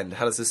the book end?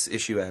 How does this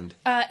issue end?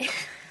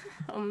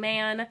 Oh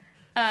man,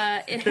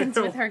 it ends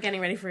with her getting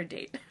ready for a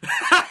date.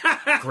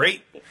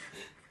 Great.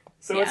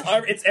 So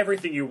Yeah. it's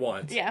everything you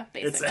want. Yeah,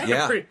 It's basically.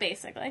 Yeah.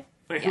 Basically.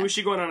 Wait, Yeah. who is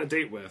she going on a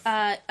date with?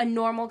 A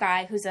normal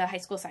guy who's a high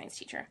school science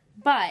teacher,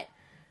 but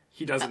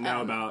he doesn't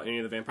know about any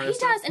of the vampire he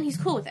stuff? does, and he's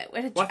cool with it.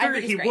 Which Well, I I figured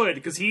think is he great. would,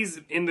 because he's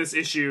in this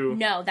issue.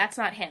 No, that's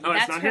not him. Oh, it's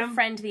That's not her him?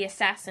 friend, the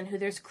assassin, who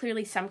there's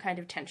clearly some kind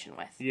of tension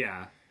with.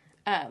 Yeah.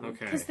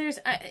 Okay. Because there's,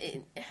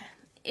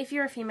 if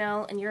you're a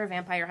female and you're a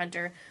vampire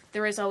hunter,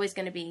 there is always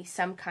going to be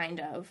some kind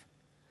of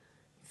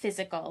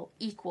physical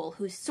equal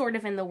who's sort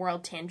of in the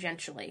world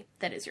tangentially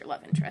that is your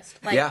love interest.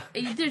 Like, Yeah.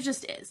 there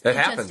just is. It It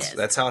happens. Just is.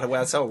 That's how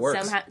it works.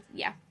 Somehow,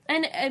 yeah,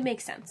 and it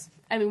makes sense.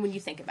 I mean, when you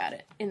think about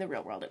it, in the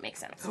real world, it makes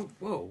sense. Oh,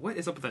 whoa, what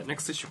is up with that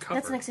next issue cover?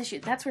 That's the next issue.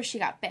 That's where she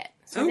got bit.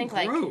 So Oh, I think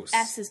gross.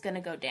 like S is going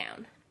to go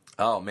down.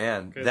 Oh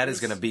man, that is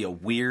Goodness. going to be a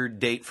weird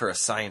date for a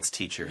science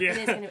teacher. Yeah. It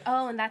is gonna,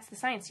 oh, and that's the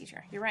science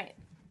teacher. You're right.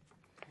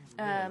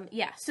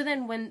 Yeah. So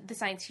then, when the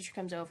science teacher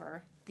comes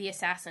over, the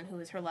assassin, who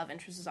is her love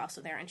interest, is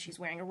also there, and she's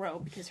wearing a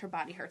robe because her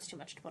body hurts too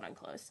much to put on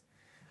clothes.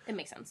 It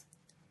makes sense.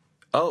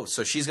 Oh,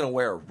 so she's going to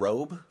wear a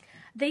robe?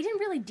 They didn't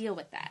really deal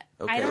with that.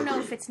 Okay. I don't know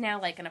if it's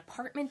now like an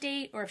apartment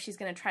date or if she's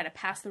going to try to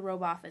pass the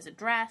robe off as a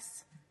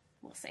dress.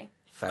 We'll see.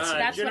 Fascinating.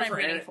 That's what I'm Jennifer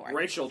reading and for.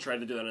 Rachel tried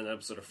to do that in an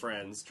episode of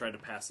Friends. Tried to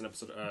pass an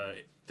episode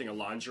thing of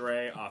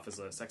lingerie off as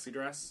a sexy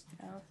dress.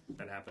 Oh.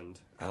 That happened.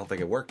 I don't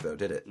think it worked though,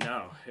 did it?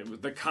 No,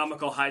 the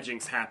comical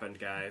hijinks happened,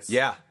 guys.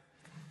 Yeah.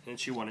 And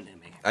she won an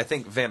Emmy. I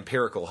think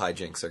vampirical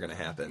hijinks are going to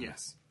happen.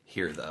 Yes.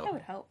 Here I though.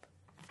 would hope.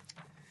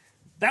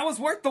 That was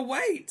worth the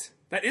wait.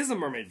 That is a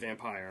mermaid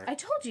vampire. I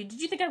told you.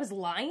 Did you think I was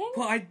lying?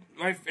 Well,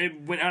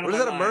 it went out of Was my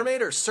that a mind.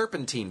 mermaid or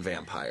serpentine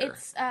vampire?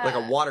 It's, like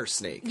a water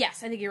snake.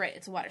 Yes, I think you're right.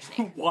 It's a water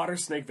snake. Water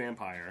snake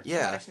vampire.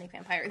 Yeah. Water snake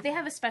vampire. They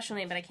have a special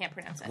name, but I can't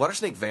pronounce it. Water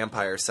snake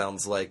vampire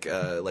sounds like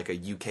a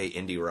UK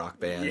indie rock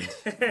band.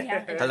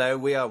 Yeah. it- Hello,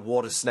 we are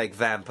Water snake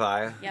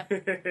vampire.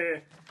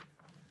 Yep.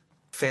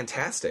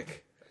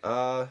 Fantastic.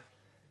 Well,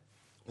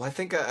 I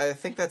think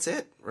that's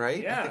it,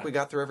 right? Yeah. I think we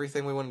got through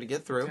everything we wanted to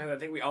get through. And I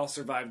think we all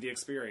survived the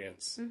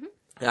experience. Mm-hmm.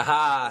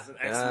 Aha! an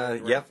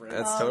excellent Yep, reference.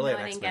 that's Oh, totally no,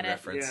 an I didn't X-Men get it.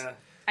 reference. Yeah.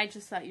 I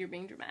just thought you were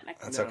being dramatic.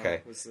 That's No, okay.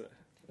 It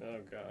Oh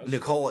gosh.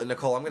 Nicole,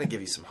 I'm going to give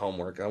you some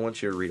homework. I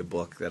want you to read a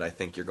book that I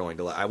think you're going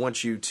to like. I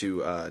want you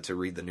to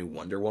read the new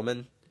Wonder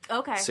Woman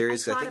Okay.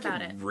 series. I I thought think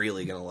about you're it.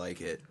 really going to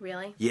like it.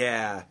 Really?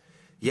 Yeah,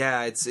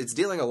 it's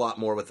dealing a lot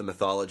more with the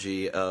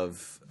mythology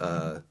of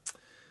the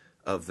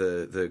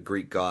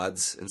Greek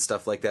gods and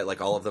stuff like that.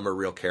 Like all of them are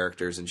real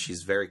characters, and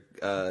she's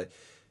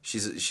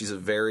she's a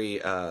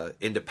very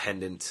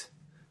independent,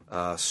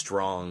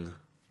 strong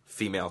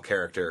female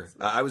character.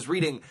 I was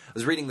reading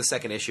the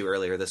second issue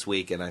earlier this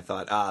week, and I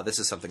thought, this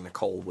is something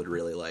Nicole would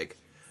really like.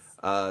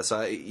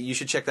 You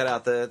should check that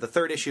out. The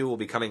third issue will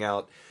be coming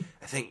out,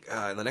 I think,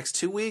 in the next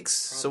 2 weeks.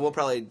 So we'll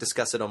probably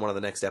discuss it on one of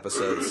the next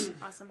episodes.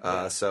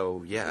 Awesome.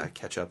 So yeah,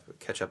 catch up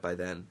by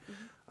then.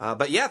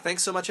 But yeah,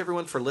 thanks so much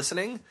everyone for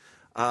listening.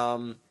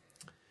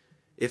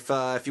 If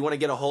you want to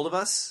get a hold of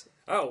us,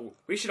 Oh,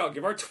 we should all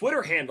give our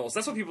Twitter handles.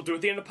 That's what people do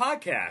at the end of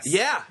podcasts.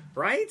 yeah,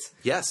 Right?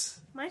 yes.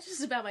 Mine's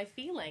just about my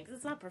feelings.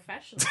 It's not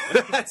professional.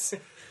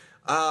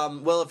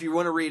 Well, if you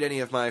want to read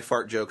any of my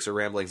fart jokes or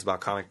ramblings about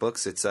comic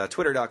books, it's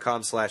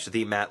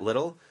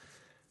twitter.com/TheMattLittle.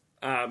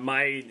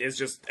 Mine is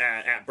just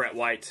at Brett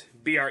White.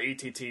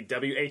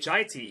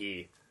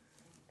 BrettWhite.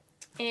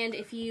 And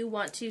if you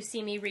want to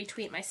see me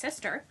retweet my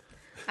sister,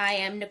 I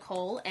am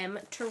Nicole M.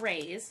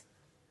 Therese.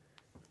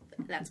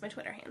 That's my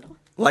Twitter handle.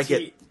 Like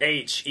it.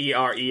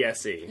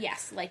 THERESE.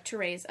 Yes, like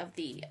Therese of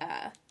the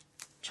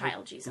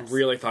Child Jesus.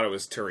 Really thought it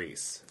was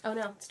Therese. Oh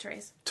no, it's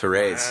Therese.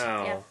 Therese.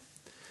 Wow. Yeah.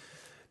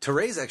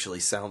 Therese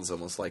actually sounds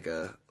almost like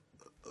a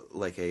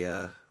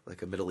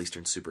Middle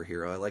Eastern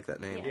superhero. I like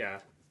that name. Yeah.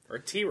 Or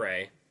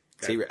T-Ray.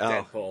 T-Ray. Oh.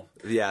 Deadpool.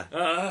 Yeah,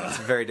 it's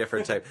a very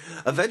different type.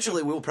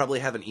 Eventually, we'll probably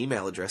have an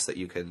email address that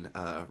you can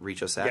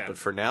reach us at. Yeah. But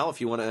for now, if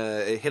you want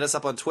to hit us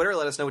up on Twitter,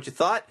 let us know what you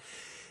thought.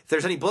 If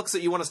there's any books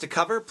that you want us to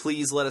cover,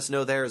 please let us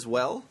know there as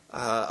well.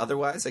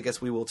 Otherwise, I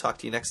guess we will talk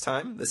to you next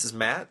time. This is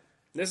Matt.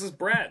 This is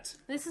Brett.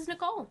 This is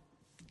Nicole.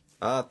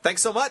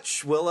 Thanks so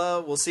much.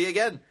 We'll see you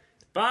again.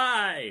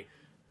 Bye.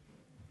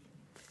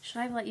 Should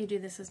I let you do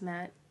this as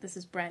Matt? This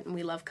is Brett, and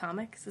we love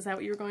comics. Is that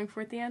what you were going for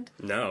at the end?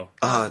 No.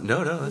 No,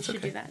 You that's should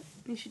okay. do that.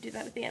 You should do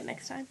that at the end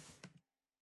next time.